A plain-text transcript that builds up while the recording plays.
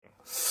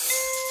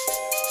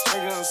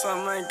Drinking on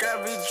something, I ain't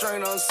gotta be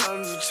drinking on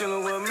something. You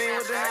chilling with me,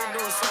 what the heck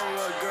doing something,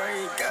 little girl? You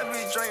ain't gotta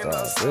be drinking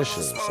on something. This shit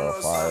was so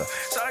fire.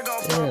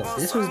 Yeah,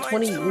 this was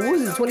 20. What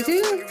was it?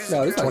 2010?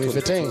 No, this was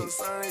 2015.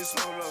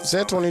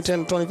 Said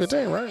 2010 to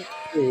 2015, right?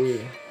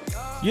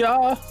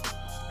 Yeah.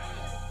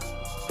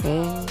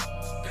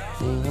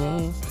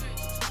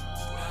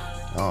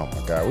 Oh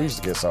my God, we used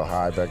to get so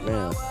high back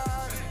then.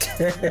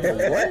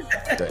 What?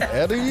 The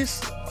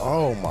Eddies?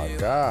 Oh my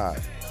God.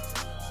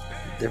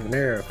 Different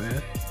era,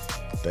 man.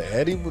 The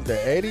Eddie.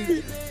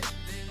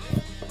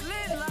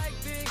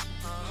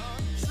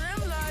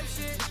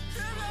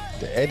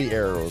 The Eddie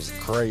era was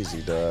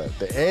crazy, dog.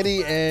 The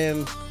Eddie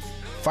and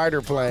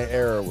fighter plane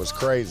era was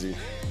crazy.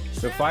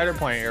 The fighter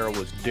plane era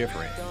was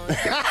different.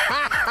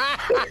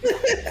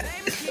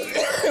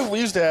 We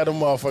used to have them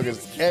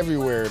motherfuckers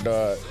everywhere,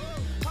 dog.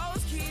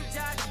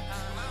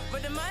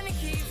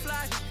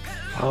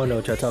 I don't know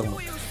what y'all talking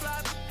about.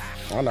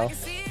 I know.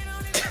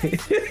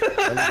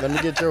 let me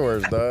get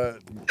yours,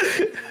 dog.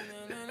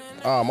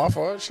 Oh, my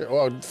fault. Shit.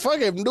 Well,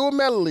 fuck it. Do a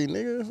melody,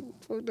 nigga.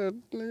 Fuck that,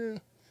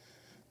 nigga.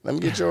 Let me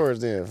get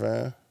yours then,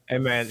 fam. Hey,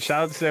 man.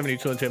 Shout out to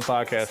 72 and 10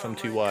 Podcast. I'm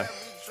TY.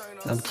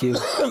 I'm cute.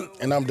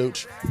 And I'm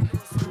Dooch.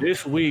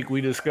 This week, we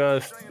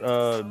discussed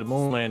the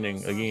moon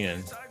landing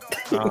again.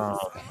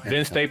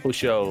 Vince Staples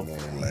show.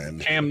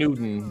 Cam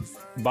Newton.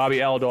 Bobby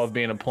Aldoff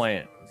being a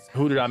plant.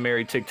 Who Did I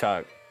Marry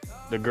TikTok.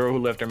 The girl who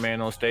left her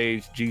man on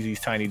stage, Jeezy's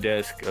tiny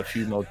desk, a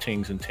few more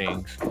tings and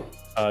tings.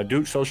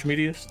 Dude, social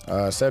medias?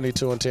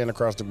 72 and 10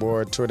 across the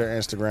board. Twitter,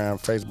 Instagram,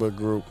 Facebook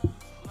group.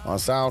 On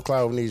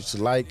SoundCloud, we need you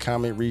to like,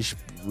 comment,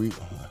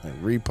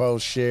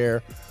 repost,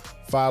 share,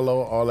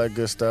 follow, all that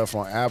good stuff.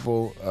 On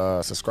Apple,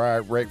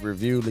 subscribe, rate,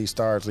 review, leave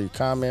stars, leave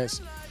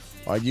comments.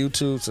 On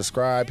YouTube,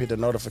 subscribe, hit the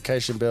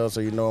notification bell so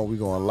you know when we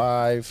going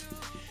live.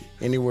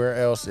 Anywhere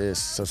else is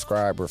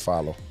subscribe or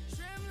follow.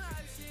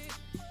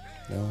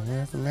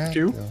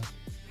 Q?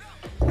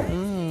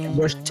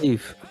 Brush your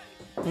teeth.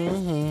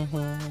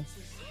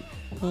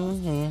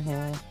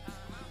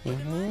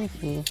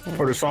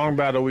 For the song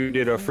battle, we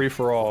did a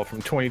free-for-all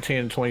from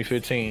 2010 to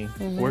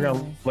 2015. We're going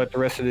to let the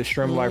rest of this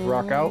Stream Life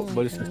rock out,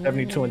 but it's the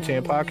 72 and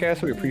 10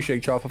 Podcast. We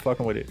appreciate y'all for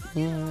fucking with it.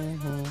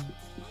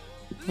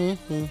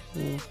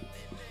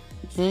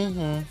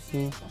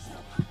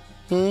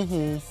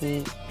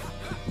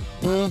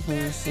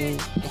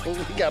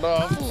 We got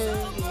off.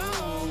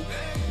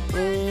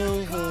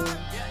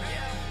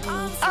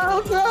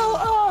 I'll go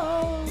on.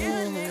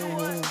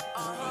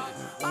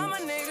 All my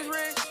niggas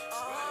rich,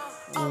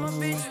 all my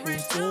bitches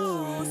rich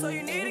too. So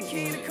you need a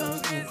key to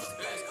come get.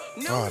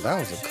 Oh, that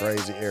was a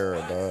crazy era,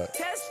 dog.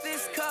 Test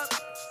this cup,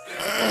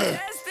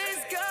 test this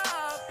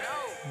cup.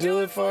 Do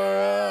it for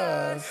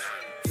us.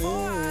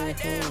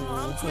 Damn,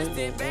 I'm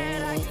twisted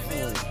bad, how you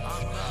feel?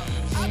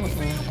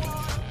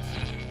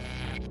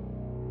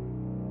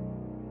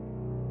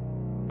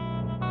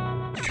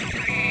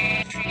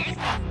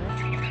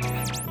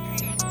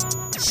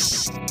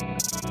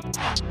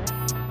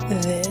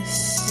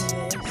 This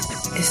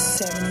is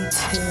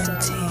 72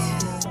 and 10.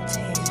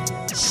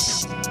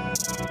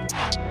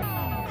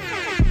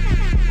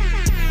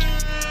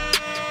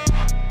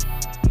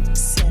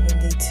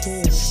 72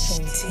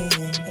 and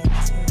 10.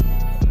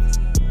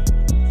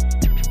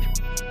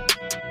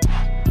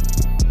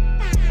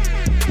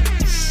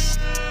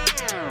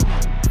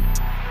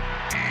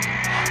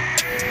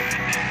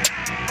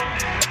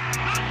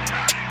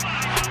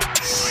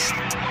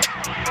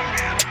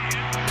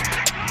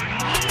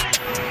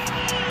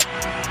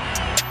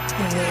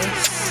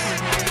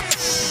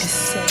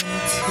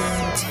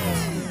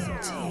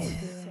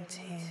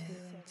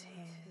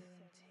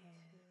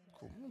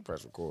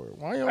 Press record.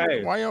 Why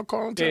y'all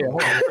call and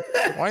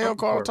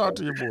talk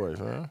to your boys,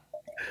 huh?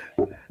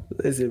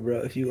 Listen, bro,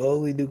 if you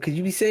only knew, could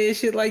you be saying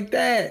shit like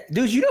that?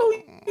 Dude, you know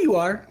who you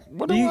are.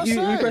 What do I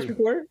say? You press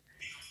record?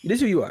 This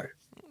is who you are.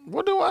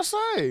 What do I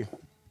say?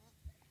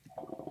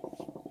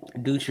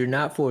 Dude, you're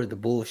not for the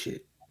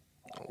bullshit.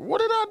 What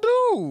did I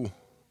do?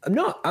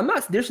 No, I'm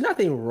not. There's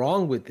nothing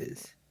wrong with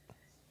this.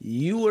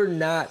 You are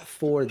not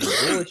for the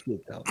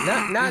bullshit, though.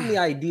 Not in the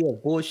idea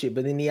of bullshit,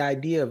 but in the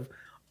idea of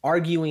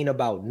arguing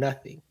about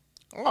nothing.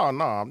 Oh,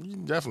 no,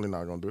 I'm definitely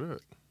not going to do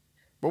that.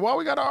 But why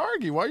we got to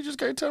argue? Why you just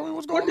can't tell me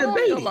what's going on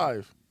in your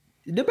life?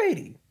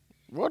 Debating.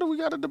 What do we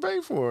got to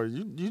debate for?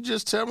 You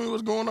just tell me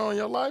what's going on in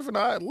your life and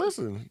I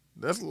listen.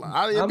 It'd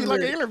be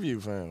like an interview,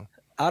 fam.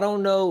 I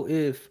don't know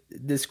if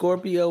the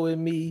Scorpio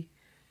in me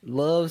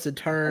loves to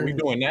turn. Are we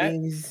doing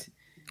things. that?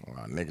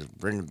 Well,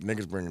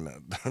 niggas bringing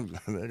that.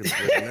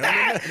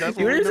 That's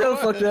You're so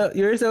fucked up.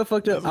 You're so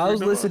fucked up. I was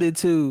doing. listening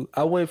to.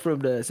 I went from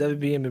the 7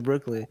 p.m. in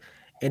Brooklyn,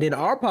 and then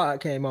our pod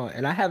came on,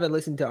 and I haven't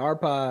listened to our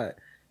pod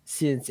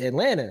since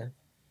Atlanta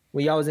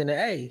when y'all was in the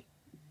A.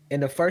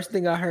 And the first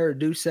thing I heard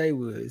Dude say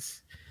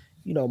was,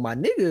 you know, my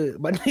nigga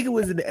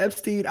was in the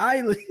Epstein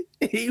Island.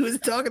 He was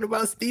talking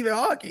about Stephen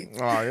Hawking.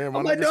 Oh yeah, my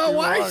I'm like, nigga dog, Stephen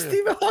why Hawking. is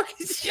Stephen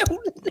Hawking show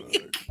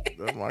nigga?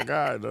 That's my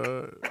guy,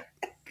 dog.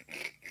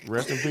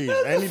 Rest in peace.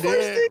 And he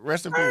dead.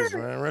 Rest in peace,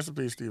 man. Rest in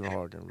peace, Stephen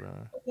Hawking,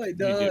 man. Like, did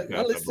dog, I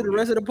pass, listened I to the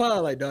rest of the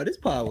pod. Like, dog, this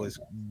pod was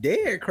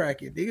dead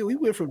cracking, nigga. We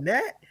went from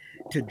that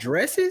to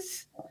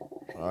dresses.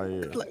 Oh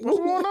yeah. Like, What's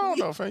going on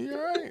though, fam? You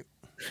all right?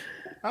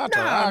 I'll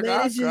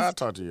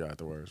talk to you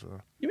afterwards,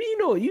 man. You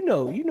mean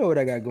you know what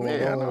I got going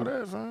Yeah, I on. know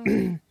that,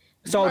 fam.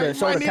 So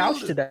the need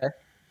couch a- today.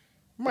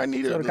 Might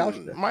need So the couch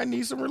today. might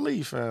need some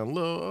relief, fam. A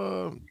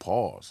little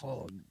pause.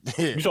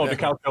 Yeah. You saw the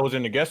couch that was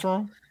in the guest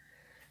room?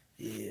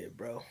 Yeah,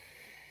 bro.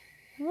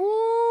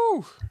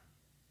 Woo!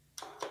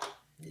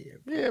 Yeah,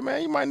 Yeah,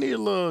 man, you might need a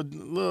little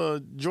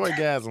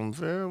joygasm,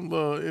 fam. A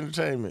little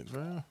entertainment,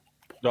 fam.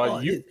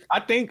 Dog, I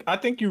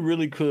think you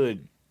really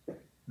could,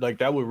 like,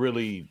 that would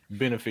really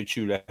benefit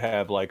you to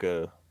have like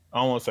I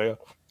don't want to say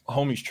a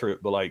homie's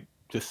trip, but like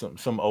just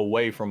some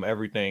away from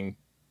everything.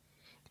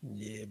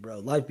 Yeah, bro.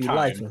 Life be Time.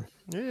 life.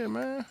 Yeah,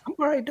 man. I'm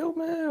all right, though,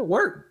 man.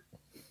 Work.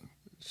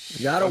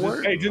 You gotta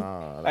work.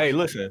 Hey,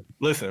 listen.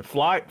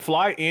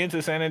 Fly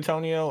into San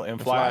Antonio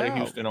and fly out of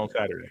Houston on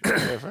Saturday.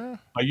 Yeah, fam.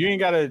 Like, we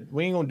ain't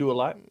gonna do a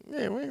lot.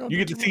 Yeah, we ain't gonna. You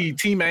get to see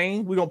T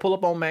Main. We gonna pull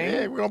up on Main.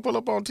 Yeah, we're gonna pull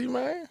up on T,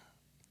 man.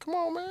 Come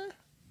on, man.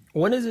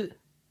 When is it?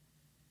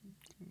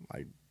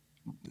 Like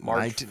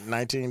March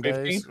 19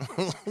 days.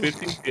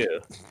 15, yeah.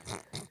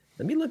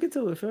 Let me look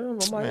into it, fam.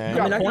 I might. Man.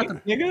 I mean, I got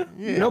Point, the. nigga.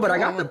 Yeah, No, but I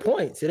come got on. the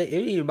points. It ain't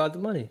even about the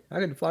money. I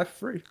got to fly for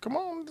free. Come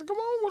on.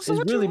 What's It's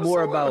really what's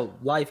more up?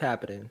 about life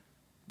happening.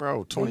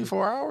 Bro,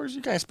 24 hours?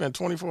 You can't spend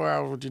 24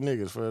 hours with your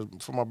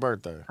niggas for my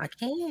birthday. I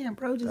can,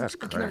 bro. Just That's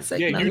can I crazy. say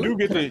Yeah, can I look?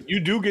 you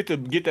do get to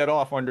get that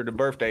off under the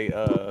birthday.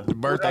 The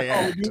birthday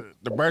act.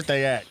 The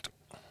birthday act.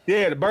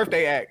 Yeah, the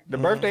birthday act. The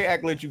birthday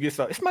act lets you get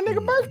something. It's my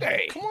nigga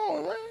birthday. Come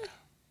on,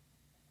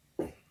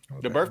 man.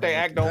 The birthday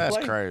act don't That's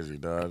play. crazy,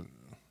 dog.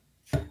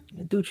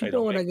 Dude, you Hey,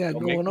 know what I got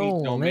don't make going me-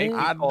 on, don't make man.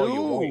 me- I call your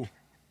do. wife.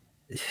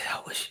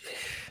 I wish.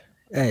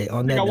 Hey,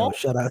 on that I note, won't.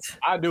 shout out.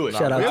 I do it.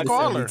 Shout out We'll to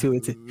call her.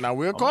 72 Now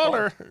we'll call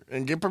her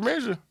and get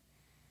permission.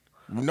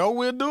 You know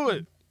we'll do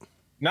it.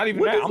 Not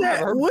even What that. is I'm gonna have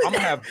that? her. What? I'm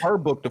gonna have her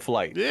book the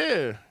flight.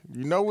 Yeah.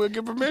 You know we'll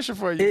get permission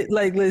for you. It,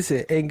 like,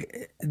 listen, and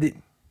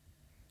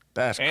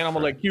That's And I'm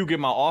gonna let Q get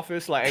my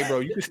office. Like, hey, bro,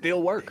 you can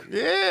still work.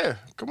 Yeah.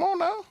 Come on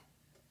now.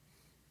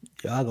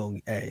 y'all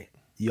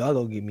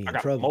gonna get me I in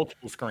got trouble.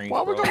 multiple screens.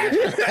 Why we bro. gonna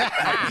get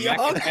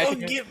Y'all gonna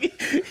get me.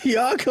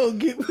 Y'all gonna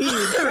get me in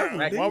trouble.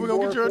 Why we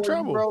gonna get you in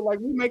trouble? bro? Like,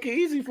 we make it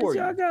easy for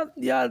Y'all you. got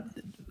y'all.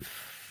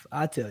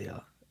 I tell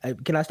y'all. Hey,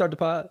 can I start the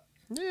pod?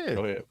 Yeah.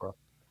 Go ahead, bro.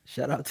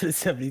 Shout out to the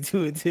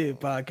 72 and 10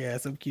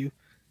 podcast. I'm Q.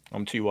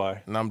 I'm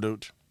Ty. And I'm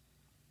Dooch.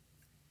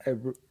 Hey,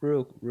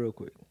 real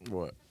quick.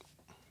 What?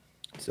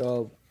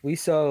 So we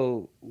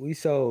sold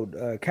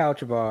a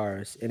couch of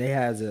ours, and it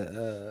has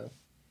a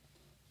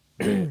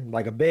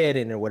like a bed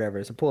in it or whatever.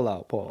 It's a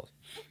pull-out, pause.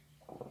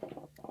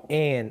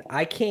 And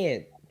I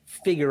can't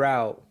figure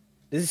out.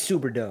 This is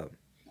super dumb.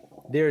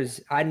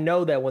 I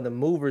know that when the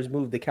movers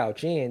moved the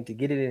couch in to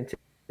get it into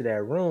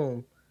that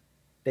room,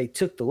 they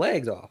took the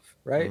legs off,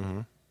 right?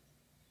 Mm-hmm.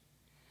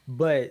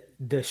 But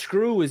the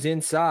screw is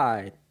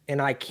inside, and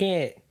I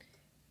can't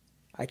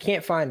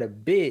find a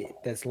bit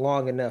that's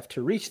long enough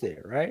to reach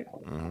there, right?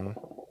 Mm-hmm.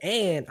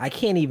 And I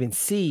can't even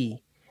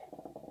see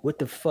what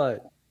the fuck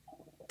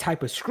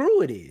type of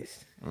screw it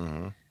is.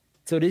 Mm-hmm.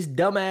 So this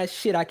dumbass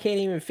shit, I can't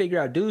even figure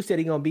out. Dude said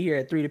he gonna be here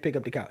at 3 to pick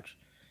up the couch.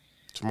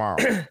 Tomorrow.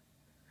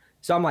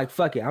 So I'm like,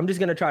 fuck it. I'm just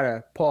gonna try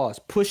to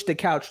push the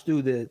couch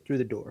through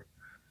the door.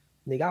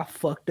 Nigga, I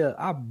fucked up.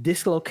 I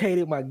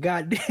dislocated my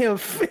goddamn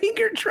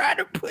finger trying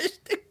to push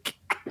the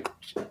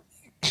couch.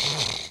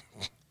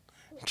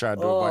 Try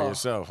to do it by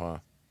yourself,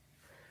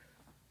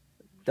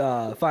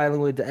 huh? Finally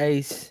with the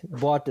ace,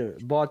 bought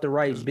the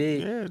right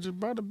bit. Yeah, just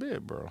about a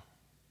bit, bro.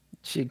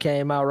 Shit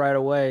came out right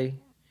away.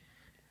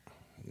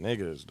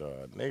 Niggas,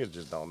 dog. Niggas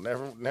just don't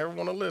never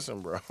want to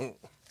listen, bro.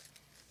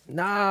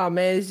 Nah,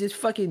 man, it's just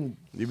fucking.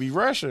 You be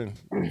rushing.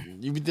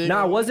 You be thinking.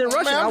 Nah, I wasn't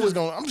rushing. Man, I was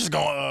I'm just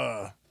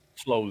going.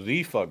 Slow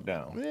Z fuck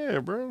down. Yeah,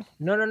 bro.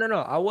 No.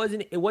 I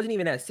wasn't. It wasn't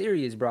even that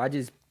serious, bro. I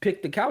just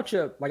picked the couch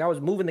up, like I was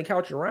moving the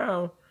couch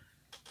around.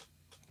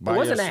 By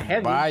wasn't that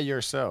heavy. By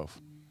yourself.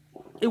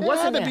 It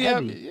wasn't had that to be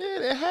heavy.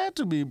 Yeah, it had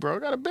to be, bro.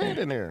 Got a bed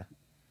in there.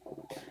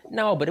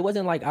 No, but it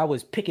wasn't like I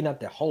was picking up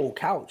the whole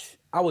couch.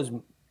 I was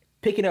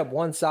picking up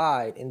one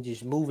side and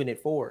just moving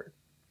it forward.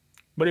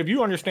 But if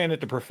you understand that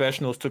the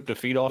professionals took the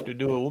feet off to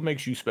do it, what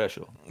makes you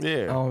special?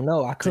 Yeah. I don't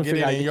know. I To couldn't get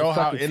figure it out in to your get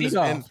the house, fucking feet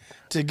off.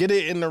 to get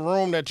it in the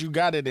room that you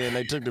got it in,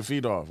 they took the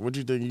feet off. What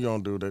you think you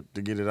gonna do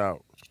to get it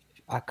out?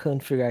 I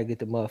couldn't figure out how to get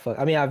the motherfucker.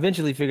 I mean, I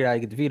eventually figured out how to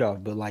get the feet off,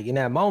 but like in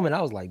that moment,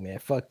 I was like, man,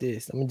 fuck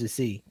this. I'm gonna just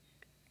see.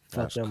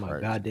 That's Fucked up my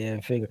crazy.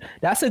 goddamn finger.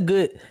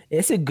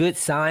 It's a good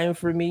sign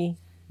for me.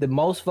 The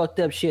most fucked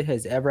up shit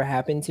has ever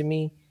happened to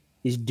me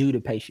is due to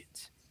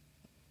patience.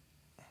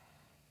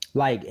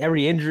 Like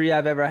every injury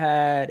I've ever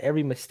had,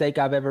 every mistake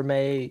I've ever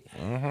made,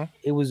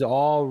 it was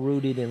all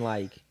rooted in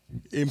like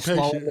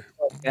slowing the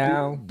fuck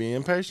down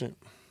Being patient.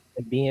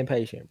 and being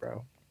patient,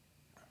 bro.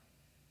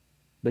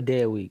 But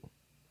dead weak.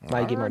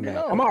 Might get my already back.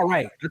 know. I'm all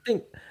right.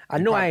 I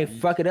know I ain't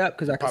fuck it up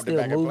because I can Popped it still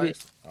back in move it.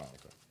 place. Oh,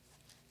 okay.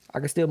 I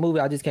can still move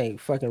it. I just can't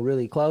fucking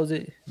really close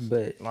it.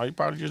 But No, you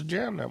probably just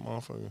jammed that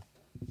motherfucker.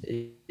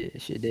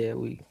 shit dead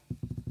weak.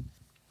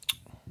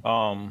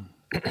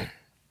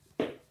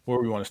 Where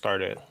we want to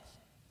start at?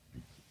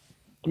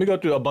 Let me go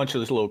through a bunch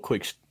of this little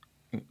quick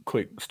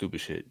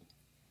stupid shit.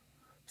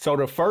 So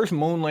the first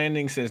moon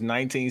landing since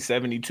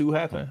 1972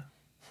 happened,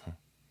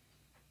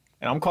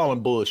 and I'm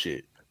calling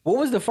bullshit. What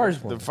was the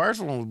first one? The first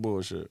one was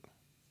bullshit.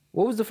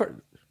 What was the first?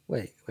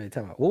 Wait,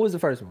 time out. What was the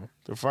first one?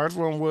 The first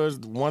one was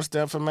One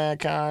Step for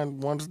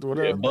Mankind.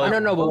 Whatever. Yeah, but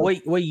No, but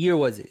what year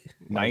was it?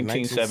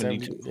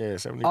 1972. Yeah,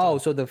 72. Oh,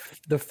 so the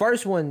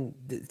first one,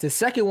 the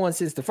second one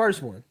since the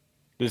first one.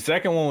 The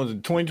second one was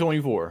in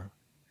 2024.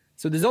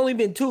 So there's only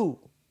been two.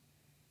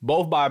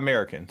 Both by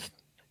Americans.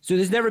 So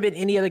there's never been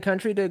any other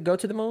country to go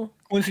to the moon?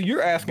 Quincy,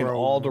 you're asking Bro,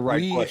 all the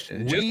right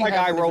questions. Just like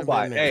haven't even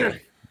iRobot. been there.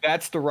 Hey,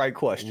 that's the right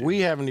question. We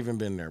haven't even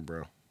been there,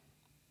 bro.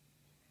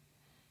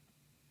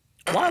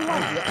 Why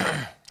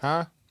lie?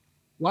 Huh?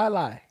 Why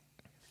lie?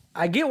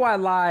 I get why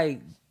lie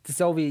the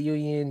Soviet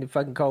Union, the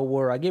fucking Cold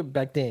War. I get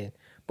back then.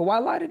 But why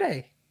lie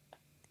today?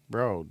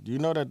 Bro, you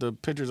know that the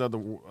pictures of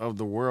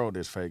the world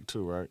is fake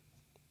too, right?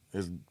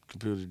 It's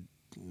computer.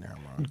 Never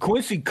mind.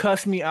 Quincy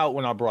cussed me out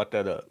when I brought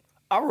that up.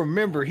 I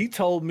remember he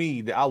told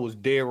me that I was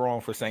dead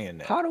wrong for saying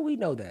that. How do we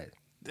know that?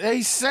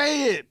 They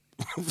say it.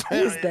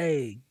 Who's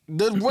they?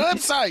 The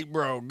website,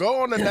 bro.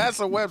 Go on the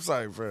NASA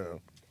website, fam.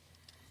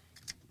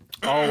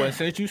 Oh, and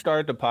since you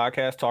started the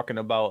podcast talking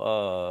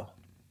about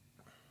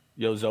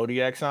your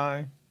zodiac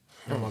sign,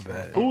 Oh, my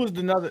bad. who was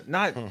another?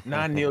 Not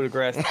Neil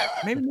deGrasse,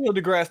 maybe Neil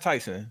deGrasse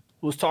Tyson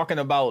was talking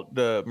about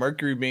the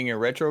Mercury being in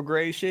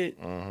retrograde shit.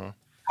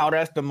 How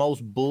that's the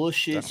most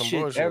bullshit That's some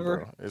shit bullshit, ever.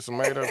 bro. It's some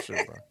made up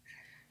shit, bro.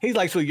 He's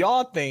like, so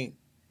y'all think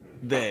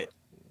that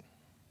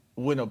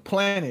when a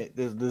planet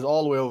is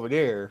all the way over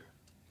there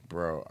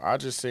Bro, I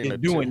just seen is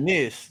doing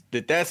this,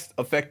 that's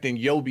affecting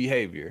your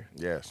behavior.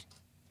 Yes.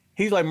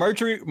 He's like,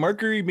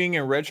 Mercury being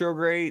in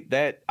retrograde,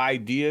 that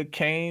idea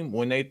came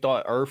when they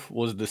thought Earth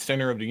was the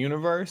center of the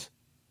universe,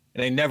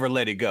 and they never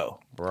let it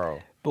go. Bro.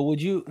 But would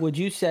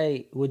you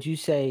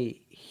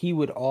say he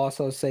would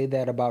also say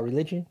that about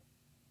religion?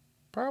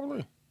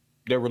 Probably.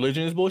 That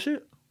religion is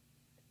bullshit?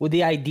 With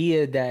the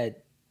idea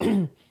that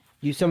you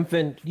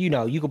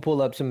could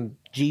pull up some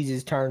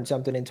Jesus turned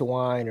something into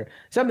wine or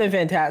something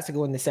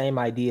fantastical in the same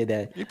idea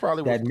that He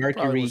probably that would- he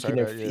probably Mercury would say can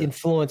that, yeah.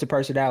 influence a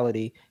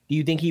personality. Do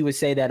you think he would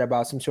say that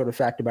about some sort of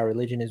fact about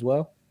religion as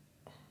well?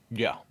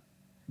 Yeah.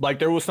 Like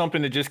there was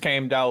something that just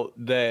came out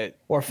that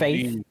Or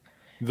faith?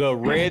 the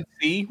Red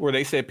Sea, where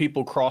they said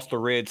people crossed the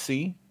Red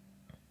Sea,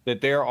 that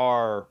there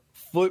are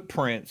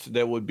footprints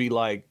that would be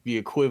like the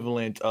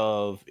equivalent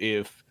of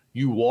if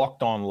you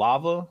walked on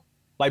lava.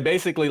 Like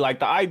basically like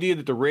the idea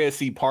that the Red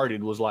Sea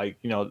parted was like,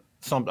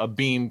 a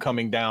beam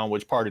coming down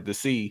which parted the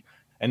sea,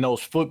 and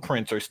those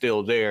footprints are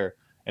still there,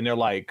 and they're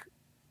like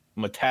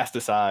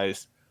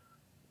metastasized,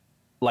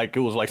 like it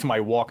was like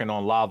somebody walking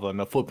on lava, and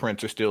the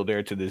footprints are still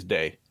there to this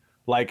day.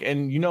 Like,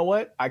 and you know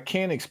what? I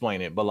can't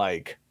explain it, but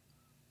like,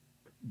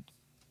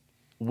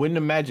 when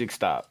the magic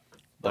stop?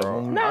 Like,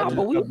 Bro,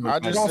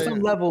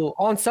 But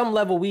on some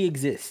level we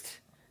exist.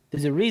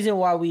 There's a reason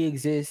why we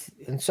exist.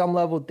 On some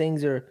level,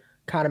 things are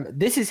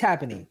this is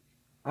happening.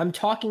 I'm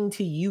talking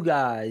to you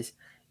guys.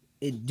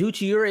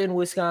 Ducci, you're in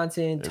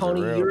Wisconsin. Is it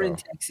Tony, real, you're in though?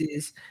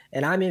 Texas,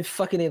 and I'm in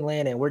fucking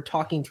Atlanta. And we're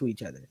talking to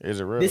each other.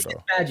 Is it real, This though? is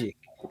magic.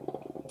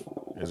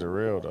 Is it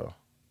real, though?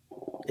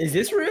 Is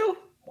this real?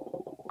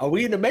 Are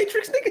we in the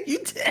Matrix, nigga? You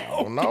I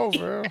tell. don't know,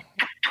 bro.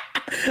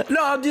 No,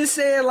 I'm just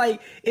saying,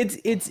 like, it's,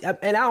 and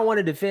I don't want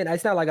to defend.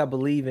 It's not like I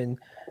believe in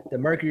the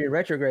Mercury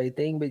retrograde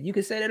thing, but you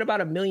can say that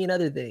about a million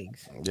other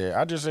things. Yeah,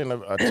 I just seen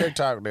a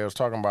TikTok that was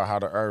talking about how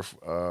the Earth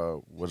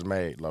was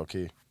made, low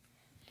key.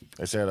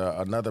 They said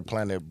another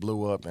planet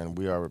blew up and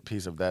we are a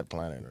piece of that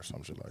planet or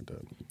some shit like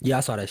that. Yeah,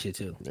 I saw that shit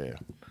too. Yeah.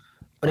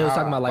 But they was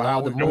talking about like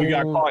all the and we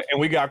got moon- caught, and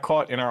we got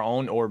caught in our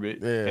own orbit,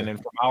 Yeah. and then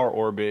from our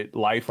orbit,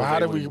 life. But was how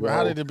able did to we? How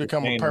grow, did it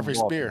become a sustain, perfect and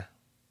evolve. spear?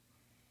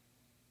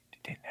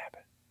 It didn't happen.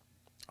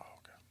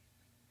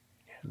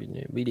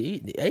 Be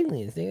the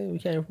aliens, nigga. We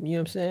can't, you know what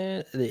I'm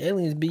saying? The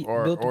aliens built the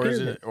Or is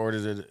pyramid. it? Or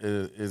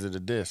is it a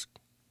disc?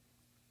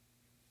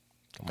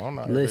 Come on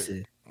now.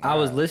 Listen, I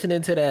was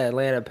listening to the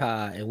Atlanta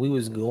Pie, and we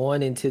was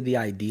going into the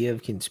idea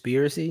of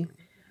conspiracy.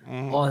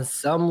 On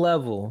some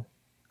level,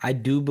 I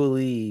do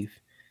believe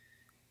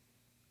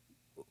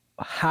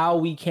how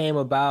we came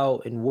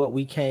about and what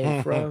we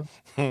came from.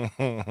 Is, you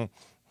know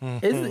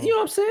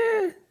what I'm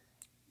saying?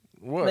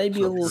 What?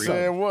 Maybe a little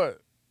Saying something.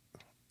 what?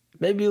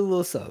 Maybe a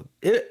little something.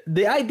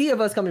 The idea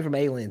of us coming from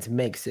aliens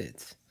makes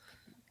sense.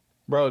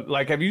 Bro,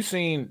 like, have you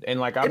seen? And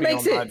like, I It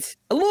makes sense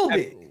a little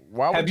bit.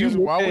 Why would Have you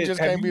why looked would at- just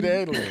have can't be you- the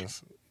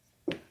aliens?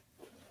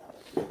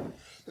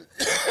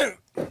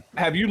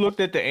 Have you looked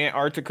at the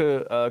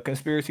Antarctica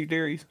conspiracy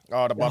theories?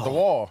 Oh, about the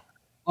wall.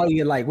 Oh,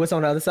 you like what's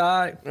on the other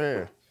side?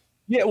 Yeah.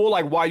 Yeah, well,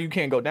 like why you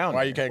can't go down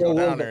Why there. you can't go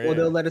down there? Or Yeah.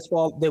 they'll let us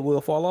fall. They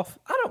will fall off.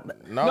 I don't.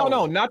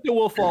 No, not that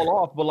we'll fall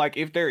off, but like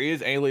if there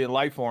is alien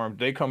life forms,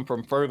 they come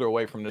from further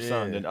away from the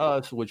sun than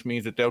us, which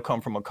means that they'll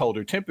come from a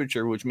colder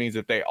temperature, which means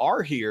if they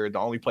are here, the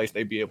only place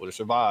they'd be able to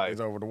survive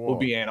over the will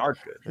be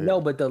Antarctica. Yeah.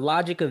 No, but the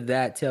logic of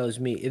that tells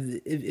me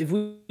if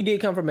we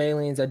did come from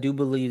aliens, I do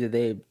believe that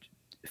they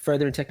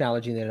further in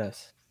technology than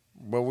us.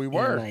 But we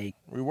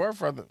were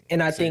further.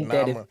 And I think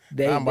that if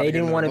they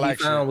didn't want to be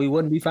found, we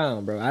wouldn't be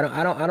found, bro.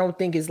 I don't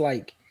think it's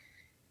like.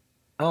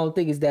 I don't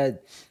think it's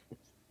that.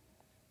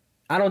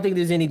 I don't think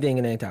there's anything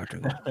in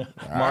Antarctica.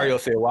 Mario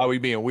said, "Why are we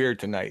being weird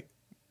tonight?"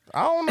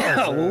 I don't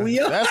know.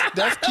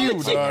 That's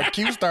Q, dog.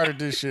 Q started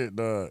this shit,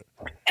 dog.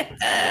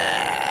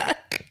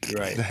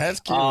 Right. That's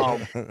Q.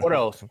 What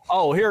else?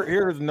 Oh,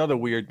 here's another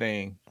weird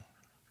thing.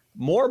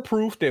 More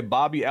proof that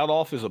Bobby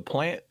Aldoff is a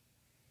plant.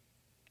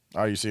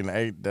 Oh, you seen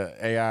the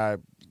AI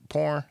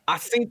porn? I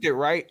synced it,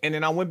 right? And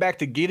then I went back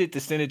to get it to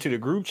send it to the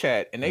group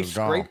chat, and they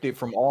scraped it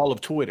from all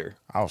of Twitter.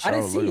 I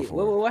didn't see it.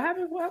 What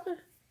happened? What happened?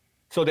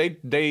 So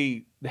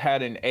they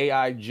had an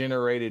AI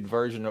generated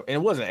version of, and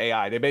it wasn't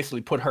AI. They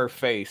basically put her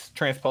face,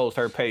 transposed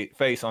her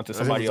face onto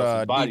somebody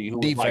else's body who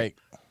was like,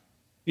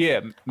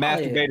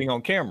 masturbating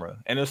on camera.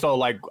 And so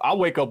like I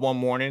wake up one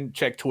morning,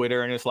 check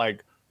Twitter, and it's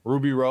like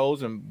Ruby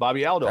Rose and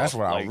Bobby Aldo. That's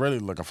what I was really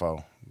looking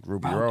for.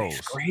 Ruby Rose. They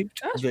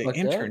scraped the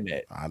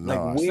internet. I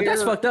know. But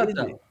that's fucked up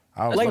though.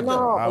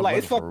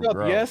 It's fucked up,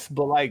 yes,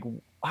 but like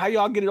how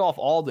y'all get it off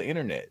all the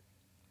internet?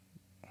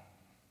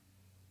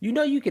 You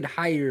know you could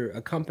hire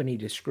a company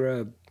to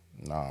scrub.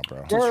 Nah, bro.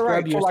 Right.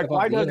 So like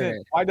why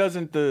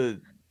doesn't the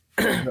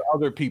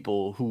other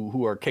people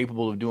who are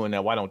capable of doing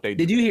that, why don't they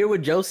do Did you hear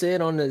what Joe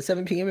said on the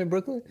 7 p.m. in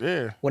Brooklyn?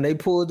 Yeah. When they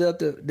pulled up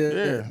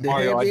the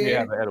Mario, I did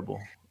have an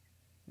edible.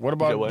 What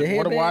about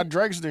why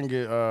Drake's didn't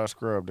get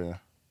scrubbed in?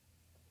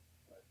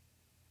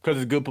 Because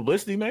it's good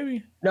publicity,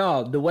 maybe?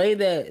 No, the way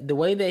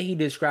that he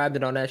described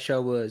it on that show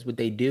was what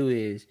they do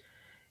is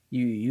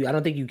you I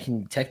don't think you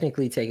can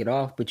technically take it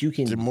off, but you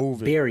can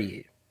bury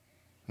it.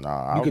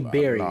 Nah, you could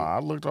bury it. I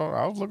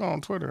was looking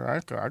on Twitter. I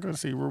couldn't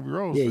see Ruby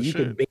Rose. Yeah, you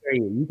could bury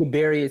it. You could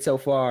bury it so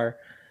far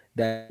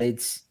that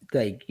it's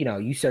like, you know,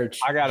 you search.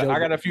 I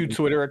got a few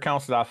Twitter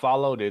accounts that I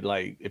followed. That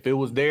like if it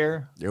was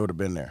there, it would have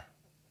been there.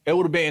 It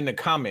would have been in the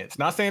comments.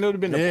 Not saying it would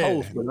have been the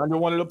post, but under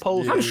one of the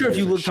posts. I'm sure if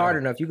you looked hard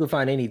enough, you could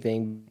find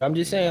anything. I'm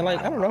just saying, like,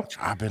 I don't know.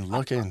 I've been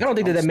looking. I don't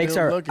think that makes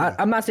her.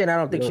 I'm not saying I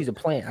don't think she's a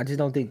plant. I just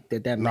don't think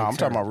that makes her. No, I'm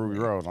talking about Ruby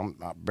Rose.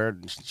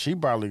 She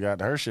probably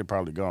got her shit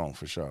probably gone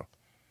for sure.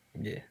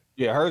 Yeah.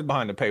 Yeah, hers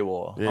behind the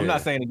paywall. Yeah. I'm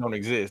not saying it don't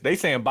exist. They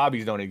saying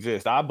Bobby's don't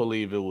exist. I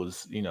believe it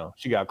was,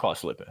 she got caught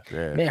slipping.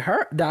 Yeah. Man,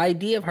 the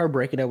idea of her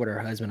breaking up with her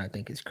husband, I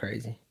think, is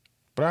crazy.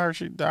 But I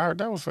heard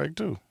that was fake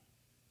too.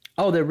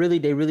 Oh, they really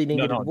didn't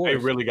get divorced. They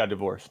really got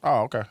divorced.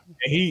 Oh, okay.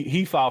 And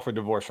he filed for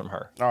divorce from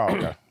her. Oh,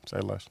 okay. Say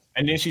less.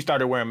 And then she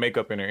started wearing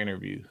makeup in her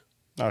interviews.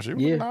 No, she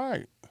was looking all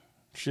right.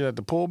 She had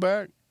the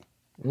pullback.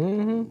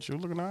 Mm-hmm. She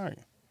was looking all right.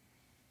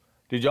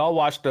 Did y'all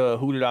watch the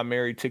Who Did I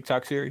Marry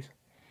TikTok series?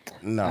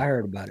 No. I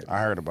heard about it.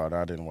 I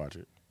didn't watch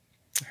it.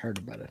 I heard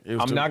about it.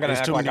 I'm not going to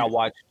act like I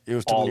watched it.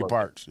 Was too many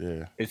parts.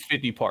 Yeah. It's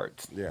 50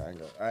 parts. Yeah,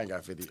 I ain't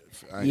got 50.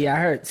 I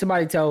heard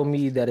somebody told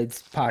me that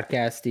it's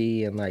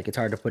podcasty and like it's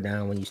hard to put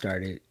down when you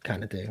start it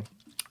kind of thing.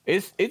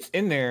 It's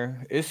in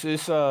there. It's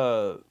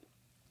some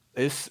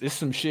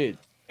shit.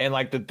 And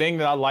like the thing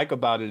that I like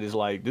about it is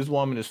like this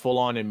woman is full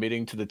on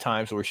admitting to the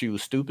times where she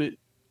was stupid.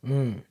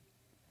 Mm.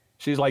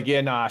 She's like,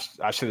 yeah, nah,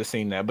 I should have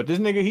seen that. But this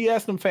nigga, he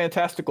has some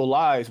fantastical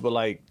lies, but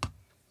like,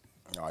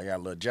 oh, he got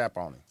a little jap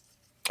on him.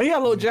 He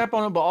got a little jap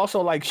on him, but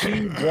also like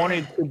she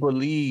wanted to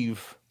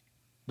believe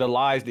the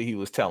lies that he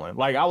was telling.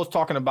 Like I was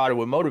talking about it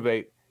with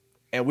Motivate,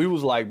 and we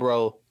was like,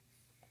 bro,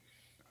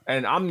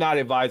 and I'm not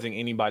advising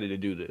anybody to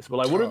do this, but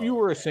like, what if you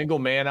were a single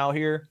man out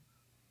here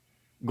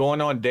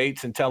going on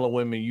dates and telling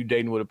women you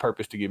dating with a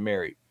purpose to get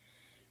married?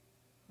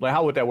 Like,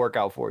 how would that work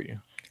out for you?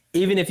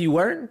 Even if you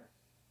weren't?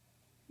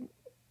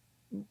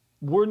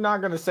 We're not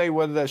going to say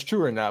whether that's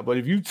true or not, but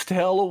if you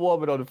tell a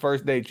woman on the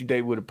first date you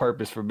date with a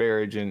purpose for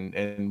marriage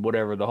and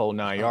whatever the whole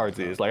 9 yards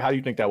is, like, how do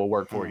you think that would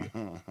work for you?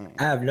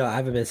 I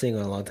haven't been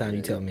single in a long time.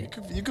 You tell me.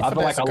 You can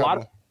finesse a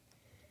couple.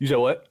 You said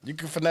what? You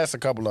can finesse a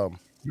couple of them.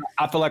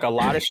 I feel like a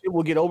lot of shit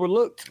will get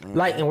overlooked.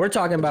 Like, and we're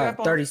talking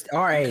about 30,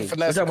 our age.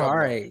 We're talking about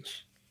our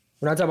age.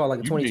 We're not talking about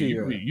like a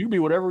 22-year-old. You be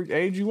whatever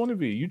age you want to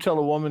be. You tell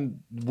a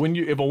woman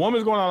if a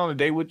woman's going out on a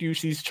date with you,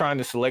 she's trying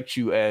to select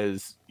you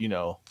as,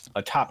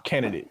 a top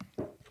candidate.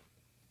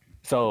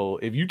 So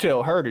if you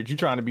tell her that you're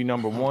trying to be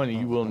number one and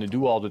you're willing to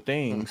do all the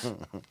things,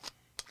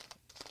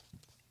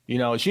 she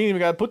ain't even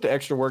got to put the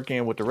extra work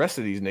in with the rest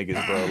of these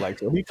niggas, bro. Like,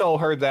 so he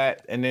told her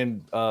that, and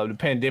then the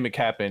pandemic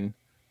happened,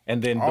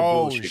 and then the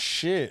bullshit.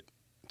 Shit.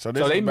 So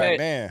they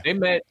met. They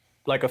met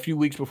like a few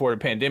weeks before the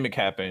pandemic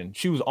happened.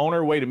 She was on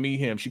her way to meet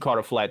him. She caught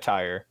a flat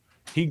tire.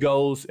 He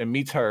goes and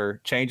meets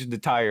her, changes the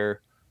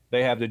tire.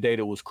 They have the date.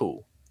 It was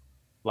cool.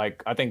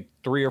 Like, I think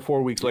 3 or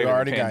 4 weeks later,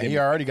 he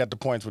already got the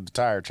points with the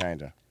tire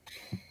changer.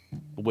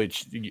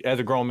 Which,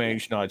 as a grown man, you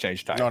should know how to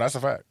change the tire. No, that's a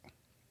fact.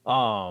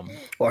 Or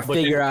but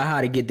figure then- out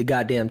how to get the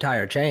goddamn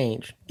tire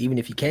changed, even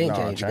if you can't No,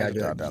 change the change the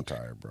goddamn. goddamn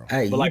tire, bro.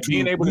 Hey, But like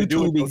being able to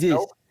do it YouTube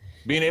yourself,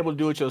 being able to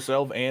do it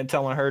yourself, and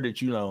telling her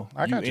that you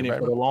I got in you, it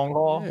for baby. the long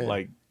haul, Yeah.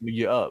 like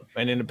you're up.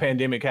 And then the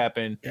pandemic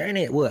happened. Ain't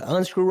it? What?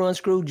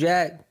 Unscrew,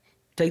 jack.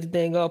 Take the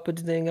thing off, put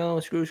the thing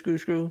on, screw.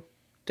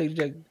 Take the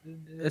jack.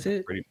 That's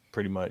it.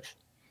 Pretty much.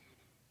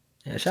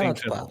 Yeah, shout out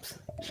to Seems Pops.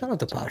 Shout out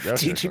to Pops. Your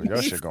for teaching shit, your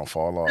me. shit gonna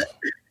fall off.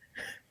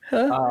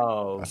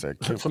 Oh, I said,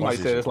 Kid somebody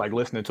Quincy said shit. it's like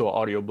listening to an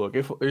audiobook.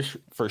 It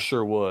for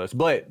sure was.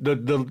 But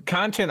the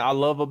content I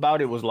love about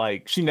it was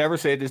like she never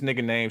said this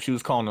nigga name. She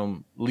was calling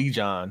him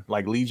Legion,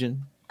 like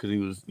Legion, because he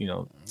was,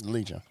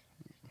 Legion.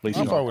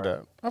 Legion. I fuck with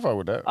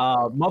that.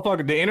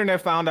 Motherfucker, the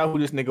internet found out who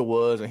this nigga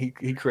was, and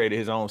he created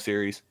his own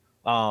series.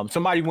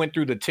 Somebody went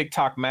through the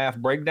TikTok math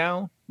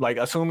breakdown, like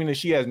assuming that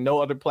she has no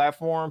other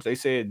platforms. They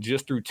said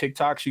just through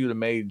TikTok, she would have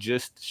made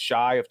just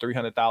shy of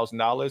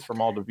 $300,000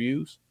 from all the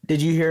views.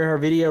 Did you hear her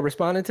video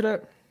responding to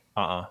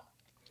that?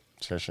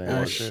 Said she ain't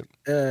worth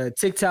shit.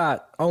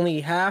 TikTok,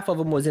 only half of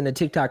them was in the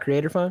TikTok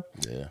creator fund.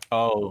 Yeah.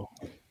 Oh,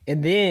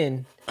 And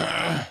then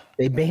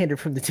they banned her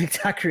from the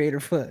TikTok creator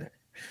fund.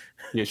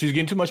 yeah, she's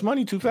getting too much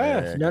money too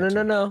fast. Yeah.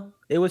 No.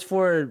 It was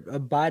for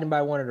abiding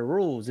by one of the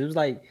rules. It was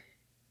like,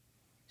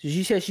 so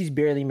she said she's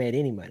barely made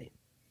any money.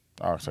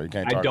 Oh, so you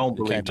can't I talk, don't you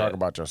believe can't talk that.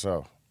 about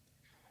yourself.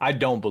 I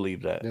don't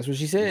believe that. That's what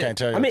she said. can't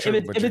tell I mean, the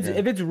truth, but you can.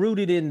 if it's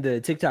rooted in the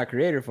TikTok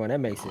creator fund, that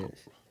makes sense.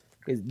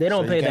 Because they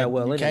don't So you pay that can't-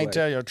 well You anyway. can't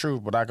tell your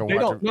truth, but I can They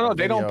watch don't. No,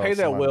 they don't pay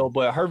that somebody. well.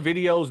 But her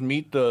videos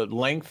meet the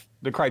length,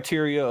 the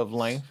criteria of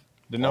length,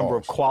 the number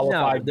of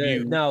qualified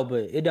views. No,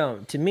 but it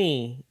don't. To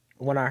me,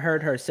 when I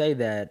heard her say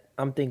that,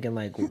 I'm thinking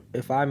like,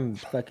 if I'm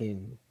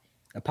fucking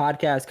a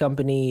podcast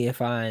company,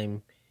 if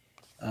I'm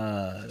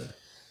a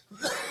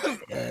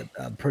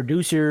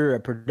producer, a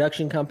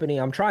production company,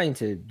 I'm trying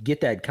to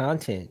get that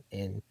content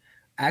and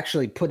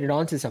actually put it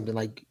onto something.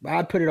 Like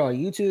I put it on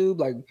YouTube,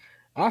 like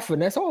I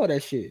finesse all of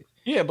that shit.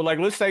 Yeah, but like,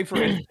 let's say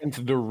for instance,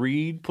 The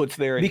Read puts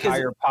their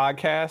entire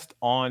podcast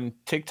on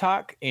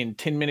TikTok in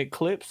 10-minute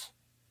clips.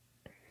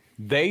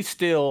 They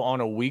still, on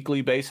a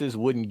weekly basis,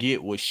 wouldn't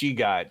get what she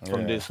got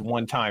from this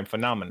one-time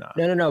phenomenon.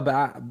 No,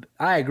 but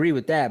I agree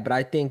with that. But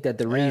I think that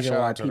the reason shout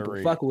why out to The people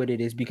Read. fuck with it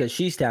is because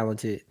she's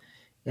talented,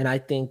 and I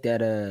think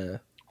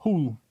that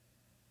Who?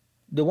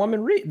 the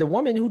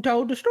woman who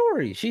told the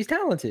story, she's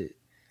talented.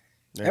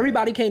 Yeah.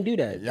 Everybody can't do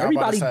that. Yeah, I'm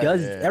about to Everybody say,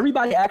 does. yeah.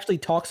 Everybody actually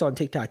talks on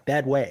TikTok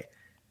that way.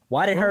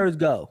 Why did hers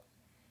go?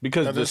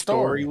 Because That's the a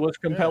story. story was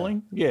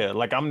compelling. Yeah,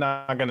 like I'm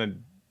not gonna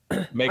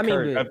make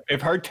her.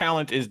 If her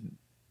talent is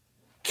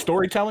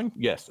storytelling,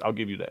 yes, I'll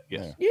give you that.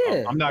 Yes.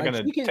 Yeah, I'm not like,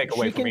 gonna she can- take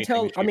away she from can anything.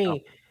 tell. that she I mean,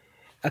 accomplished.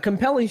 a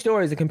compelling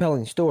story is a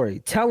compelling story.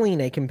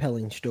 Telling a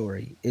compelling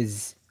story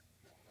is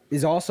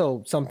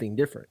also something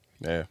different.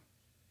 Yeah.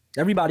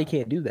 Everybody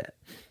can't do that.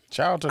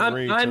 Shout out to the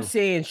Read, I'm too.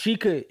 saying she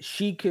could,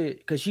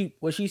 because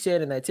what she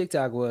said in that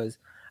TikTok was,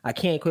 I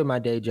can't quit my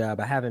day job.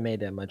 I haven't made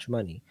that much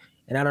money.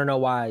 And I don't know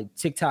why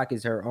TikTok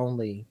is her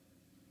only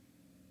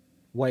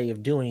way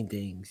of doing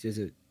things. Is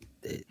it,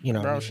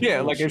 Bro,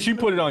 Yeah, like if she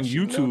put it on she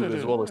YouTube noted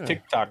as it, well as yeah.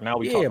 TikTok, now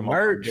we yeah, talking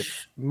about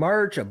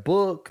merch, a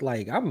book.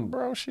 Like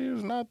Bro, she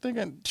was not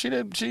thinking. She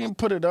didn't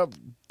put it up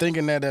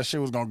thinking that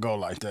shit was gonna go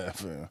like that.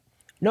 Fam.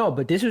 no,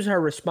 but this was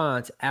her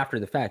response after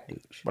the fact,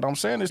 dude. But I'm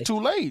saying it's too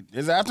late.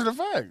 It's after the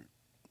fact.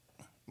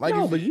 Like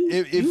No, if, but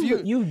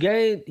you've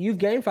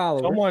gained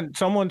followers.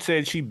 Someone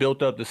said she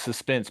built up the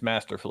suspense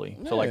masterfully.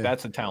 So like Yeah.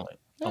 that's a talent.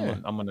 Yeah.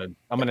 I'm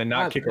gonna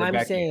not kick her I'm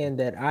back. saying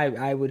that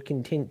I would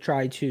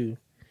try to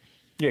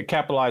Yeah,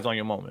 capitalize on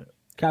your moment.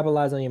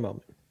 capitalize on your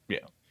moment. Yeah.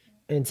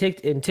 And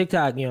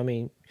TikTok, you know what I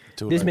mean?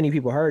 Too This late. many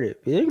people heard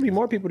it. There could be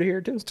more people to hear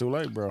it too. It's too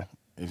late, bro.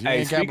 If you Hey,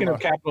 ain't speaking of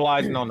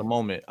capitalize- capitalizing on the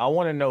moment, I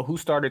want to know who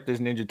started this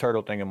Ninja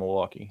Turtle thing in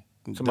Milwaukee.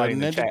 Somebody in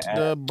the chat.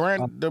 the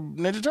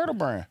Ninja Turtle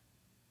brand.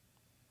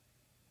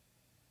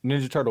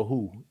 Ninja Turtle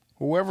who?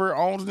 Whoever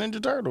owns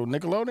Ninja Turtle,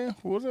 Nickelodeon.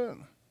 Who was that?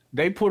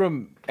 They put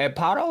him at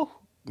Pato?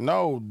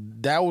 No,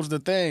 that was the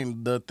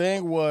thing. The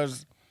thing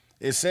was,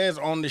 it says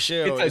on the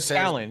shell. It's a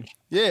challenge.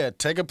 Yeah,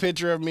 take a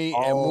picture of me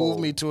and move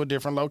me to a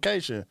different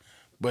location.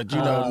 But you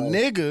know,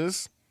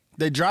 niggas,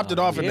 they dropped it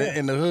off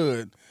in the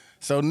hood.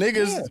 So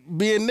niggas,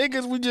 being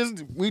niggas,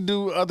 we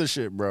do other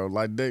shit, bro.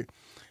 Like they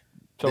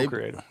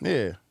Creative.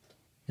 Yeah.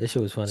 This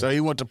shit was funny. So he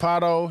went to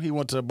Pato. He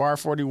went to Bar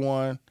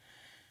 41.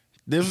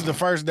 This was the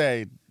first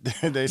day.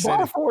 They said,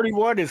 Bar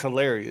 41 is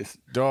hilarious.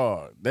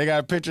 dog, they got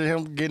a picture of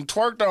him getting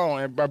twerked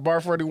on at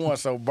Bar 41.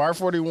 So Bar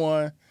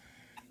 41,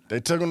 they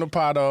took him to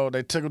Pato.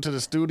 They took him to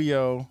the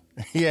studio.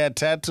 He had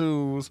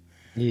tattoos.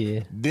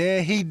 yeah.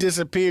 Then he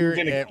disappeared.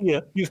 He's in a And,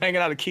 Kia. He's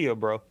hanging out of Kia,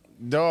 bro.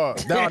 dog,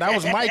 that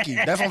was Mikey.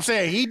 That's what I'm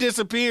saying. He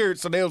disappeared,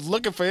 so they was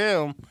looking for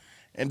him.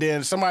 And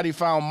then somebody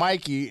found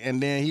Mikey,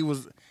 and then he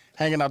was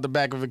hanging out the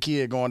back of a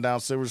kid going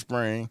down Silver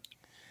Spring.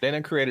 They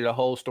done created a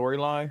whole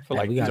storyline for Hey,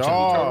 like we got Ninja you.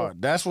 Turtle.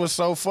 Dog, that's what's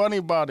so funny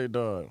about it,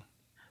 dog.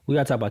 We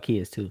gotta talk about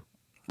kids too.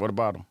 What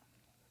about him?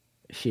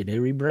 Shit, they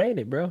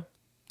rebranded, bro.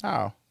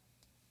 How?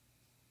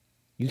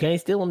 You can't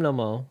steal them no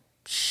more.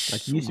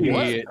 Like you see,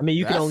 What? I mean,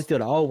 you can only steal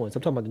the old ones.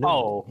 I'm talking about the new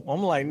ones. Oh,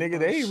 I'm like, nigga,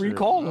 they Shit.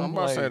 recall them. I'm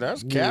about to say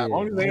that's cap. Yeah,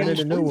 long as they one ain't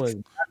of the new ones.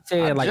 I'm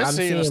saying, like, I'm I'm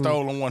seeing a seeing.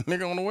 stolen one,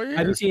 nigga, on the way Have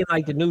here. you seen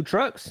like the new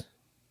trucks?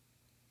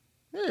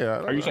 Yeah.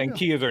 Are you saying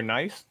Kias are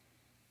nice?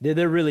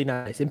 They're really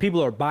nice, and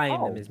people are buying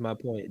Oh. them. Is my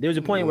point. There was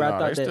a point where I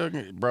thought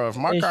that, bro, if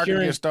my car can get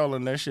insurance-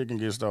 stolen, that shit can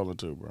get stolen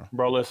too, bro.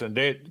 Bro, listen,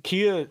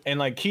 Kia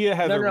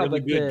has No, a really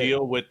but good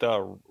deal with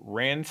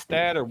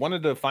Randstad or one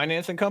of the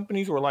financing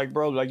companies. Where like,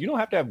 bro, like you don't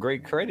have to have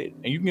great credit,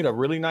 and you can get a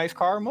really nice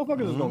car.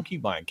 Motherfuckers is gonna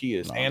keep buying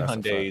Kias and that's a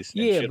fact. Hyundais.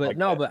 And yeah, shit but like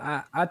no,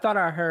 that. but I thought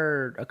I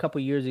heard a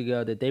couple years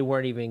ago that they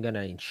weren't even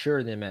gonna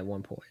insure them at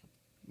one point,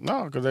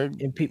 No, because they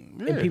and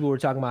people were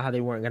talking about how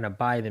they weren't gonna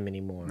buy them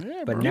anymore.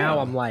 Yeah, but bro. now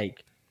Yeah. I'm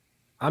like,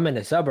 I'm in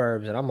the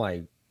suburbs, and I'm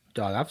like,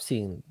 dog, I've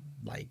seen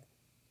like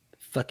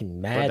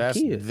fucking but mad that's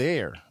Kias.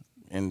 there.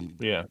 And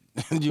Yeah.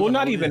 you Well, know,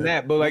 not even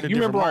yeah, that, but in like a you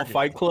remember different on market.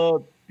 Fight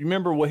Club, you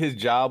remember what his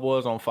job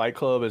was on Fight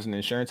Club as an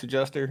insurance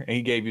adjuster, and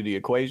he gave you the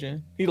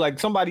equation. He like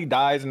somebody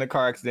dies in the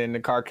car accident, and the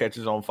car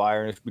catches on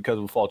fire, and it's because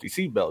of faulty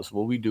seatbelts.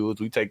 What we do is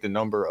we take the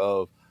number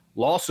of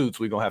lawsuits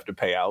we're gonna have to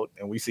pay out,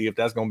 and we see if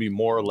that's gonna be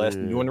more or less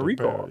than doing the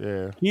recall.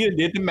 Yeah. He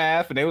did the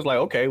math, and they was like,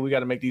 okay, we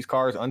got to make these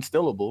cars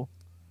unstillable,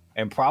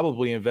 and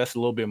probably invest a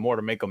little bit more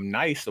to make them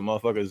nice, so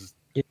motherfuckers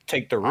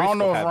take the risk. I don't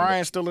know of if having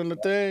Ryan's still in the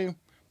thing,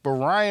 but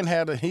Ryan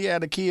had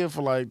a Kia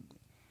for like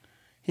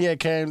he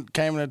had came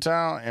into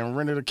town and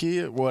rented a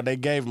Kia. Well, they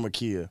gave him a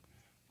Kia,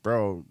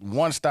 bro.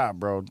 One stop,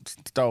 bro,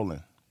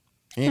 stolen.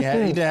 He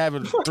didn't have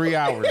it 3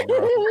 hours,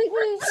 bro.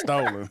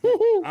 Stolen.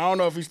 I don't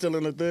know if he's still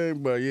in the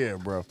thing, but yeah,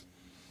 bro.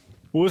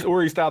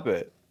 Where he stop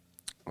at?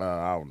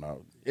 I don't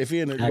know. If he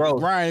in the Bro.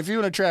 Ryan, if you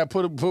in the trap,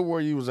 put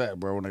where you was at,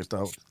 bro, when they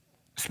stole.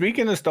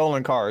 Speaking of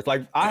stolen cars,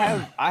 like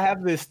I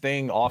have this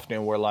thing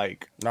often where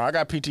like No, I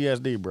got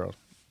PTSD, bro.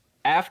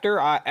 after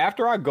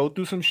I go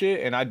through some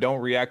shit and I don't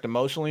react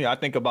emotionally, I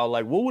think about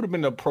like what would have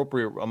been the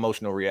appropriate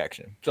emotional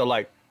reaction. So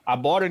like I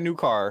bought a new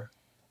car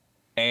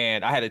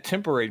and I had a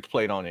temporary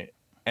plate on it,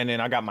 and then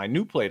I got my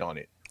new plate on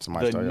it.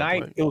 Somebody The stole your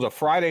night plate. it was a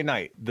Friday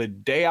night. The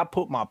day I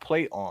put my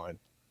plate on,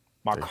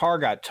 my car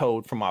got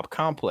towed from my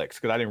complex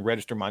because I didn't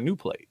register my new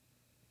plate.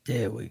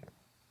 Yeah, we.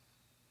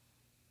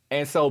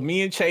 And so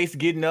me and Chase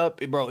getting up,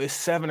 bro, it's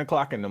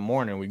 7:00 in the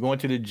morning. We going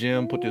to the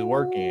gym, put this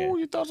work in. Ooh,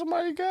 you thought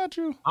somebody got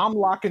you? I'm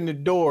locking the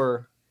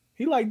door.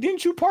 He like,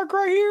 didn't you park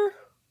right here?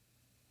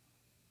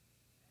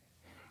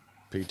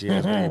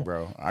 PTSD,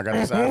 bro. I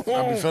be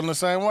feeling the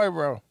same way,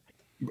 bro.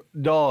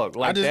 Dog,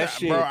 like that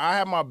shit. Bro, I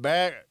have my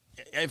bag.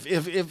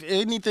 If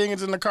anything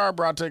is in the car,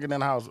 bro, I take it in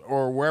the house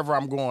or wherever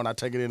I'm going. I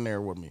take it in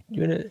there with me.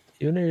 You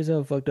know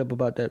yourself fucked up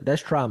about that.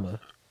 That's trauma.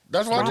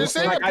 That's what I just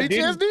said. Like, I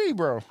PTSD,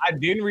 bro. I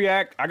didn't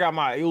react. I got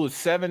it was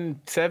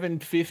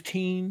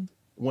 7:15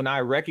 when I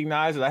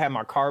recognized that I had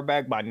my car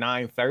back by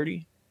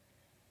 9:30.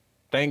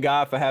 Thank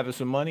God for having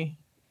some money.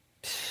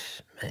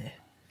 Man.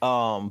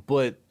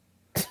 But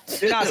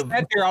then I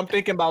sat there, I'm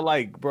thinking about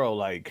like, bro,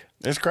 like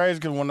It's crazy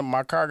because when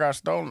my car got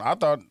stolen, I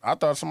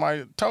thought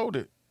somebody towed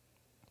it.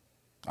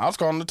 I was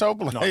calling the tow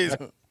police.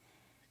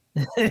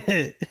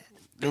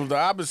 It was the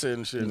opposite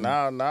and shit.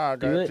 Now I got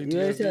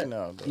PTSD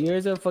now. Though. You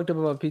heard something fucked up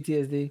about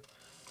PTSD?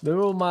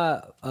 Remember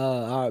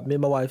when me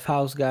and my wife's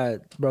house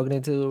got broken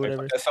into or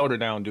whatever? put that soda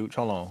down, dude.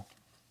 Hold on.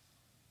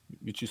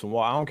 Get you some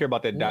water. I don't care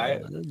about that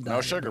diet. No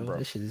sugar, bro.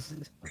 That shit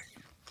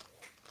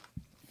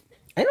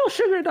ain't no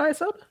sugar in diet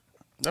soda.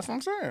 That's what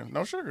I'm saying.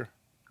 No sugar.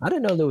 I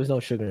didn't know there was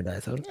no sugar in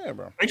diet soda. Yeah,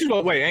 bro. Ain't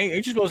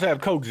you supposed to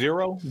have Coke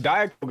Zero?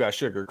 Diet Coke got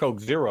sugar. Coke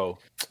Zero.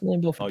 Man,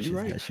 both Oh, of you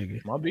them right. got sugar.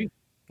 My B.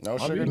 No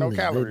sugar, no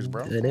calories,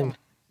 bro. Them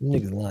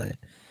niggas lying.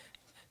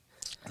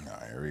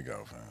 Nah, here we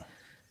go,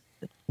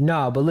 fam.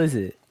 Nah, but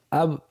listen,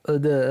 I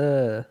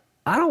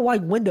don't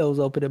like windows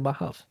open in my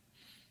house,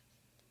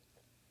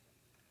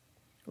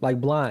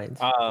 like blinds.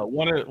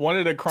 One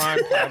of the crime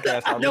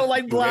podcasts. I don't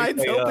like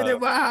blinds open in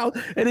my house,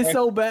 and it's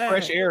so bad.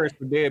 Fresh air is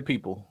for dead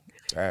people.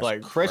 That's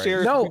Like fresh crazy. air.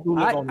 is No, for people who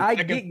live on the I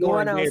second get floor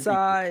going and dead people.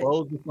 outside.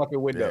 Close the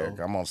fucking window.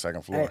 Yeah, I'm on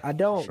second Hey, floor. I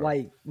don't Sure.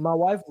 like. My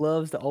wife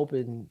loves to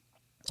open.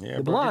 Yeah,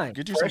 the bro, blind.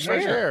 Get you some Fresh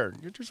fresh air. air.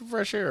 Get you some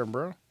fresh air,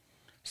 bro.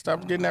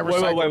 Stop getting that Wait,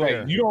 recycled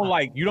air. You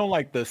don't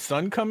like the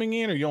sun coming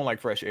in, or you don't like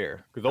fresh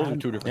air? Because those are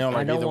two different. You don't I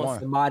like don't either want one.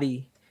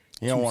 somebody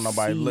You don't to want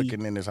nobody see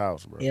looking in this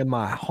house, bro. in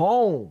my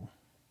home.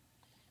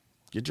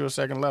 Get you a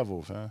second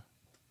level, fam.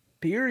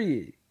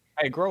 Period.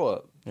 Hey, grow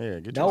up. Yeah,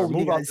 get you No, Move nigga,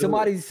 out the hood.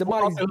 somebody's.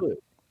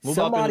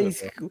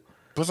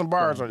 put some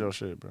bars on your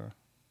shit, bro.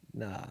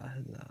 Nah.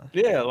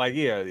 Yeah,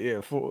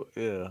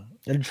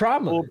 And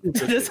trauma. Full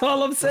people That's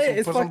all I'm saying.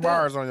 It's Put some fucked up.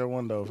 bars on your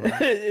window, fam.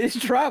 It's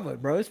trauma,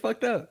 bro. It's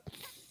fucked up.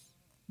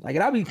 Like,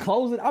 and I'll be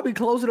closing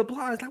the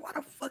blinds. Like, why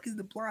the fuck is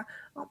the blind?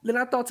 Then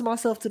I thought to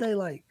myself today,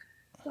 like,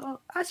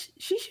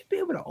 she should be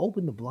able to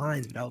open the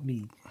blinds without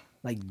me,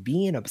 like,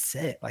 being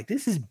upset. Like,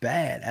 this is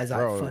bad as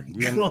Bro, I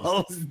fucking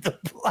close the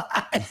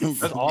blinds.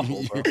 That's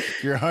awful, bro.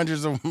 You're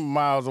hundreds of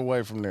miles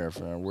away from there,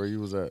 fam. Where you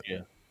was at?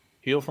 Yeah.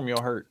 Heal from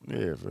your hurt.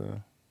 Yeah,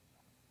 fam.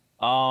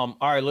 All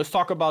right, let's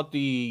talk about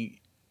the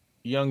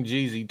Young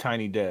Jeezy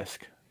Tiny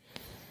Desk.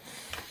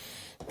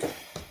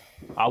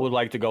 I would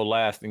like to go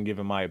last and give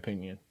him my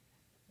opinion.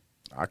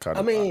 I cut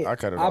I mean, I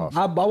cut it I off.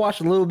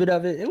 watched a little bit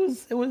of it.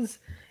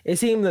 It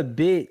seemed a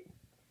bit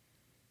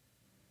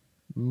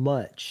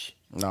much.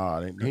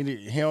 Nah,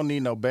 he don't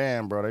need no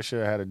band, bro. They should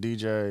have had a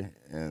DJ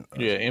and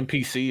Yeah,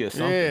 NPC or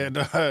something. yeah,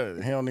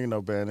 dog, he don't need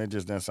no band. It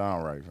just didn't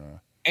sound right,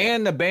 man.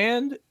 And the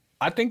band,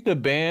 I think the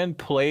band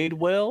played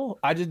well.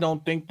 I just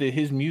don't think that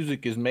his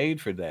music is made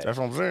for that. That's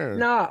what I'm saying.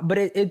 Nah, but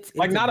it's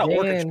Like, a not an band.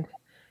 orchestra.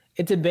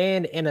 It's a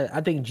band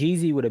I think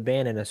Jeezy would have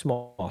band in a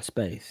small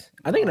space.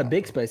 I think in a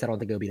big space, I don't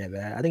think it'll be that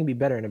bad. I think it'd be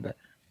better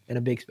in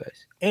a big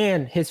space.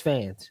 And his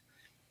fans.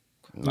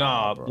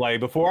 Nah, bro. like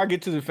before I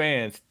get to the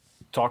fans,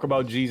 talk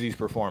about Jeezy's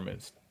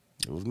performance.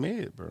 It was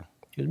mid, bro.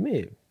 It was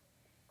mid.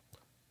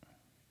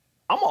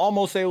 I'm gonna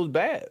almost say it was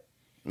bad.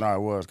 No, it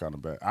was kind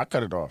of bad. I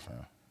cut it off,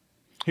 man.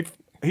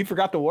 He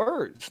forgot the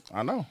words.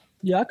 I know.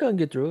 Yeah, I couldn't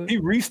get through it. He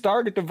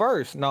restarted the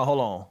verse. No, hold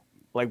on.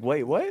 Like,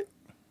 wait, what?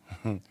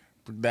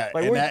 That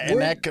Like, and where- that and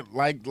where- that could,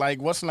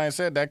 like what's the name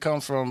said, that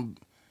comes from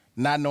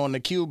not knowing the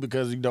cue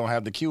because you don't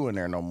have the cue in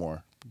there no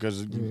more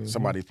because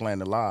somebody's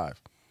playing it live.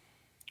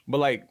 But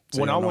like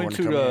So when you I don't know went when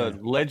to to the come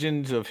in.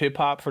 Legends of Hip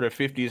Hop for the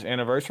 50th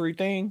anniversary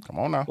thing, Come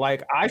on now.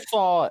 like I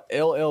saw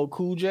LL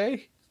Cool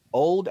J,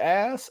 old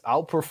ass,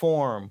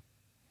 outperform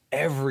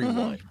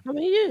everyone. I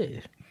mean, yeah.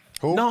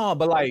 Who? No,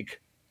 but like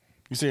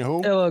You see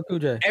who? LL Cool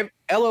J.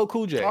 LL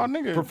Cool J Oh,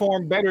 nigga.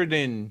 performed better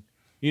than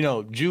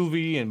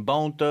Juvie and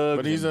Bone Thugs.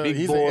 But he's and a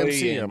Big Boy an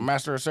MC, a and-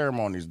 master of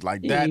ceremonies,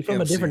 like Yeah, that. he from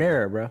MC. a different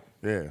era, bro.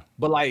 Yeah,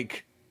 but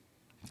like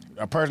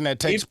a person that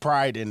takes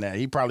pride in that.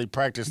 He probably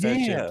practiced that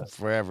Yeah. shit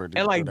forever. to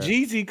and like do that.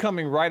 Jeezy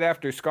coming right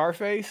after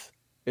Scarface,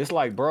 it's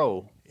like,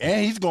 bro,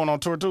 and he's going on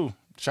tour too.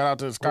 Shout out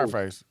to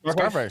Scarface. He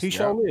yeah.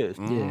 sure is.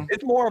 Yeah.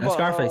 It's more of That a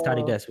Scarface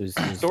Tiny Desk was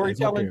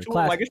storytelling was too.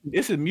 classic. Like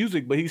it's his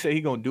music, but he said he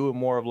gonna do it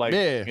more of like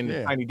Yeah, in the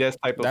yeah. Tiny Desk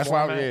type of That's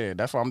format. why.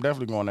 That's why I'm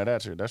definitely going to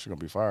that shit. That shit gonna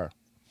be fire.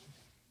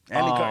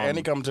 And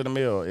he coming to the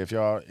mill if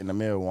y'all in the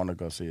mill want to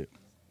go see it.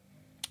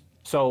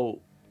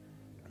 So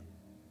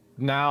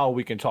now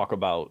we can talk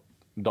about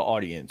the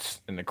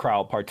audience and the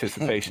crowd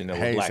participation that was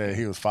Hayes lacking. said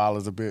he was foul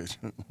as a bitch.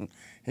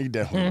 He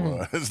definitely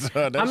was.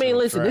 That I shit mean,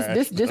 was listen,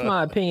 trash, this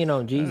my opinion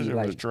on That Jeezy. shit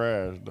was Like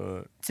trash,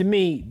 dog. to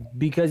me,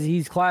 because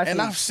he's classic.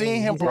 And I've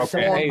seen him he's had perform. some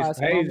Okay,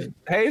 classic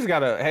Hayes,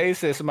 moments. Hayes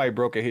said somebody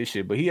broke at his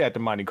shit, but he had the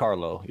Monte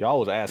Carlo. Y'all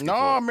was asking. No, for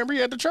it. remember he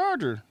had the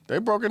Charger. They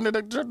broke into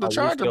the we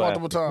Charger still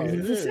multiple have times.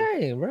 It's the Yeah.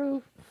 same,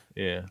 bro.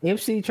 Yeah.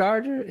 MC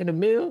Charger in the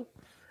mill.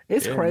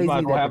 It's Yeah, crazy. You might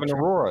as well that have an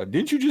Aurora.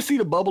 Didn't you just see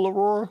the bubble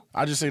Aurora?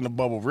 I just seen the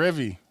bubble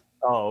Rivy,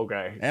 Oh,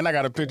 okay. and I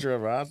got a picture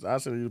of her. I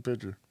sent you the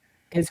picture.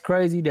 It's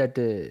crazy that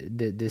the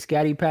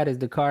Scatty Pat is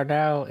the car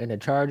now, and the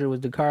Charger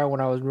was the car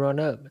when I was growing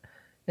up.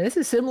 And it's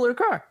a similar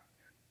car.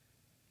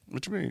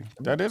 What you mean?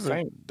 That's the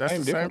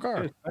same difference.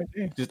 car. Yeah, same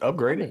thing. Just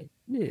upgraded.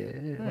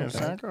 Yeah. Yeah,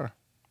 same car.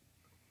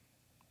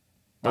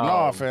 But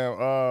no,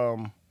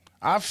 fam.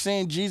 I've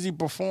seen Jeezy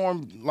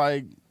perform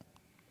like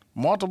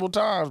multiple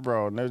times,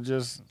 bro, and it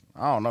just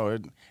I don't know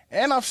it.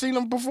 And I've seen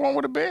him perform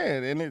with a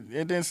band, and it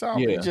didn't sound.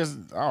 Yeah. It just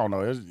I don't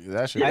know.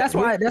 That shit. Yeah,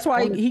 that's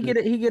why he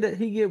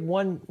get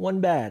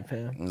one bad,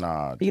 fam.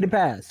 Nah, He get a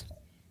pass.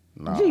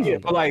 nah. Yeah,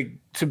 but like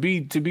to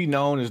be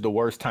known as the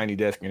worst Tiny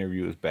Desk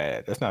interview is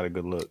bad. That's not a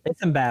good look. It's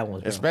some bad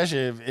ones, bro. Especially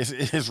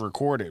if it's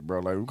recorded,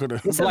 bro. Like we could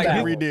have It's a Like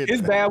bad redid.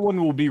 his bad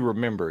one will be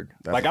remembered.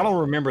 That's Like I don't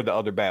remember the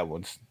other bad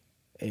ones.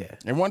 Yeah.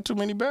 It wasn't too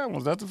many bad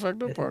ones. That's the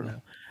fucked up part.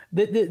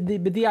 But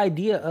the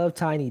idea of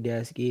Tiny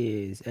Desk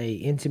is a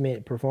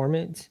intimate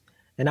performance,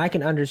 and I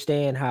can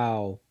understand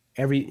how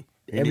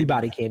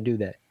everybody can't do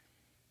that.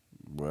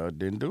 Well,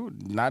 didn't do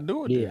it. Not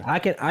do it. Yeah, I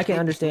can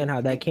understand how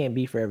that can't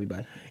be for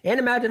everybody, and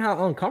imagine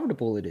how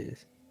uncomfortable it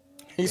is.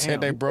 He said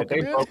they broke They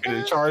it. broke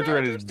the charger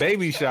at his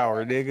baby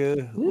shower,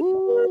 nigga.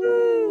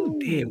 Ooh,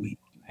 damn we.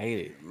 Hate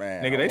it,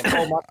 Man, nigga. They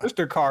stole my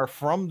sister car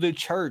from the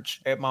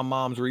church at my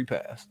mom's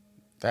repast.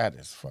 That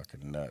is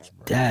fucking nuts,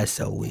 bro. That's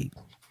so weak.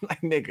 Like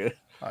nigga,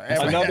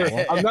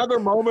 Every- another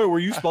moment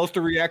where you supposed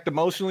to react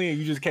emotionally and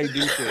you just can't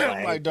do shit.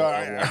 I'm like,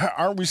 dog,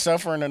 aren't we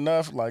suffering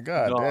enough? Like,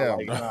 god No, damn,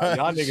 like, dog. nah,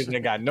 y'all niggas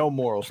ain't got no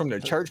morals from the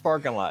church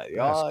parking lot. That's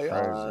Y'all, crazy,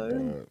 y'all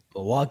dog.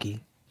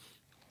 Milwaukee.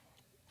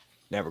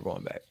 never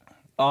going back.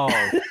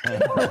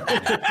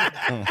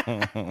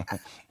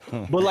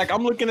 But like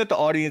I'm looking at the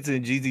audience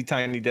in Jeezy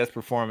Tiny Desk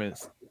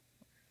performance.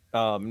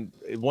 When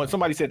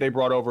somebody said they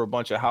brought over a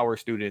bunch of Howard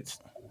students,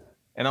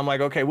 and I'm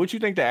like, okay, what you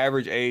think the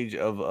average age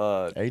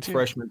of 18?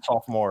 freshman,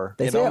 sophomore?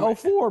 They You said know,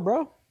 04,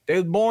 bro. they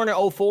was born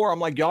in 04. I'm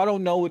like, y'all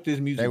don't know what this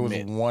music They was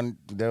meant.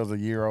 That was a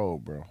year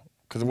old, bro.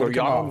 Because it Bro, would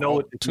have y'all come don't know out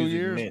what this 2 music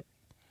years. meant.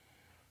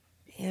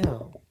 Yeah.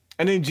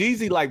 And then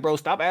Jeezy, like, bro,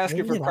 stop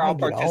asking for Nigga,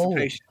 crowd I get old.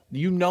 participation.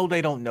 You know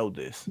they don't know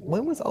this.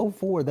 When was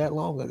 04 that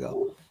long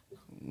ago?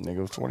 Nigga,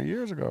 it was 20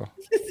 years ago.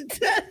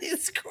 That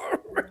is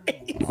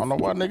crazy. I don't know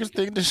why niggas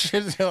think this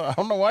shit. I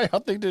don't know why y'all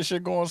think this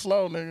shit going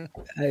slow, nigga.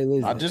 Hey,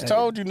 listen. I just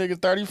told you, nigga,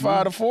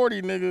 35 to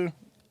 40, nigga.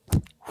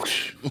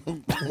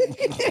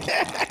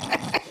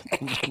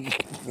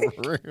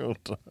 For real,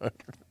 dog.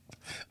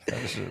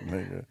 That shit,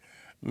 nigga.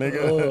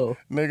 Oh.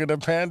 Nigga, the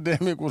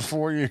pandemic was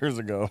 4 years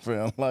ago,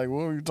 fam. Like,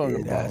 what are you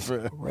talking about, That's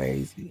fam?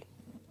 crazy.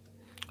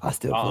 I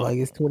still feel like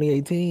it's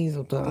 2018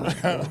 sometimes.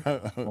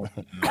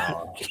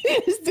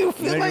 It still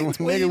feel like Nigga, we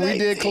 2018.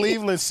 did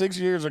Cleveland 6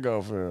 years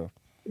ago, Phil.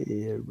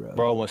 Yeah, bro.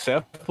 Bro, when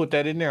Seth put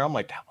that in there, I'm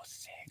like, that was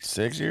sick.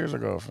 6 years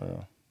ago,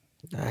 Phil.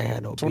 I ain't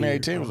had no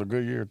 2018 beard, was a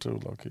good year too,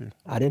 low key.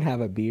 I didn't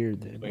have a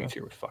beard then. Bro.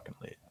 2018 was fucking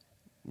lit.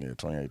 Yeah,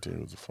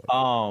 2018 was a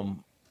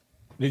fucking.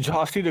 Did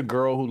y'all see the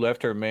girl who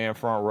left her man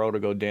front row to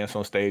go dance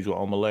on stage with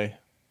Omalay?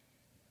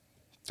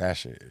 That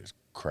shit is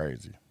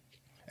crazy.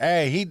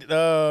 Hey,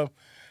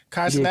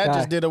 Kai Cenat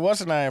just did a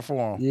what's the name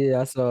for him? Yeah,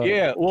 I saw.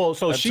 Yeah, well,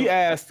 so she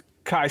asked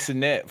Kai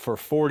Cenat for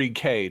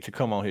 $40K to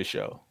come on his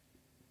show.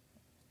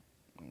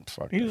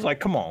 Fuck He was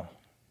like, "Come on,"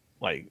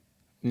 like,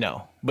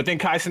 no. But then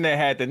Kai Cenat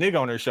had the nigga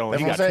on her show,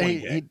 and he got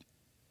 20K.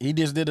 He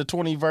just did a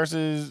 20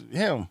 versus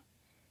him,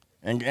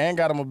 and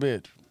got him a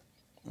bitch.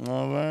 You know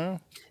what I'm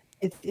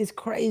saying? It's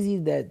crazy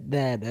that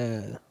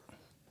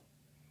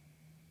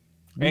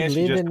and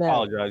she just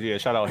apologized. Yeah,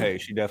 shout out Hey,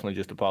 she definitely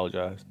just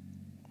apologized.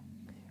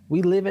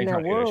 we live in Ain't that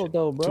trying to hear that world shit.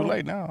 though, bro. Too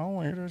late now. I don't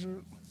want to hear that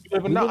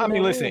shit. But no, I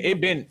mean, listen, it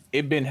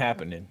been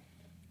happening.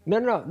 No,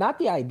 not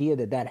the idea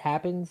that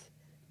happens.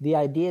 The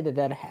idea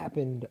that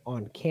happened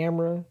on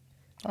camera.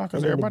 Oh, because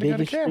And then everybody the got a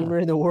biggest streamer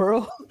camera. in the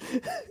world.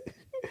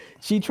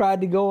 She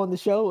tried to go on the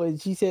show and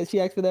she said she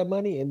asked for that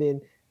money, and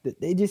then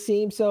they just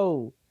seemed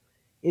so.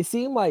 It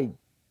seemed like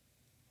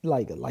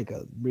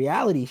a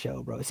reality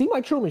show, bro. It seemed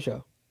like Truman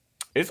Show.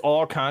 It's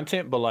all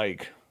content, but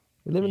like,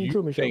 We're living in you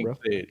Truman Show, think bro.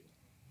 that-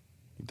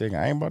 You think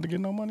I ain't about to get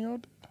no money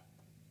out there?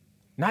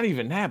 not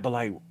even that, but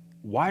like,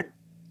 why?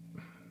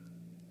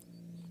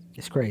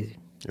 It's crazy.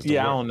 It's the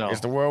Yeah, I world- don't know. It's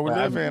the world we But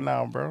live in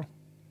now, bro.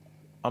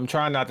 I'm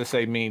trying not to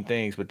say mean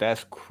things, but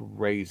that's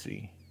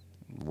crazy.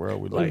 The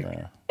world we live Like-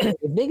 in. If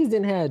niggas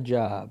didn't have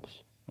jobs,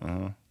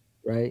 Mm-hmm.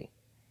 right,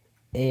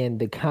 and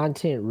the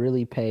content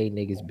really paid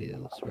niggas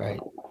bills, right,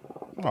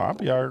 Oh, I'd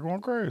be out here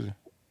going crazy.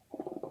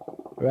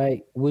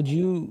 right, would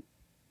you,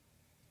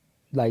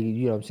 like,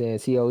 you know what I'm saying,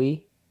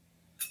 COE?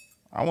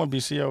 I wouldn't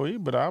be COE,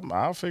 but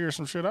I'll figure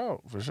some shit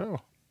out for sure.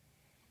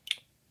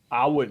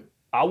 I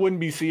wouldn't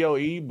be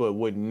COE, but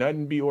would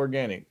nothing be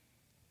organic?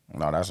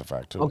 No, that's a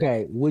fact too.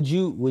 Okay, would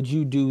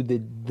you do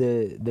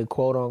the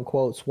quote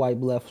unquote swipe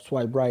left,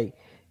 swipe right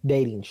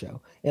dating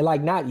show, and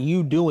like not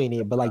you doing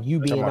it, but like you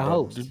being the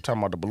host, You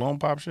talking about the balloon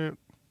pop shit?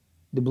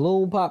 the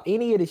balloon pop,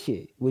 any of the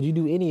shit? Would you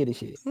do any of the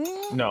shit?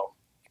 No, I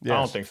Yes.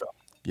 don't think so.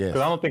 Yes.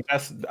 Because I don't think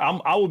that's.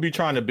 I would be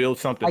trying to build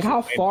something. Like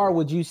how far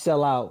would you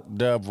sell out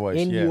Dub voice.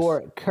 in yes.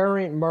 your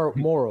current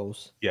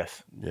morals?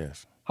 Yes.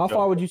 Yes. How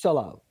far would you sell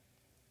out?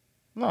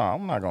 No,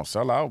 I'm not gonna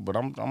sell out, but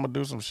I'm gonna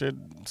do some shit,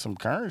 some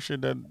current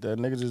shit that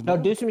niggas just No,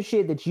 do. do some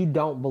shit that you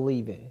don't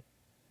believe in.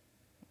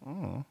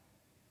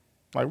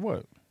 Like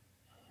what?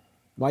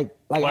 Like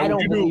Like, I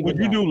don't believe would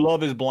in you that. do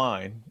Love Is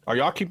Blind? Are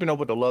y'all keeping up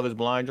with the Love Is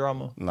Blind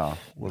drama, No.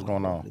 What's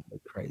going on?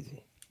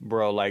 Crazy.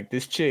 bro? Like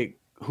this chick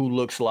who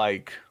looks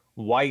like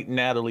white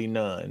Natalie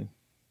Nunn.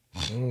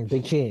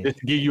 Big chin. Just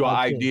to give you an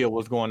Lot of chin. idea of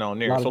what's going on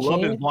there. Lot So of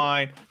Love Is chin?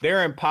 Blind,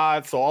 they're in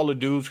pods, so all the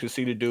dudes can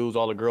see the dudes,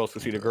 all the girls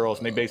can see the girls,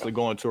 and they basically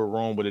go into a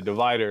room with a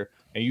divider,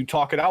 and you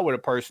talk it out with a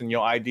person.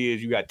 Your idea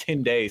is you got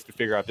 10 days to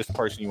figure out this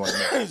person you want to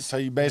marry. So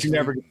you You basically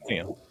never get to see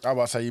him. I was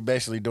about to say you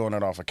basically doing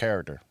it off a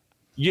character.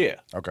 Yeah.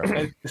 Okay.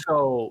 And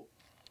so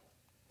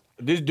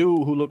this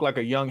dude who looked like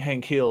a young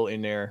Hank Hill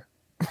in there,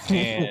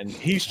 and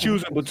he's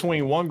choosing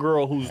between one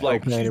girl who's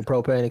like, Propane and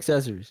propane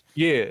accessories.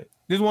 yeah,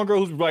 this one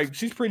girl who's like,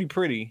 she's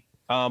pretty.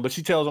 But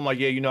she tells him like,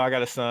 yeah, you know, I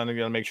got a son. I'm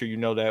gonna make sure you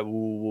know that. Woo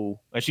woo.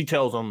 And she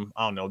tells him,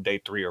 I don't know, day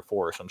 3 or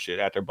 4 or some shit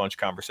after a bunch of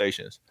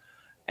conversations.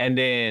 And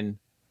then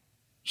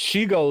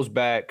she goes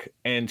back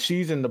and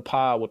she's in the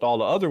pod with all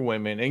the other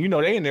women, and you know,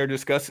 they in there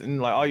discussing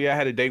like, oh yeah, I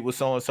had a date with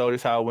so and so.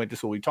 This is how it went. This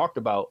is what we talked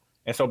about.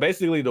 And so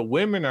basically, the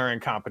women are in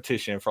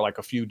competition for like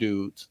a few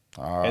dudes.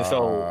 And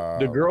so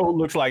the girl who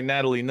looks like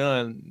Natalie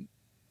Nunn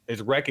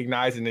is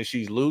recognizing that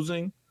she's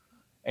losing.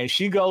 And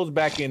she goes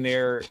back in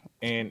there,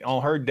 and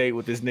on her date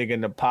with this nigga in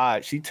the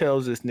pod, she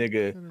tells this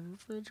nigga,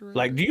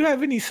 like, do you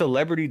have any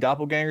celebrity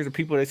doppelgangers or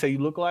people that say you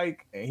look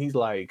like? And he's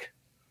like,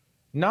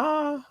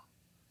 nah. And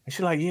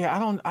she's like,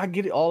 yeah, I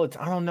get it all the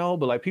time. I don't know,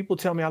 but like people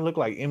tell me I look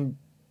like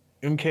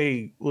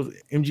MGK,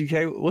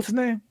 what's his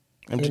name?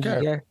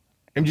 MGK.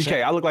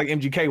 MGK. I look like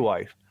MGK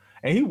wife.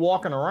 And he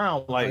walking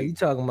around Oh, like, you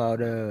talking about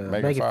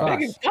Megan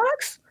Fox.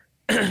 Fox?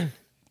 Megan Fox?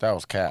 That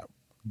was cap.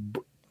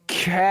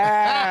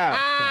 Cap.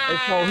 And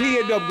so he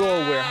ended up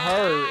going with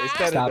her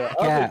instead Stop of the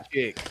cap. other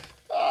chick.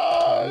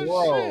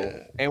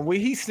 Bro. And when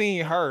he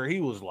seen her, he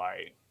was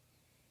like,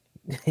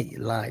 You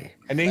lying.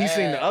 and then he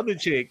seen the other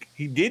chick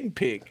he didn't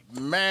pick.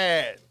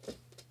 Mad.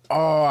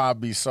 Oh, I'd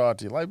be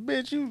salty. Like,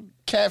 bitch, you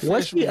catfish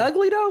Was she me.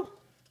 ugly though?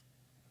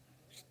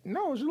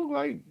 No, she looked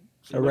like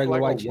A regular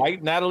like white a chick.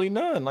 white Natalie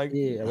Nunn. Like,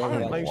 Yeah, a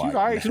regular like white she's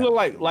all right. She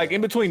looked like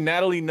in between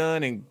Natalie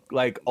Nunn and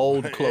like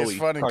old Chloe. It's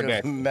funny because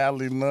Kardashian.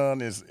 Natalie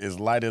Nunn is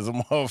light as a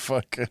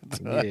motherfucker.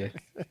 Yeah.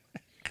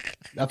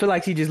 I feel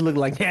like she just looked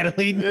like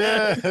Natalie.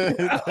 Yeah.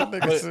 That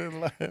nigga said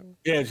like,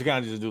 Yeah, she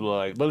kind of just do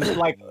like, but it's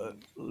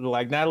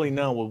like Natalie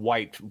Nunn with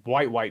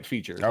white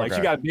features. Like she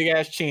Okay. got a big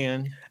ass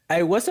chin.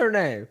 Hey, what's her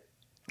name?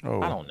 oh,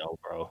 I don't know,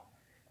 bro.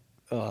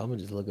 I'm gonna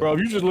just look. Bro, up.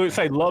 if you just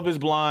say Love is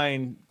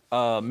Blind,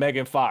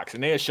 Megan Fox,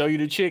 and they'll show you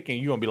the chick, and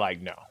you gonna be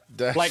like, no.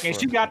 That's Like, and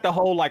she funny. got the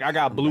whole like, I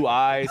got blue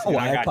eyes, and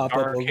Why I it got pop up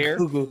dark on hair.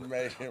 Google?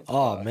 Megan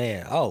Oh Fox.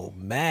 man,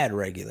 mad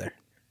regular.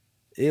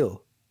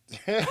 Ew.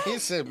 He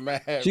said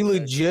mad. She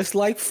looked just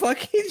like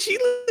fucking. She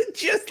looked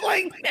just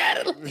like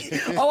Natalie.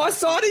 Oh, I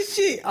saw this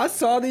shit.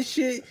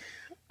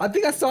 I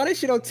think I saw this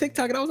shit on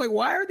TikTok, and I was like,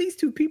 why are these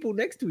two people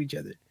next to each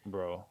other?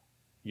 Bro,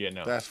 yeah,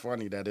 no. That's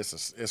funny that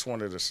it's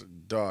one of the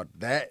dog.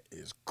 That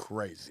is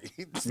crazy.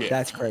 Yeah,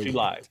 That's crazy. She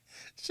lied.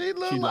 She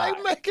look She like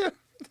lied. Megan.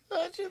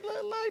 She look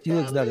like. She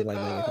looks nothing like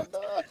Megan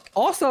Fox.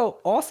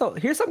 Also,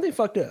 here's something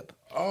fucked up.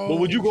 Oh, But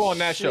would you go on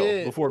that show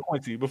shit. before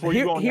Quincy? Before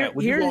Here- you go on here- that,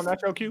 would you go on here's- that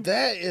show, Q?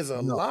 That is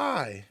a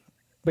lie.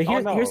 But Oh,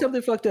 no. here's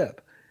something fucked up.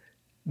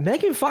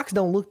 Megan Fox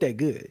don't look that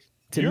good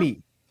to You're-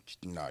 me.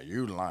 No,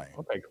 you lying.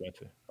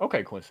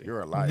 Okay, Quincy.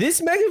 You're a liar.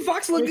 This Megan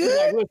Fox look Quincy,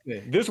 good. like,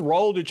 listen, this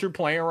role that you're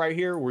playing right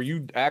here, where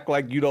you act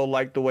like you don't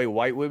like the way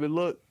white women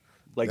look,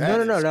 like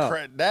That No.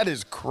 is that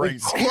is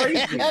crazy.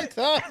 crazy.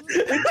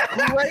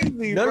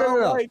 crazy, No, bro.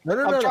 no. Like, No,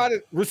 no, I'm no, trying to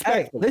Hey,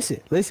 respect. listen.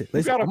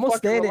 gotta I'm gonna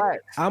fucking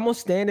relax.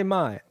 stand in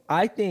mind.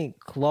 I think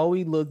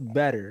Chloe looked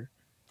better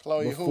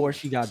Chloe before who?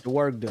 she got the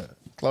work done.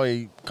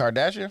 Chloe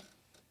Kardashian?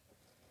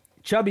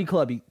 Chubby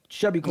Chloe.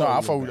 No, looked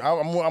better.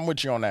 I'm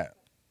with you on that.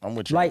 I'm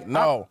with you. Like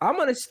no, I'm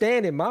gonna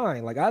stand in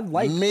mind. Like I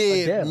like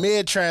Adele.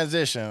 mid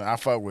transition. I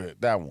fuck with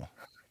that one.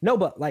 No,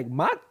 but like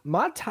my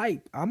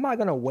type, I'm not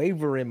gonna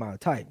waver in my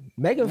type.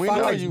 Megan We Fox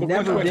know has you-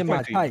 never Quincy, been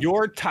my type.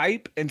 Your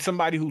type and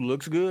somebody who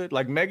looks good,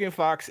 like Megan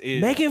Fox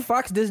is Megan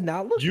Fox does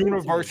not look good to me.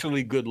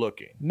 universally good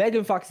looking.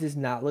 Megan Fox does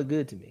not look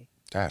good to me.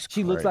 That's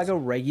She looks like a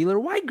regular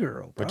white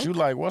girl. Bro. But you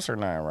like what's her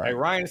name, right? Like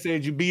Ryan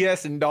said, you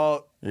BSing,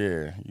 dog.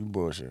 Yeah, you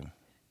bullshit.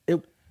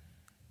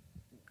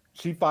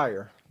 She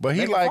fire. But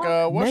he Megan like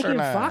Fox? what's her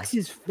Megan name? Fox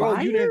is Bro,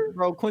 fire. you didn't,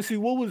 bro. Quincy,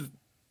 what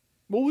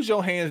was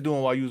your hands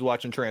doing while you was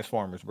watching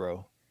Transformers,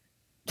 bro?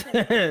 Not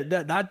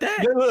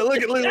that.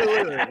 Look.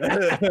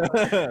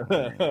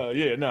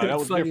 Yeah, no, that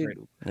was Fucking-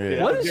 different. Yeah.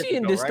 that Wasn't was she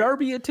in different, though, right?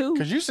 Disturbia too?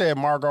 Cause you said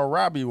Margot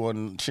Robbie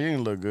wasn't. She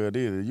didn't look good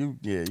either. You.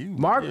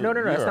 No,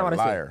 you're that's not what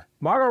a I said. liar.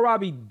 Margot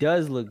Robbie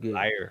does look good.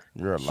 Liar.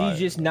 You're a liar.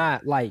 She's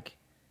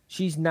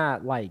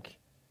not like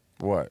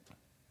What?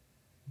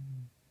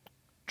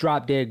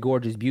 drop dead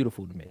gorgeous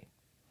beautiful to me.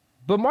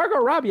 But Margot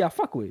Robbie, I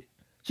fuck with.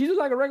 She looks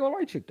like a regular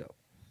white chick though.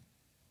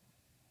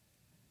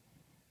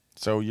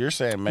 So you're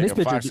saying This Megan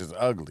picture Fox d- is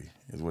ugly?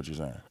 Is what you're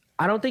saying?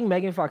 I don't think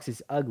Megan Fox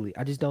is ugly.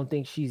 I just don't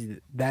think she's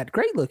that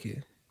great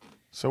looking.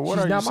 So what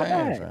She's are you not my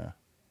saying, bag. fam?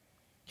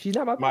 She's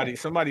not my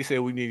Somebody said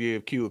we need to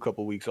give Q a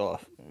couple weeks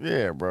off.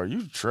 Yeah, bro,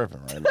 you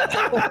tripping right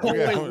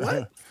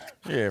now.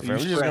 Yeah,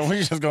 fam. We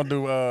just gonna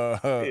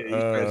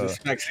do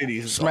Smack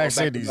Cities. Smack all back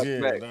Cities. to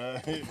Yeah, back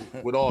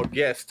dog. with all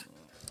guests.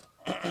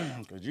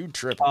 Cause you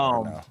tripping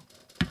right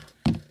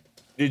now.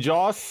 Did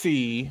y'all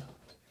see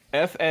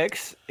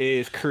FX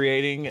is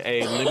creating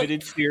a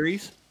limited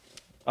series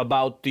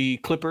about the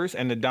Clippers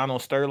and the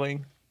Donald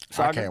Sterling I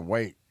saga? can't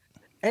wait.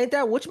 Ain't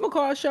that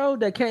whatchamacallit show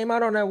that came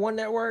out on that one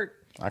network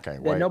I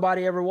can't that wait.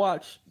 nobody ever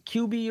watched?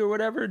 QB or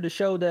whatever, the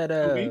show that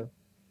Tubi?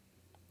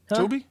 Huh?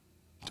 Tubi?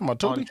 Talking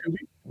about On Tubi? Tubi?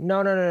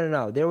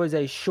 No. There was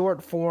a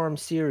short form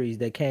series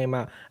that came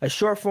out, a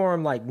short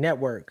form like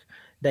network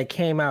that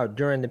came out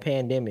during the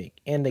pandemic.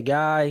 And the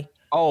guy,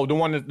 Oh, the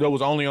one that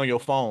was only on your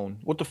phone.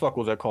 What the fuck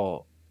was that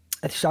called?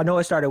 I know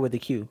it started with a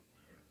Q.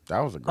 That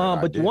was a great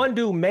But idea. one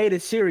dude made a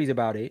series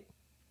about it.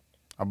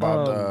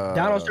 about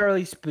Donald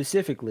Sterling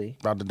specifically.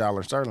 about the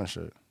Dollar Sterling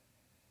shit.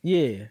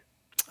 Yeah.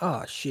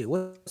 Oh shit,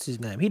 what's his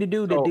name? He the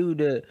dude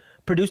that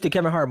produced the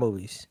Kevin Hart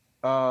movies.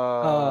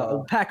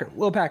 Will Packer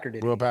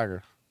did. Will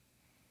Packer.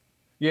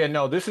 Yeah,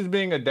 no, this is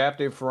being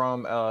adapted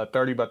from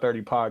 30 by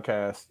 30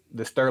 podcast,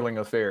 The Sterling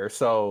Affair.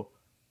 So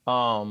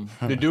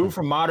the dude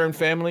from Modern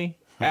Family,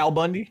 Al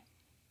Bundy.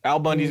 Al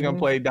Bundy's going to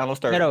play Donald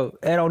Sterling.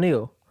 Ed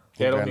O'Neill.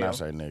 He Ed better O'Neill. not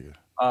say nigga.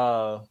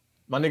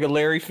 My nigga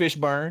Larry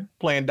Fishburne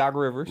playing Doc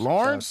Rivers.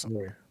 Lawrence?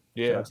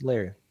 Yeah. That's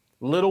Larry.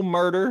 Little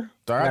Murder.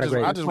 I Got a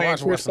great- just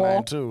watched what's the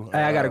name too.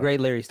 I got a great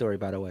Larry story,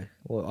 by the way.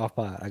 Well, off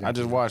pod. I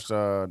just watched King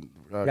of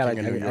New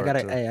York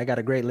too. I got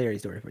a great Larry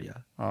story for y'all.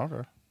 Oh,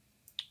 okay.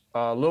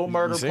 Little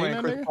Murder seen playing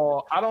that Chris nigga?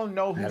 Paul. I don't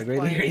know I got who's a great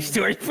playing. Larry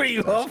story for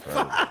you. Off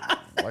pod.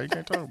 Why you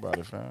can't talk about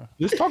it, fam?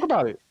 Let's talk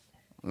about it.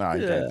 Nah,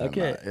 you Yeah, can't.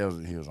 okay. Nah,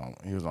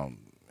 he was on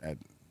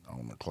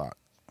the clock.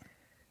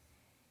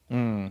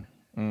 And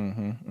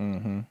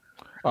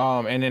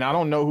then I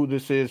don't know who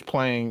this is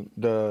playing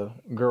the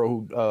girl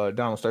who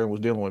Donald Sterling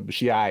was dealing with, but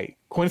she aight.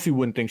 Quincy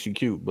wouldn't think she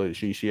cute, but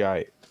she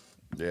aight.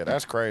 Yeah,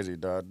 that's crazy,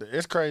 dog.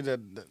 It's crazy that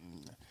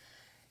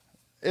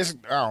it's.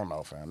 I don't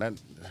know, fam. That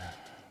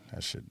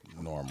shit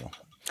normal.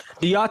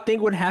 Do y'all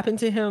think what happened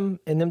to him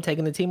and them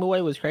taking the team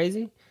away was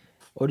crazy,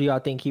 or do y'all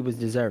think he was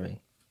deserving?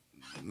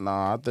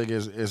 Nah, I think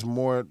it's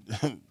more.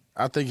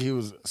 I think he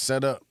was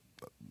set up,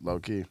 low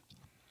key.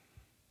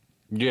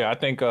 Yeah, I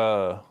think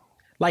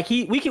Like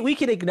we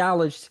could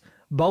acknowledge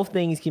both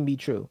things can be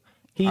true.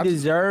 He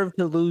deserved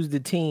to lose the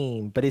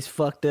team, but it's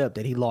fucked up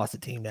that he lost the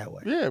team that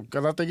way. Yeah,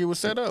 because I think he was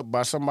set up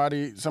by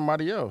somebody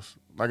else,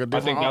 like a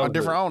different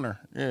owner.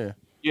 Yeah.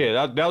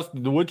 Yeah, that was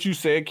what you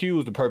said. Q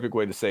was the perfect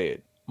way to say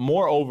it.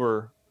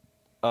 Moreover,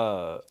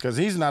 because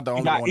he's not the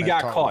only one. He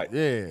got caught.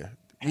 Yeah,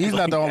 he's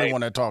not the only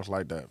one that talks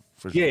like that.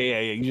 For sure. Yeah.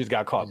 You just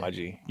got caught, my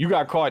G. You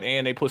got caught,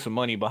 and they put some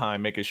money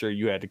behind making sure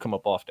you had to come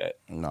up off that.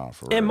 No,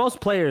 for real. And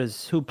most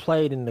players who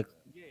played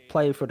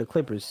for the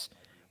Clippers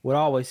would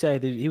always say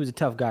that he was a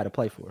tough guy to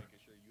play for.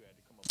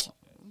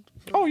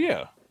 Oh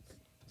yeah,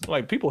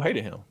 like people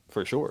hated him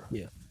for sure.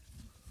 Yeah.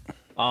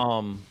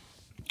 All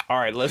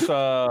right, let's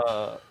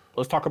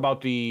talk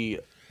about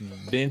the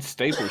Vince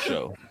Staples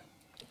show.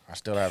 I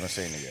still haven't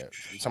seen it yet.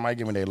 Somebody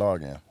give me their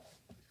login.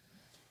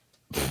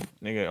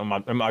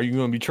 Nigga, are you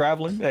gonna be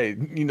traveling? Hey,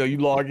 you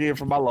log in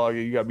for my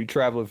login. You gotta be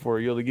traveling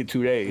you only get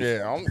 2 days.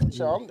 Yeah,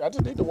 I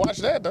just need to watch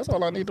that. That's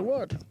all I need to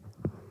watch.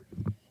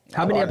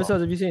 How many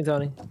episodes have you seen,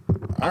 Tony?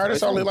 I heard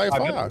it's only like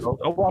 5.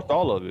 I watched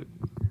all of it.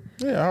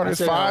 Yeah, I heard it's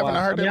 5, and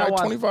I heard they're like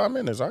 25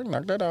 minutes. I can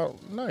knock that out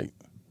tonight.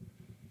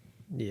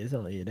 Yeah, it's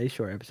only they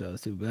short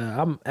episodes too. But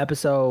I'm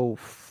episode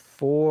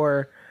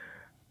 4,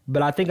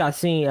 but I think I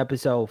seen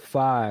episode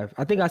 5.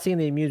 I think I seen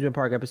the amusement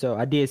park episode.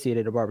 I did see it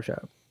at the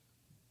barbershop.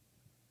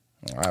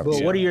 But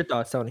what are your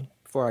thoughts, Tony?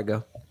 Before I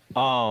go,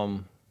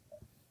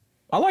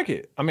 I like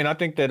it. I mean, I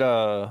think that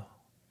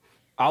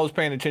I was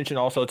paying attention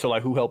also to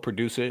like who helped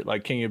produce it.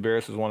 Like Kenya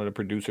Barris was one of the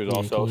producers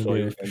also. So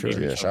yeah,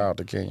 shout out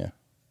to Kenya.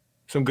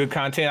 Some good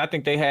content. I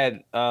think they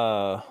had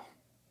the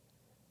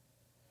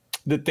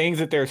things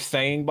that they're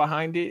saying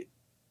behind it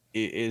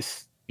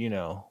is,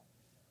 no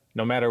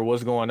matter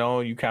what's going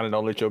on, you kind of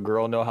don't let your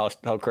girl know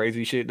how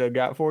crazy shit they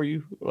got for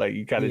you. Like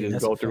you kind of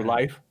just go through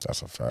life.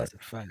 That's a fact.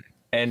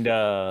 And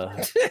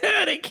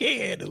they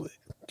can't handle it.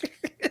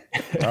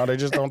 No, they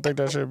just don't think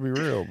that should be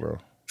real, bro.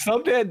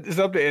 Something, and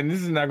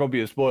this is not gonna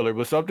be a spoiler,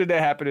 but something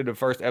that happened in the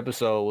first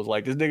episode was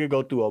like this nigga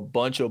go through a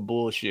bunch of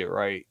bullshit,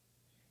 right?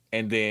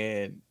 And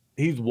then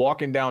he's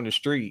walking down the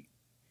street,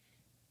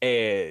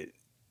 and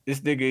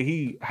this nigga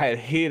he had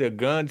hid a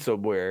gun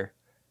somewhere,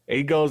 and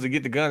he goes to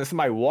get the gun, and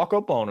somebody walk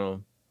up on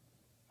him,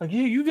 like,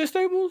 "Yeah, you get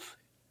Staples?"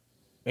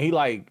 And he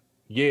like,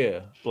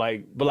 "Yeah,"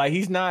 like, but like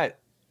he's not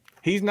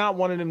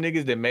one of them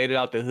niggas that made it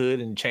out the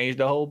hood and changed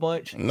a whole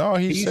bunch. No,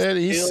 he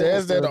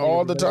says that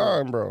all the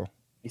time, bro.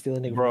 He's still a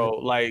nigga, bro.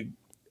 Like,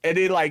 and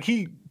then like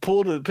he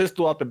pulled a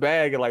pistol out the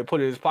bag and like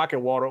put it in his pocket,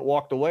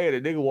 walked away,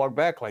 and the nigga walked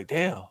back like,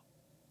 damn,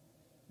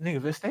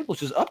 nigga, Vince Staples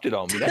just upped it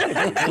on me.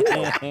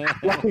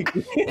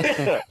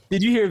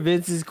 Did you hear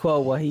Vince's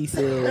quote? What he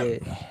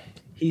said?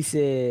 He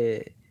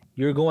said,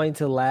 "You're going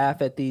to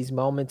laugh at these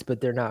moments,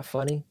 but they're not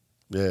funny."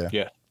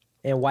 Yeah.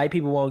 And white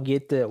people won't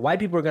get white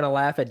people are gonna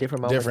laugh at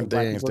different moments. Different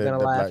things. Are gonna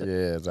laugh at.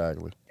 Yeah,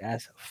 exactly.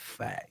 That's a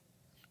fact.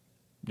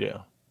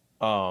 Yeah.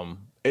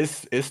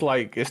 It's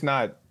like it's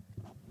not.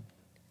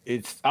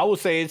 I would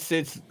say it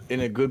sits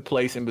in a good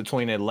place in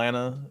between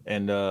Atlanta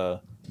and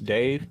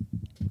Dave.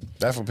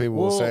 That's what people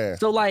were saying.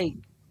 So like,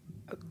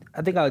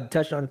 I think I'll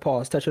touch on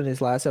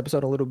this last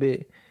episode a little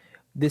bit.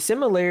 The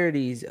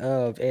similarities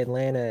of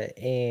Atlanta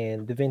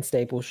and the Vince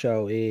Staples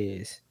show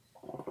is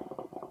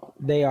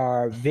they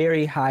are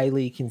very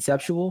highly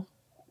conceptual.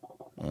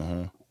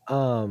 And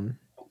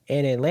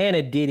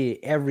Atlanta did it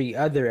every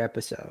other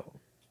episode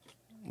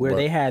where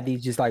they had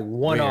these just like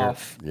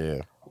one-off,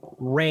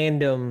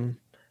 random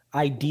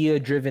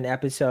idea-driven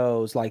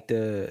episodes, like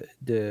the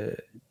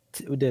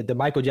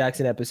Michael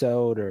Jackson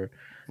episode, or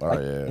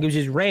it was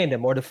just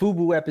random, or the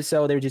FUBU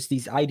episode. They were just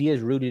these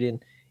ideas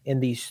rooted in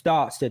these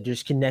thoughts that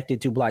just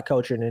connected to Black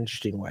culture in an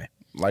interesting way.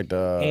 Like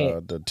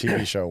the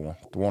TV show one,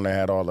 the one that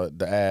had all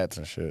the ads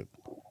and shit.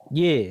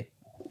 Yeah,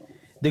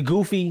 the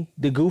Goofy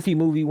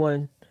movie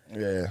one.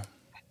 Yeah.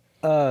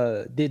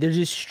 They're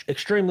just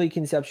extremely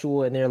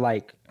conceptual, and they're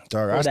like,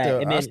 dog,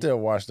 I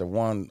still watch the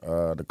one,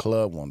 the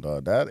club one,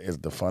 dog. That is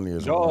the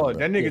funniest one. Oh,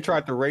 that nigga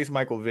tried to race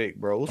Michael Vick,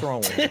 bro. What's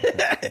wrong with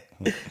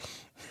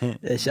him?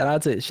 Yeah, shout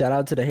out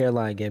to the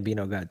hairline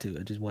Gambino got to.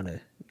 I just want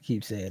to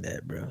keep saying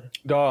that, bro.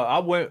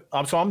 Dog,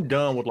 I'm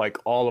done with like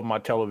all of my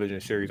television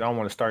series. I don't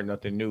want to start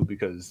nothing new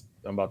because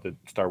I'm about to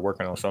start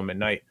working on something at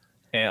night.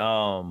 And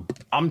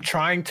I'm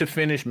trying to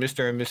finish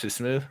Mr. and Mrs.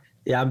 Smith.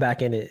 Yeah, I'm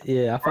back in it.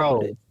 Yeah, I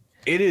found it.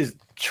 It is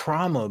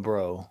trauma,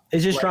 bro.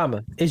 It's just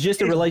trauma. It's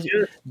just a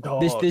relationship.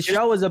 This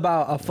show is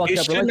about a fucked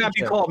up relationship. It should not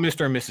be called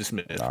Mr. and Mrs.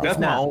 Smith. That's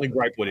my only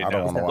gripe with it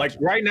now. Like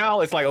right now,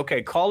 it's like,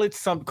 okay, call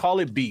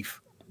it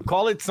beef.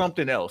 Call it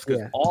something else,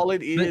 because all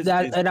it is.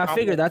 And I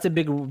figured that's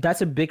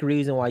a big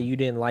reason why you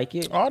didn't like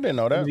it. Oh, I didn't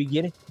know that. In the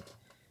beginning.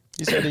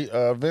 He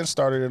said Vince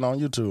started it on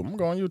YouTube. I'm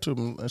going on YouTube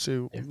and see.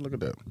 Look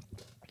at that.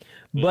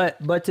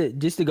 But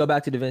to go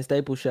back to the Vince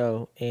Staples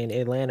show in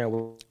Atlanta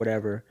or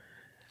whatever,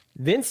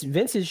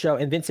 Vince's show,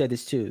 and Vince said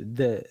this too,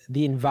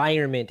 the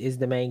environment is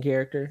the main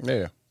character.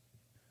 Yeah.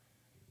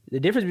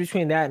 The difference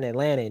between that and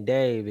Atlanta and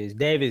Dave is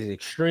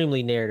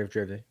extremely narrative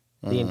driven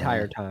the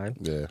entire time.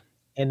 Yeah.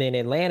 And then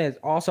Atlanta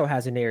also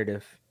has a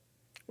narrative.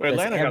 Well,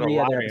 Atlanta got a every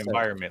lot other of episode.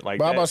 environment like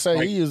But I'm that. about to say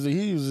Like, he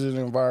uses an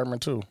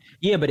environment too.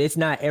 Yeah, but it's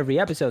not every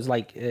episode. It's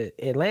like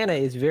Atlanta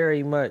is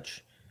very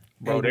much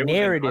bro, a there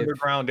narrative.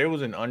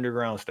 was an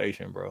underground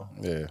station, bro.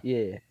 Yeah.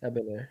 Yeah, I've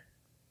been there.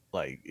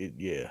 Like it,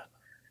 yeah.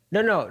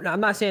 No, I'm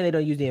not saying they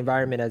don't use the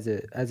environment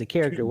as a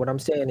character. What I'm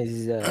saying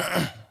is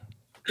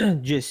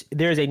just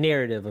there's a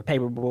narrative of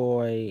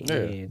Paperboy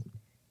Yeah.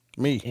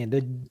 Me. and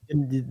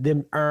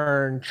them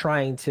earn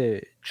trying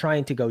to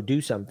go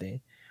do something,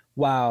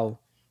 while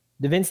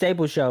the Vince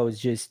Staples show is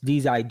just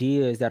these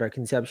ideas that are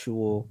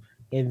conceptual,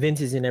 and Vince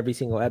is in every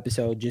single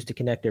episode just to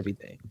connect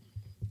everything.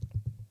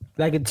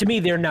 Like, to me,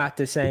 they're not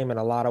the same in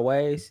a lot of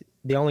ways.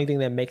 The only thing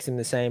that makes them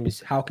the same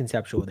is how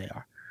conceptual they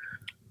are.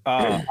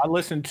 I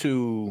listened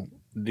to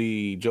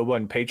the Joe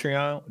Budden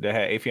Patreon that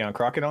had Afion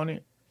Crockett on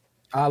it.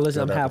 I'm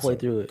halfway episode.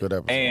 through it. Good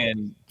episode.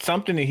 And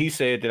something that he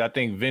said that I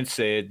think Vince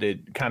said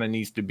that kind of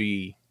needs to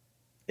be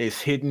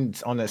is hidden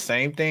on the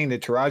same thing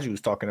that Taraji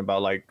was talking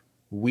about. Like,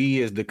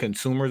 we as the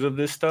consumers of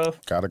this stuff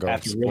Gotta go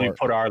have to support. really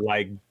put our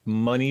like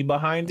money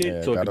behind it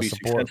Yeah, so it can gotta be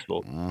support.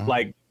 successful.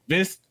 Like,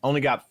 Vince only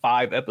got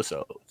 5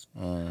 episodes.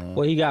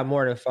 Well, he got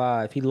more than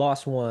 5. He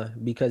lost one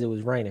because it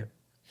was raining.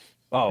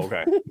 Oh,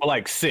 okay. Well,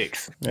 like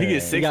 6. He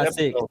gets 6 got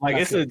episodes. 6. Like,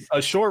 Got it's 6.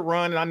 a short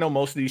run, and I know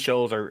most of these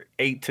shows are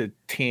 8 to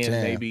 10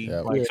 maybe. Yeah.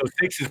 Like, so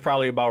 6 is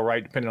probably about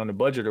right, depending on the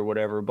budget or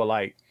whatever. But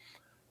like,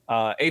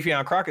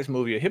 Afion Crockett's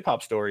movie, A Hip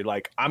Hop Story,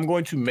 like, I'm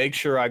going to make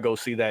sure I go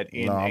see that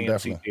in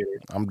AMC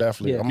theaters. I'm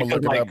definitely. Yeah. I'm gonna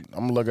look Because, it up.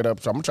 I'm gonna look it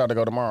up. So I'm gonna try to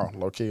go tomorrow.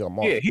 Low key, I'm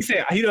off. Yeah, he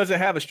said he doesn't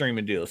have a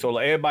streaming deal. So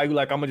like, everybody who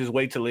like, I'm gonna just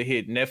wait till it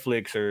hit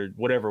Netflix or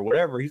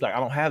whatever. He's like, I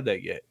don't have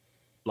that yet.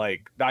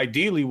 Like,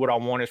 ideally, what I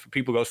want is for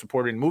people to go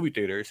support it in movie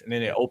theaters, and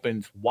then it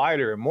opens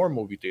wider and more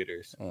movie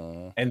theaters,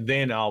 and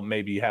then I'll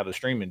maybe have a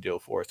streaming deal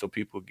for it so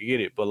people can get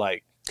it. But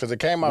like, Because it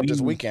came out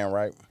this weekend,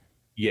 right?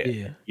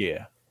 yeah.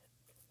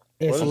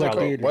 And select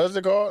theaters. What is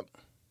it called?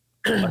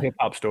 A Hip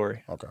Hop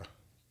Story. Okay.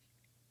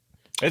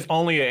 It's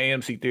only at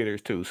AMC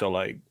theaters too, so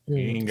like, you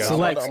ain't got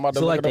Select I'm about to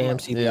look the it up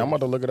AMC. now. Yeah, I'm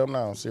about to look it up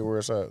now and see where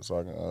it's at so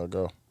I can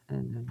go.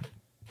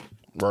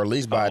 Or at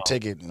least buy a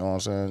ticket, you know what I'm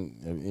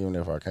saying? Even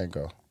if I can't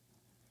go.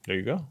 There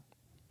you go.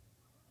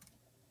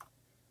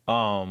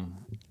 All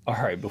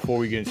right. Before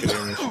we get into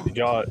this,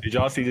 did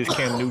y'all see this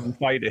Cam Newton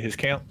fight at his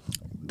camp?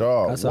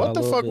 Dog, saw what a the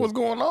little fuck bit. was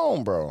going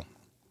on, bro?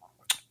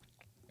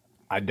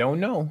 I don't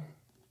know,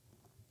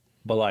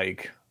 but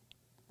like,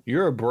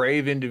 you're a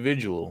brave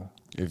individual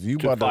If you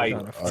to about fight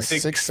to a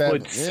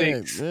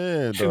 6'6",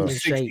 yeah, dog.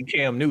 260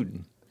 Cam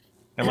Newton,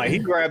 and like, he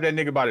grabbed that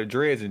nigga by the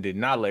dreads and did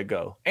not let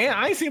go. And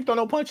I ain't seen him throw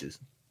no punches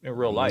in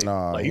real life.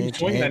 Nah, like, he was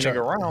swinging that nigga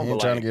around, He ain't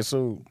but trying like, to get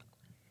sued.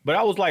 but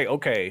I was like,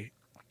 okay.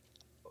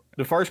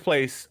 The first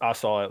place I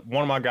saw it,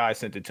 one of my guys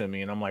sent it to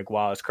me, and I'm like,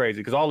 wow, it's crazy.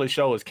 Because all this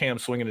show is Cam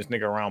swinging this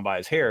nigga around by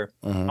his hair.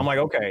 I'm like,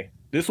 okay,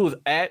 this was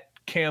at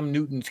Cam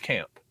Newton's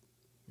camp.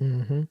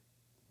 Mm-hmm.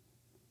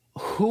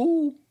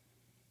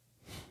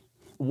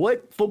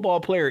 What football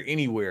player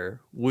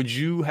anywhere would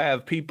you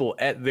have people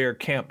at their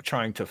camp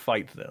trying to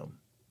fight them?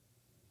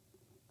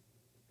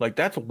 Like,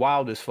 that's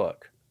wild as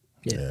fuck.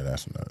 Yeah,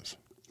 that's nuts.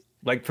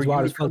 Like, for It's you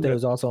wild to as fuck come that to-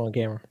 was also on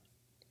camera.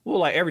 well,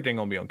 like, everything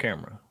gonna be on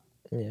camera.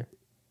 Yeah.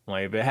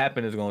 Like, if it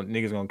happens,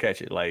 niggas gonna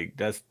catch it. Like,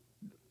 that's,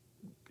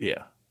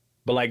 yeah.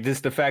 But like,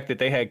 just the fact that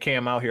they had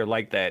Cam out here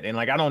like that, and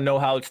like, I don't know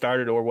how it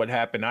started or what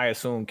happened. I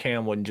assume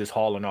Cam wasn't just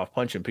hauling off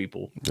punching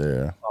people.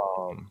 Yeah.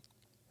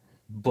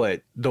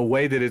 But the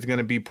way that it's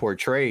gonna be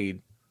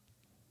portrayed,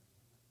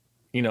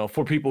 you know,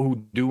 for people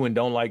who do and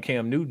don't like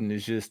Cam Newton,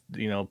 is just,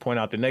 you know, point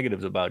out the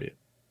negatives about it.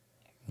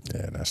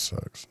 Yeah, that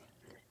sucks.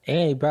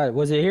 And he probably,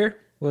 was it here?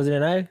 Was it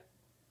an A?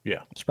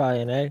 Yeah. It's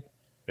probably an A.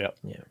 Yep.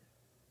 Yeah.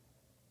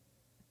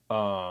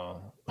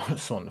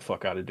 Something the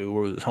fuck out of dude.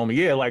 Where was this homie?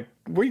 Yeah, like,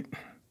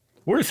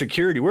 we're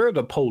security. Where are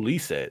the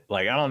police at?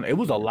 Like, it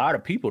was a lot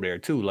of people there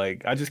too.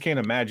 Like, I just can't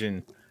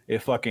imagine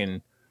if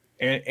fucking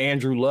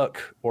Andrew Luck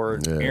or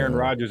Aaron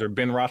Rodgers or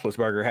Ben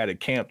Roethlisberger had a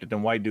camp that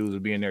them white dudes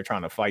would be in there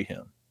trying to fight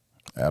him.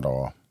 At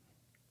all.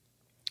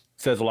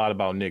 Says a lot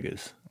about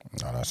niggas.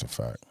 No, that's a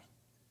fact.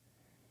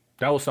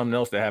 That was something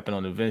else that happened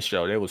on the Vince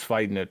show. They was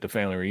fighting at the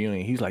family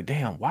reunion. He's like,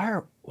 damn,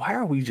 why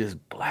are we just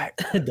black?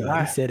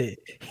 Dog, he said it.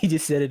 He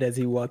just said it as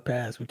he walked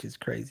past, which is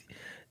crazy.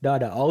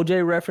 Dog, the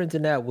OJ reference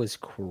in that was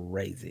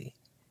crazy.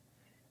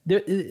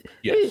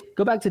 Yes.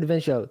 Go back to the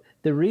Vince show.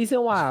 The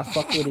reason why I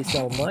fuck with it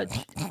so much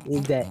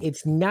is that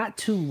it's not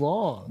too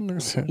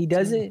long. He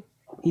doesn't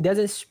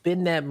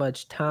spend that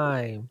much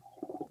time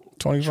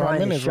 25 trying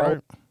minutes, to show.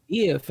 right?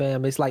 Yeah,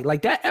 fam. It's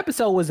like that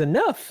episode was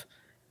enough.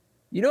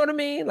 You know what I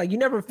mean? Like, you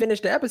never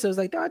finished the episode. It's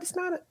like, dog, it's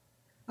not.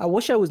 I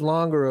wish I was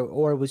longer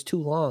or it was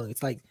too long.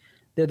 It's like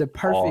they're the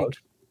perfect.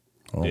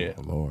 Oh, Yeah.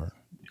 Lord.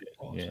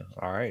 Yeah.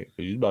 All right.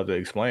 You about to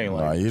explain Nah,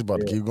 like he's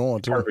about to keep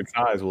going, too. perfect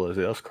size was.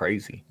 That's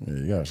crazy. Yeah,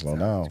 you got to slow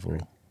down, fool.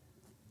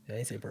 I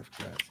ain't say perfect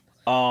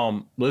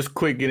size. Let's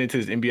quick get into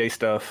this NBA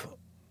stuff.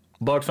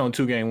 Bucks on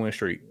 2-game win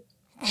streak.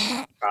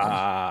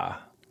 I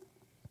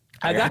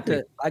got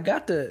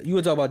the. You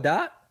were talking about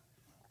Dot?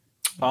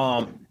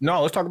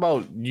 No, let's talk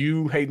about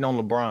you hating on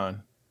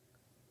LeBron.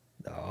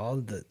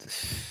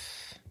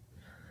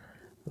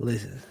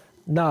 Listen.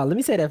 Nah, let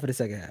me say that for the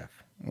second half.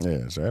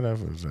 Yeah, say that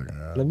for a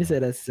second. Let me say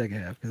that's the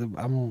second half because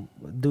I'm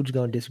dude's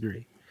gonna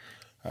disagree.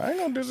 I ain't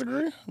gonna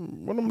disagree.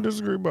 What I'm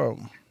disagree about?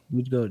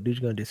 Dude's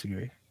gonna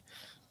disagree.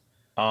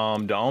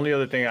 The only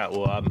other thing I'm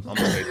gonna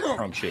say the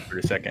Trump shit for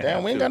the second half.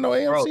 Damn, we ain't too. got no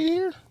AMC Bro,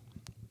 here.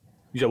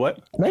 You said what?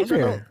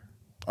 Mayfair.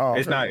 Oh,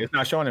 It's okay.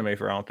 not showing in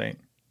Mayfair, I don't think.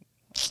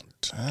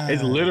 Damn.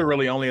 It's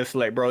literally only a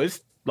select, bro.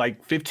 It's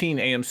like 15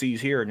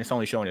 AMC's here, and it's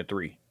only showing at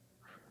 3.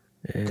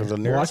 Yeah. Because the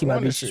nearest Milwaukee might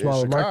one be is a in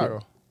smaller Chicago.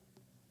 market.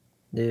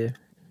 Yeah.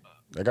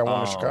 They got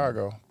one in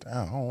Chicago.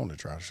 Damn, I don't want to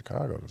try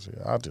Chicago to see it.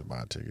 I'll just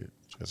buy a ticket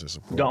just to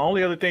support. The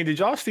only other thing, did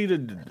y'all see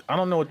I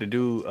don't know what to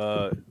do.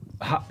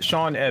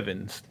 Sean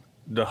Evans,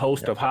 the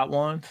host of Hot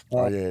Ones.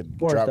 Oh yeah,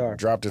 Porn star.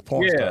 dropped his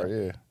porn star.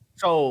 Yeah.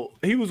 So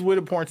he was with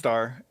a porn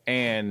star,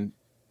 and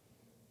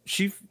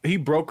he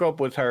broke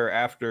up with her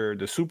after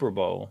the Super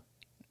Bowl.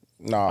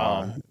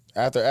 Nah.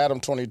 After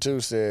Adam 22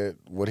 said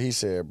what he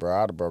said, bro,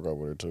 I'd have broke up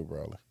with her too,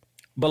 probably.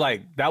 But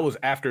like that was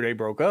after they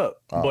broke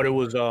up. But it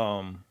was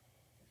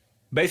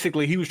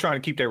basically he was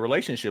trying to keep their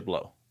relationship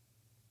low.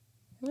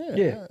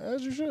 Yeah,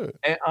 as you should.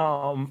 And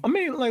I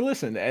mean, like,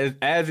 listen,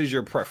 as is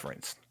your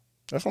preference.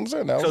 That's what I'm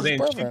saying. That So was his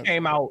then she preference.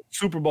 came out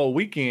Super Bowl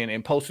weekend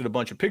and posted a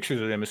bunch of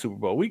pictures of them at Super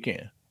Bowl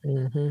weekend.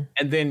 Mm-hmm.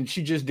 And then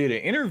she just did an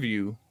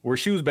interview where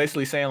she was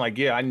basically saying, like,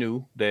 yeah, I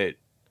knew that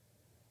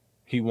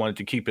he wanted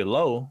to keep it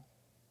low,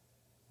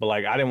 but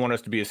like I didn't want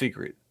us to be a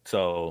secret.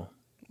 So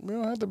We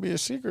don't have to be a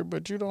secret,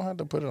 but you don't have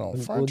to put it on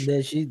Well, front.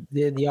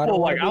 then y'all don't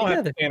like want I to don't be have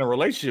together. to be in a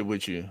relationship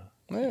with you.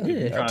 Yeah, Yeah. You're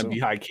that trying to too. be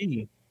high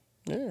key.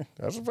 Yeah,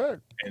 that's a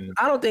fact. And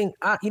I don't think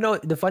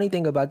the funny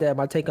thing about that,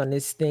 my take on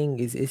this thing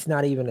is it's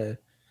not even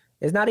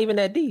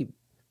that deep.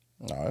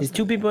 No, It's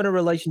two people in a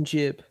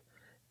relationship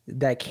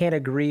that can't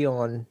agree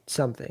on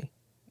something.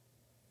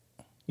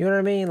 You know what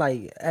I mean?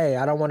 Like, hey,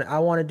 I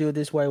want to do it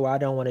this way, or I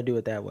don't want to do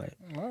it that way.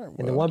 all right, And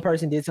the well, one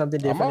person did something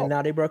different, out. and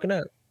now they broken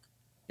up.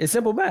 It's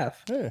simple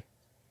math. yeah.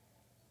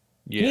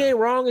 yeah, He ain't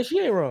wrong, and she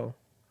ain't wrong.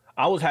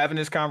 I was having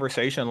this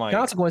conversation like,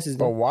 Consequences.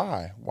 But though.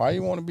 why? Why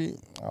you want to be?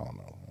 I don't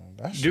know. Man.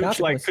 That's dude, like,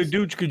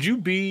 consequences. could you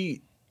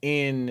be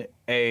in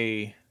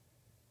a,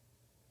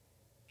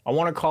 I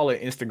want to call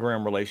it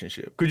Instagram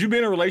relationship? Could you be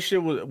in a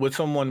relationship with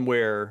someone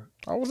where?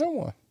 I was in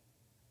one.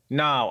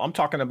 No, I'm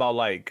talking about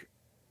like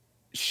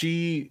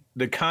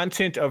the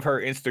content of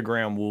her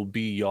Instagram will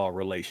be your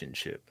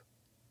relationship.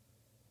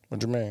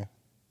 What you mean?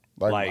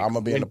 Like I'm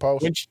gonna be in the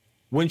post.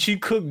 When she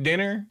cooked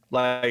dinner,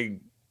 like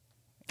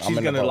I'm she's in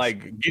the gonna post.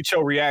 like get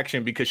your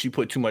reaction because she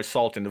put too much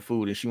salt in the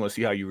food and she wants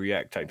to see how you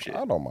react type shit.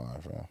 I don't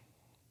mind, fam.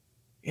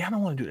 Yeah, I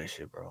don't want to do that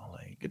shit, bro.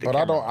 Like, get the But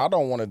camera. I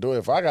don't want to do it.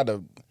 If I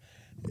gotta,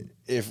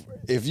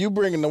 if you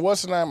bring in the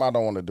what's the name, I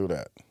don't want to do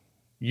that.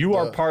 You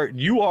are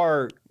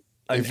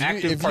an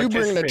active If you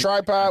bring the participant.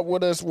 tripod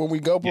with us when we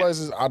go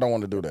places, I don't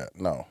want to do that.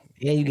 No.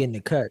 And you getting the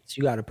cuts.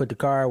 You got to put the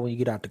car when you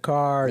get out the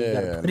car. You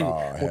got to Yeah, put no,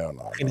 it hell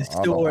no. in the I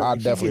don't- store. I You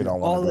definitely get don't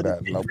want all to do of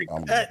that. the Nope. free I'm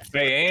good. cuts.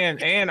 Hey,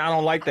 and I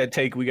don't like that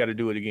take. We got to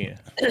do it again.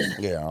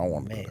 Yeah, I don't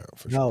want to do that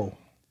for sure. No.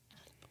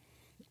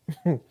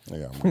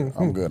 Yeah,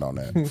 I'm good on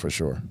that for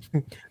sure.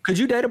 Could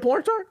you date a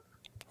porn star?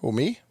 Who,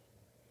 me?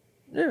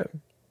 Yeah.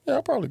 Yeah,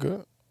 I probably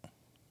could.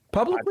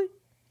 Publicly?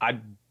 I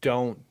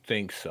don't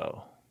think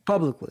so.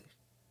 Publicly.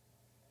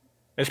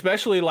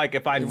 Especially like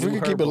if I If knew we her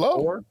could keep it low.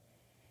 before.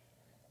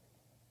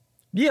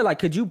 Yeah, like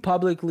could you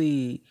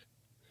publicly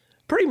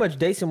pretty much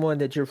date someone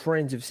that your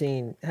friends have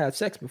seen have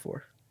sex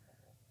before?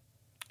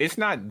 It's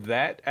not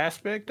that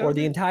aspect of Or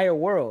the it. entire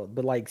world,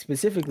 but like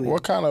specifically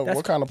What kind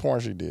that's- of porn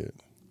she did?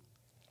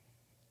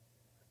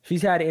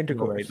 she's had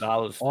intercourse I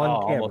was on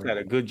almost camera.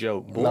 had a good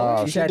joke. Boy.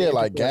 Nah, she's she had did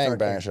like intercourse on gangbang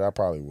camera. shit. I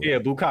probably would. Yeah,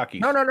 bukkake.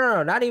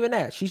 No, not even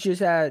that.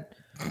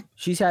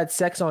 She's had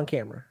sex on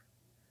camera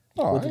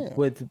Oh,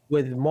 with damn.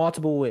 with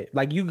multiple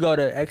like you go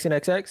to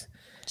XNXX.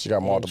 She got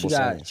and multiple she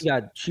scenes.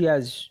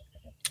 has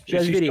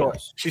She's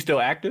videos. She's still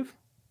active.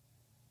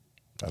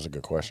 That's a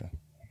good question.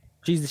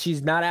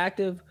 She's not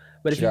active,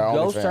 but if She you got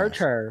go OnlyFans. search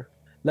her,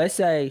 let's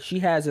say she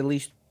has at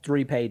least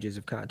 3 pages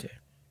of content.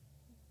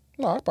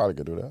 No, I probably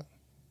could do that.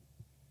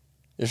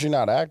 If she's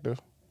not active,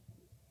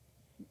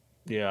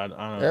 Yeah, I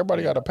don't.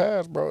 everybody got a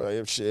pass, bro.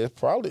 If she, it's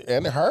probably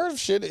and her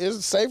shit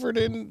is safer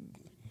than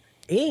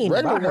It ain't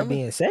Regular about her women.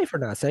 being safe or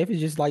not safe.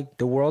 It's just like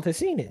the world has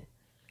seen it.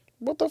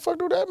 what the fuck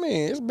do that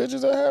mean? It's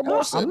bitches that have No,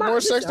 more I'm not-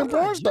 more sex listen, than I'm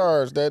not- porn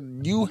stars that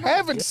you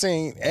haven't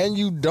seen and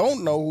you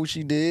don't know who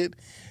she did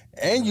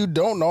and you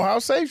don't know how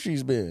safe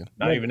she's been.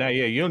 Not even that.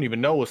 Yeah, you don't even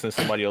know what's in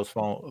somebody else's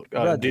phone.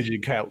 Brother.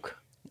 Digicalc.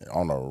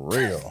 On the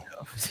real,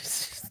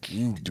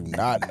 you do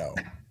not know.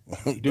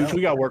 Dude,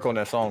 we got to work on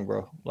that song,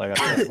 bro. Like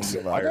I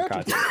said, I fire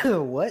got you.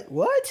 content.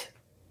 What?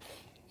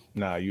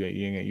 Nah, you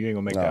ain't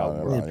gonna make No, that album,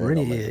 no, bro. no, you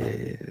ain't gonna make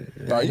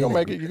it. No, you gonna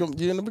make it.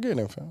 You in the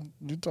beginning, fam.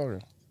 You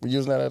talking? We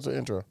using that as an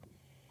intro.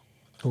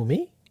 Who,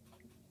 me?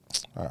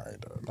 All right,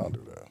 dog, don't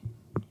do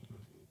that.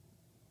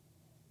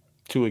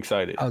 Too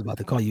excited. I was about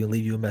to call you and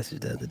leave you a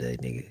message the other day,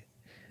 nigga.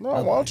 No,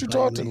 why don't you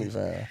talk to me,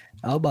 fam?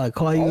 I was about to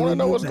call I you. want to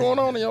know what's going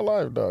on in your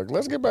life, dog.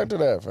 Let's get back to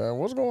that, fam.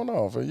 What's going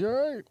on, fam? You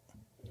all right?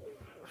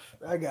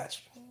 I got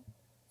you.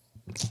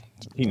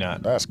 He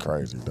not. That's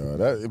crazy,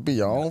 dog. It be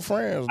your own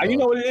friends. You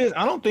know what it is?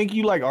 I don't think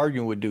you like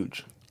arguing with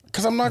dudes.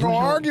 Because I'm not going to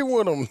argue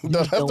with them.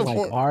 That's don't the like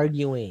point.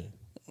 arguing.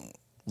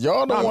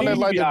 Y'all the one that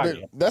like to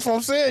arguing. That's what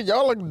I'm saying.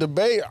 Y'all like to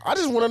debate. I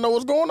just want to know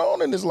what's going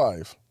on in this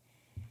life.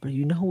 But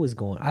you know what's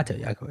going on. I tell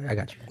you, I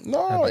got you.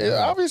 No,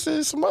 obviously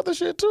it's some other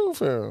shit too,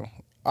 fam.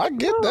 I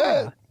get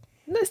that.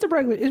 It's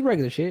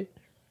regular shit.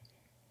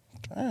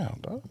 Damn,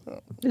 dog.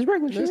 It's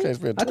regular Niggas can't shit.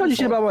 spend I told you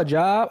shit 24 about my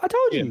job. I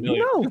told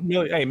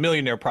you. Hey,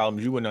 millionaire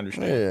problems. You wouldn't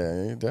understand.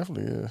 Yeah, it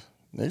definitely is.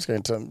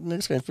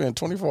 Niggas can't spend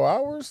 24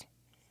 hours?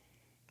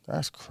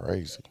 That's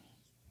crazy.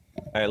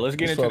 Hey, let's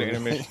get into the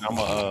intermission. I'm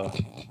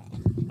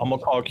gonna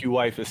call Q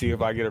wife to see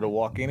if I get her to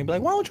walk in and be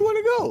like, "Why don't you want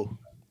to go?"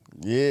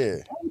 Yeah.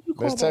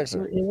 Let's text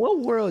her. In what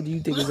world do you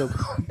think is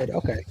okay?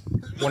 Okay.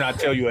 When I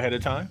tell you ahead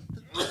of time.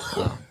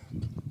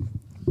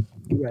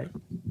 You're right.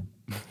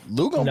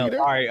 Lou gonna be there.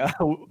 All right,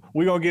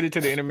 we're gonna get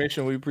into the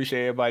intermission. We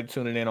appreciate everybody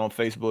tuning in on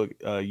Facebook,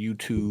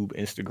 YouTube,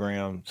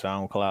 Instagram,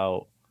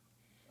 SoundCloud,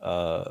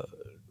 all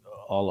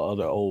the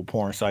other old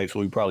porn sites.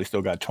 We probably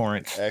still got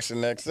torrents. Action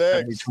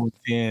XX.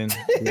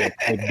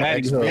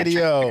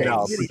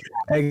 Video.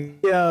 Hey,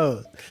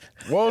 yo.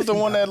 What was the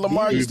one that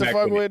Lamar used to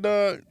fuck with,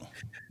 dog?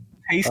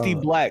 Tasty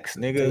Blacks,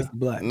 nigga.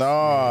 Black. No,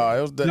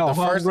 it was the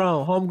first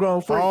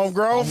homegrown freaks.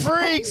 Homegrown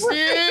Freaks.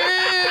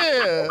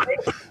 Yeah.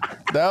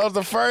 That was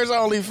the first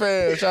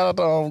OnlyFans. Shout out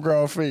to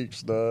Homegrown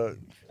Freaks, dog.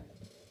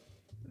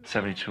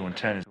 72 and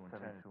 10.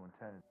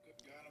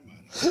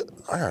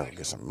 I gotta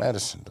get some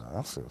medicine, dog.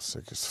 I feel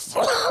sick as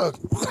fuck.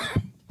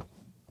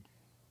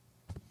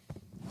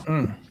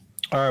 All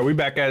right, we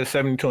back at it,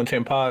 72 and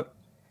 10 pod.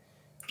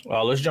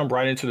 Let's jump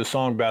right into the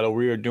song battle.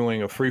 We are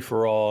doing a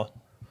free-for-all.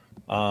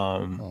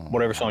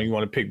 Whatever song you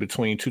want to pick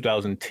between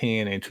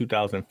 2010 and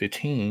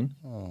 2015.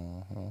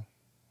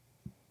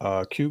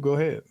 Q, go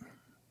ahead.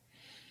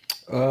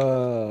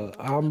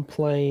 I'm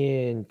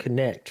playing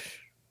Connect.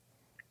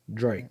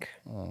 Drake.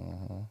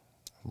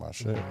 My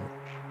shit.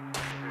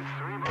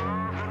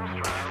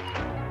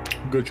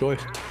 Good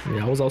choice.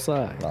 Yeah, I was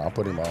outside. Nah, I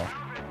put him on.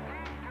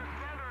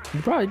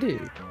 You probably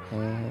did.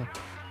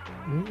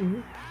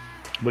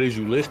 But is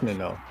you listening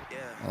though?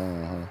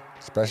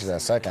 Especially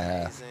that second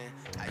half.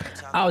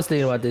 I was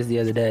thinking about this the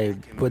other day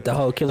with the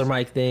whole Killer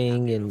Mike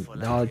thing, and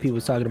all the people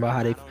was talking about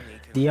how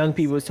the young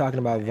people was talking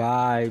about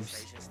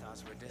vibes,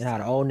 and how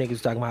the old niggas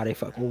was talking about how they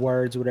fuck with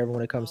words or whatever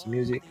when it comes to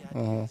music.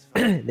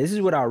 This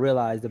is what I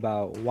realized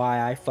about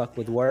why I fuck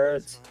with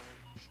words.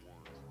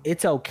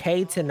 It's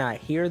okay to not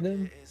hear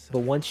them, but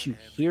once you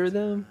hear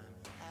them,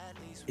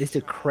 it's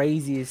the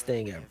craziest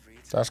thing ever.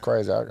 That's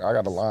crazy. I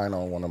got a line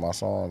on one of my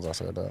songs. I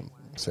said,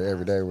 say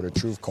every day where the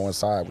truth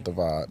coincide with the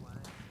vibe.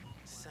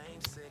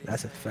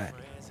 That's a fact.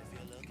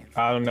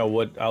 I don't know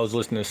what I was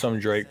listening to some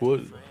Drake.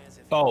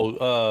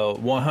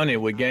 100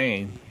 with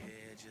Game.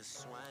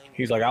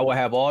 He's like, I would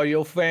have all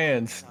your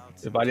fans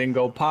if I didn't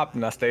go pop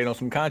and I stayed on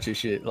some conscious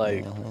shit.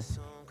 Like,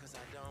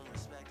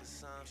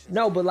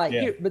 no, but like,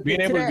 yeah. Being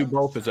able to do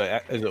both is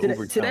a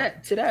uber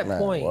talent. To that Man,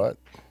 point, what?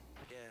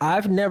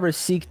 I've never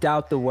seeked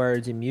out the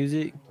words in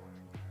music.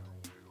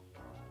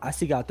 I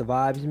seek out the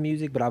vibes in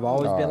music, but I've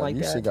always been like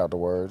you that. seek out the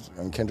words.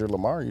 And Kendrick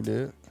Lamar, you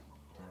did.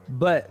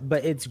 But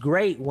it's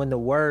great when the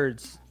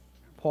words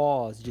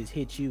pause just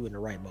hit you in the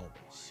right moment.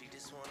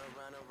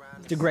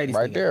 It's the greatest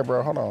Right thing there,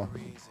 bro. Hold on.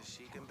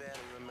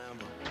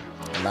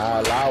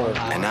 Not allow it.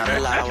 And not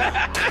allow it.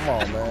 Come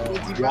on, man.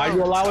 Why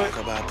you allow it?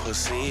 Talk about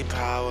pussy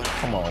power.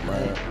 Come on,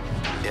 man.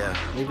 Yeah.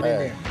 Leave it in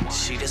Hey. there.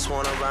 She just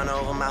wanna run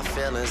over my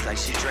feelings like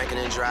she drinking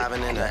and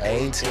driving in an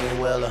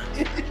 18-wheeler.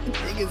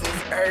 Niggas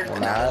is hurt.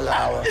 Not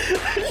allow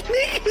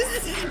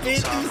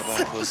it. Talk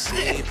about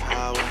pussy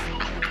power.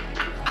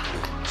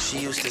 She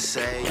used to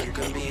say you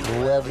can be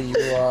Whoever you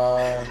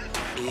are.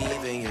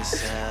 even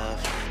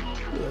yourself.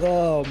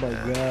 Oh my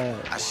God.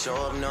 I show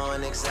up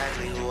knowing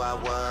exactly who I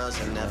was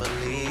and never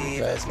leave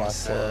That's as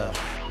myself.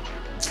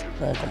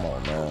 Man, come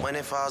on, man. When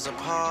it falls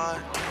apart,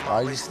 I'm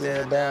Are you always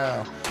still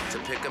down? to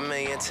pick a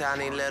million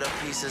tiny little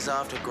pieces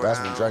off the ground. That's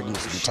when Drake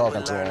used to be She talking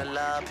would to learn him.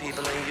 love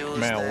people and use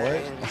Man,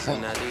 what? things,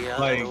 and not the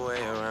Like- other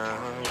way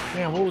around.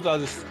 Man, what was I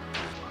just?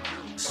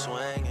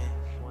 Swinging.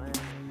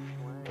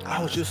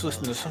 I was just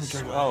listening to some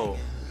Drake. Oh,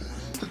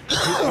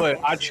 but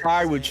I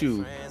tried with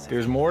you.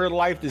 There's more to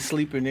life than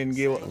sleeping and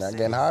give. Not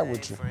getting high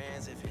with you.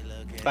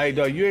 Like,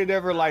 though, you ain't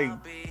ever like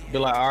be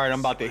like, all right, I'm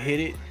about to hit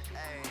it,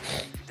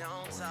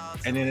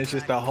 and then it's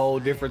just a whole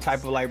different type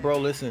of like, bro,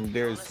 listen,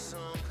 there's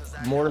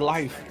more to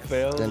life,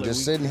 fell. Than Like,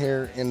 just sitting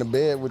here in the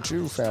bed with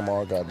you, fam,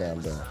 all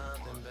goddamn day.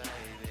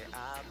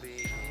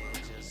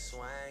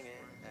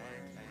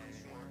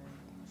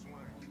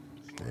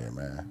 Yeah,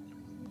 man.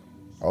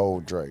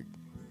 Old Drake.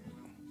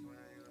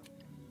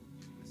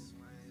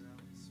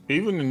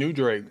 even the new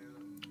Drake,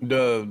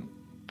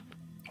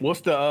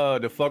 what's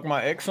the fuck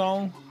my ex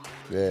song?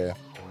 Yeah.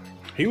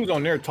 He was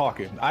on there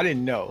talking. I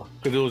didn't know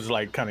because it was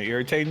like kind of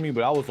irritating me,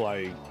 but I was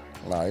like,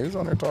 Nah, he was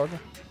on there talking.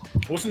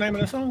 what's the name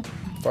of that song?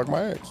 Fuck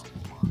my ex.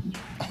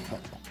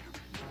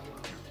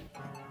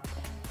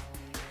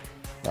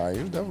 Nah, he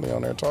was definitely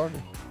on there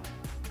talking.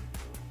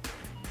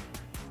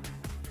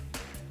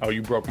 Oh,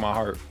 you broke my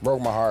heart.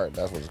 Broke my heart.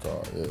 That's what it's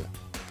called. Yeah.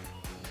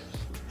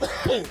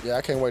 Yeah,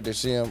 I can't wait to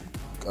see him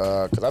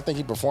because I think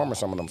he performing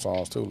some of them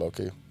songs too, low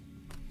key.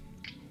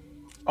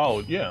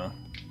 Oh yeah,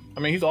 I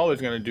mean he's always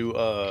gonna do.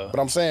 But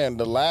I'm saying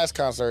the last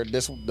concert,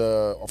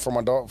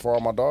 for all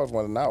my dogs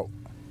wasn't out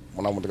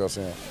when I went to go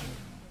see him.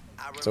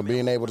 So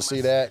being able to see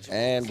that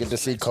and get to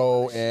see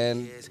Cole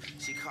and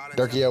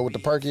Durkio with the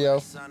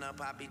Perkio.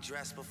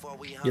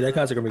 Yeah, that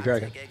concert gonna be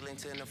cracking.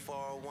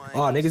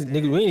 Oh, niggas, we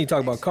ain't even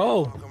talk about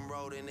Cole.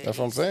 That's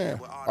what I'm saying.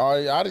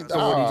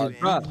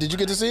 Did you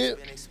get to see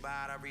it?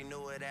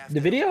 The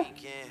video?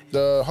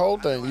 The whole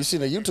thing. You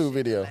seen the YouTube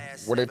video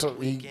where they took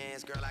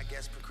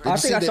I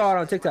think I saw it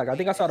on TikTok. I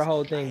think I saw the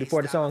whole thing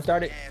before the song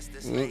started.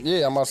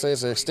 Yeah, I'm about to say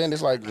it's extended.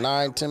 It's like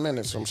 9-10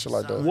 minutes, some shit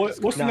like that. What's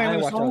the name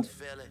of the song?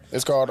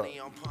 It's called.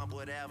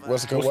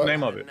 What's the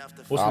name of it?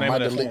 What's the name of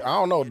that song?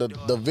 I don't know.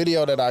 The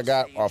video that I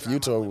got off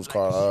YouTube was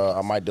called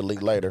I Might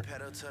Delete Later.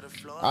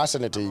 I'll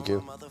send it to you,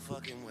 Q.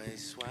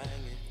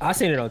 I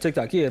seen it on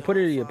TikTok. Yeah, put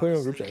it in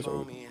group chat.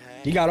 So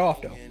he got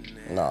off though.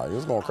 Nah, he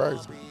was going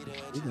crazy.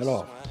 He got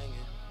off.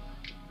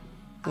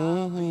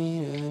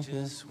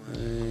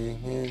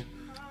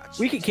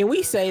 Can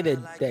we say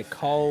that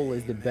Cole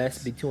is the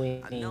best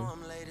between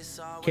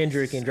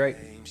Kendrick and Drake?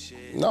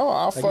 No,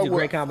 I've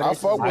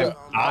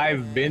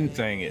been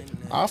saying it.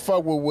 I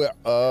fuck with what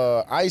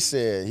Ice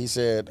said. He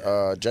said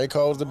J.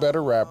 Cole's the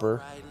better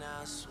rapper,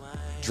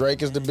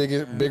 Drake is the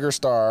bigger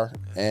star,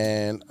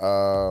 and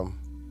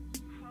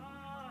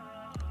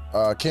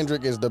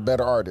Kendrick is the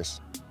better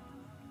artist.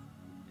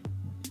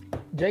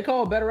 J.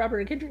 Cole better rapper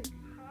than Kendrick?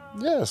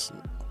 Yes.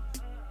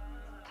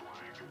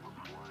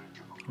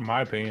 In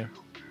my opinion.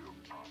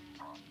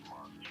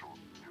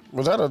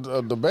 Was that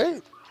a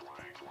debate?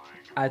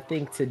 I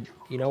think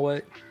you know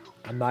what?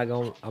 I'm not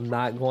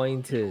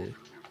going to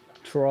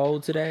troll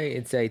today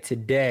and say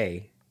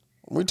today.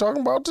 We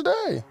talking about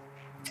today.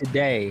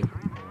 Today.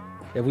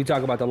 If we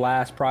talk about the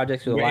last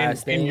projects or the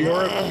last thing.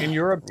 In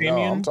your opinion,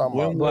 no, I'm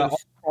talking about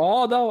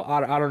all though,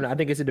 I don't know. I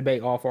think it's a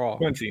debate all for all.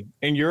 Quincy,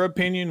 in your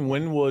opinion,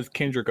 when was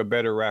Kendrick a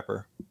better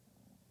rapper?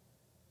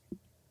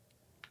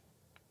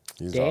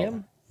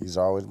 He's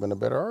always been a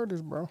better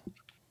artist, bro.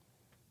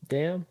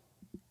 Damn.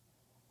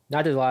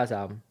 Not his last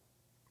album.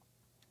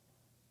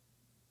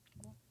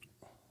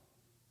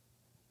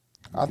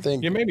 I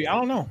think. Yeah, maybe. I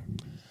don't know.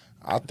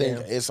 I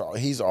think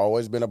he's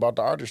always been about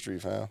the artistry,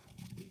 fam.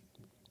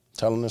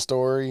 Telling the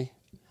story,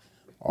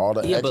 all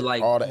the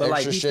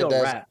extra shit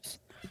raps.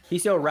 He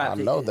still raps.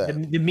 I know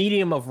that. The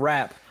medium of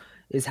rap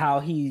is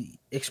how he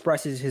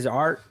expresses his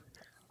art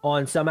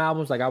on some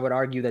albums. Like I would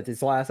argue that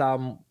this last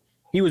album,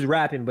 he was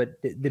rapping,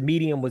 but the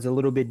medium was a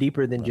little bit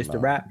deeper than just the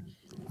rap.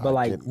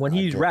 But when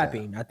he's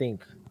rapping, I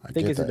think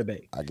it's a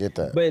debate. I get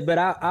that. But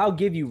I'll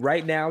give you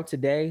right now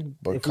today.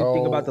 If we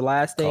think about the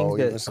last things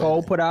that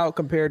Cole put out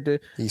compared to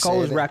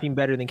Cole is rapping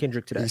better than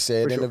Kendrick today. He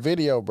said in the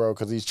video, bro,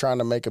 because he's trying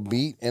to make a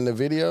beat in the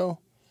video.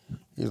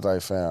 He's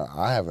like, fam,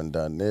 I haven't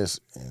done this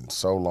in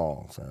so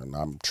long, fam.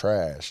 I'm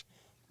trash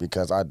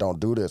because I don't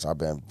do this. I've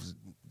been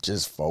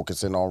just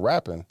focusing on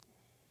rapping.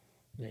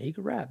 Yeah, he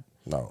could rap.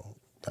 No,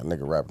 that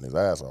nigga rapping his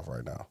ass off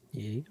right now.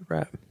 Yeah, he could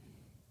rap.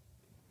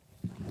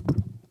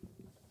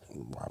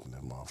 Rapping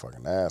his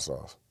motherfucking ass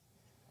off.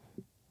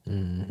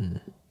 Mm-hmm.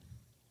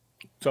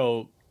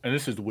 So, and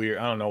this is weird.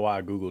 I don't know why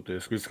I Googled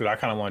this because I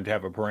kind of wanted to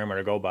have a parameter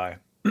to go by.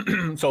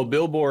 So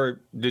Billboard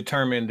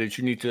determined that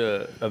you need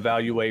to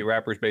evaluate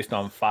rappers based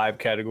on 5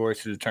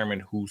 categories to determine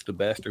who's the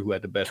best or who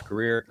had the best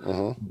career: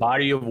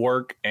 body of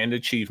work and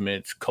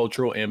achievements,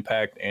 cultural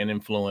impact and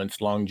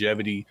influence,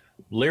 longevity,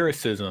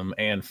 lyricism,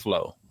 and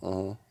flow.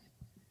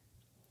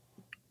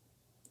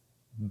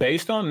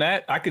 Based on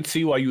that, I could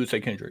see why you would say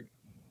Kendrick.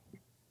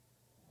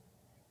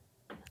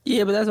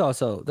 Yeah, but that's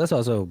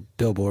also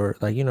Billboard.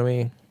 Like, you know what I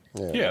mean?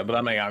 Yeah, but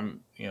I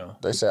mean,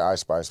 They said Ice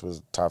Spice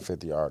was top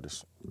 50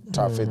 artist,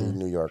 top 50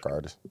 New York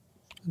artist.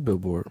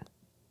 Billboard.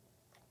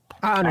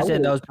 I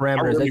understand those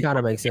parameters. They kind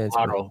of make sense.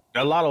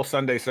 That Lotto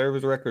Sunday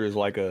Service record is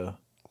like I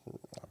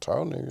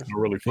told niggas. I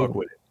really fuck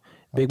with it.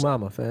 Big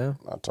Mama, fam.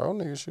 I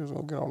told niggas she was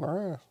gonna get on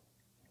her ass.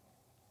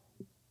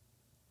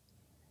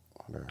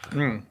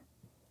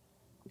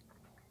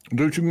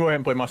 Dude, you can go ahead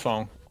and play my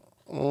song.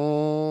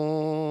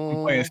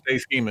 I'm playing Stay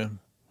Scheming.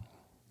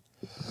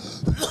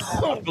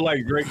 I feel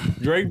like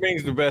Drake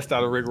brings the best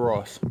out of Rick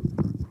Ross.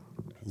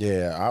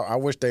 Yeah, I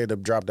wish they'd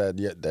have dropped that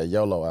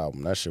YOLO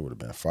album. That shit would have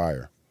been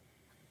fire.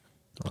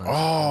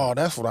 Oh,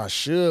 that's what I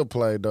should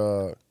play,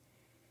 dog.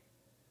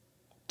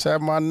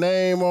 Tap my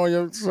name on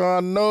you so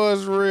I know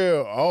it's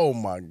real. Oh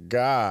my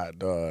God,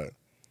 dog.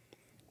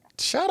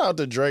 Shout out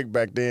to Drake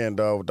back then,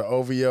 dog, with the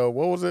OVO.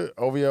 What was it?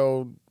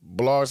 OVO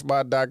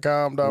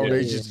blogspot.com, dog.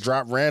 They just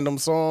drop random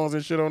songs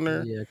and shit on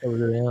there. Yeah,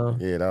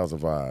 that was a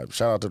vibe.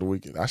 Shout out to The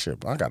Weeknd.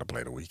 I gotta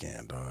play The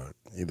Weeknd, dog.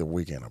 Either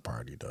Weeknd or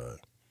Party, dog.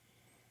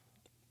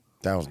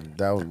 That was.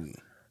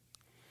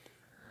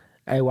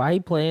 Hey, while he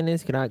playing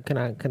this, can I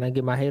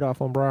get my hate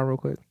off on Braun real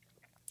quick?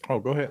 Oh,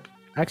 go ahead.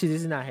 Actually,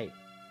 this is not hate.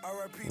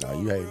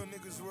 No, you hate.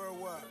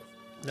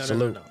 No,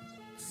 Salute. no.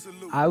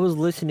 I was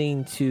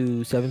listening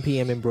to 7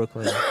 p.m. in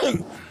Brooklyn,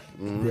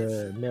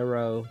 the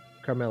Mero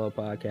Carmelo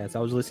podcast. I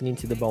was listening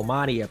to the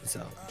Bomani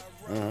episode,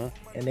 and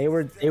they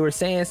were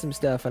saying some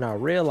stuff, and I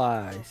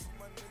realized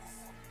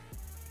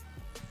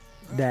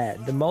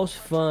that the most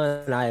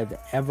fun I have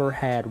ever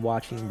had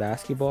watching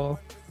basketball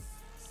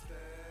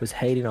was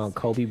hating on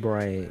Kobe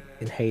Bryant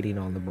and hating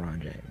on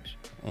LeBron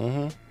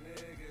James.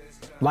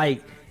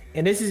 Like,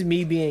 and this is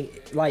me being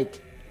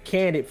like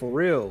candid for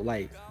real.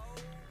 Like,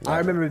 I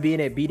remember being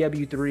at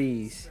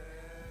BW3's,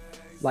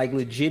 like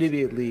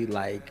legitimately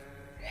like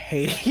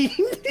hating.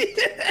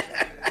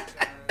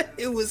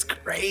 It was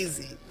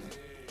crazy.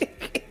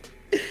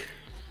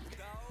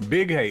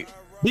 Big hate.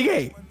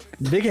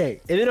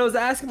 And then I was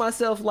asking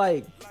myself,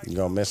 like, You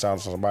gonna miss out on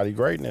somebody's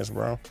greatness,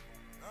 bro.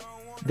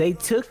 they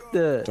took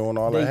the Doing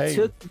all that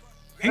hate.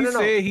 He No.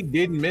 said he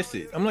didn't miss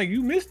it. I'm like,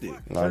 you missed it.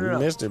 No, you no.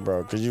 missed it,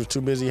 bro, because you was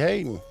too busy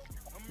hating.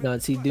 No,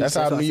 see, dude, That's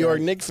how what I New said.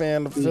 York Knicks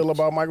fan feel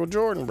about Michael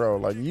Jordan, bro.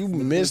 Like, you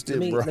missed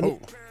it, bro. Let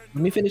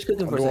me finish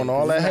cooking for a doing second.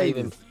 all 'cause that it's not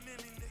hating.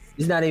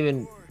 It's not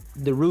even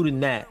the root in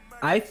that.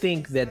 I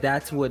think that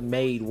that's what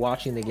made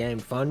watching the game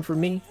fun for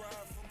me.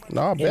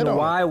 No, I bet And on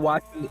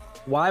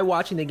why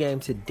watching the game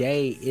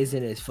today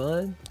isn't as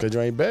fun because you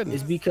ain't betting.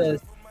 is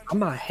because I'm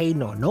not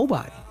hating on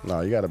nobody.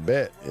 No, you got to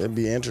bet. It'd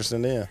be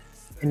interesting then.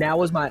 And that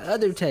was my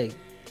other take.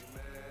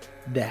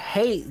 The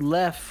hate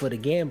left for the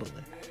gambling.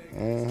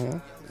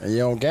 And you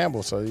don't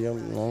gamble, so you know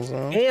what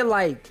I'm saying? And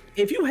like,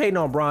 if you hating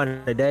on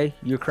Bron today,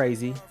 you're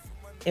crazy.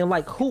 And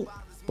like, who?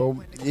 But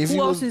if Who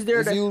you else was, is there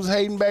if that- you was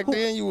hating back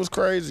then, you was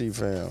crazy,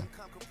 fam.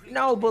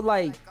 No, but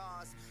like,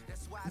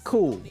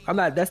 cool.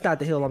 That's not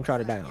the hill I'm trying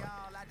to die on.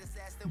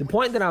 The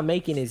point that I'm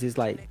making is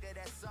like,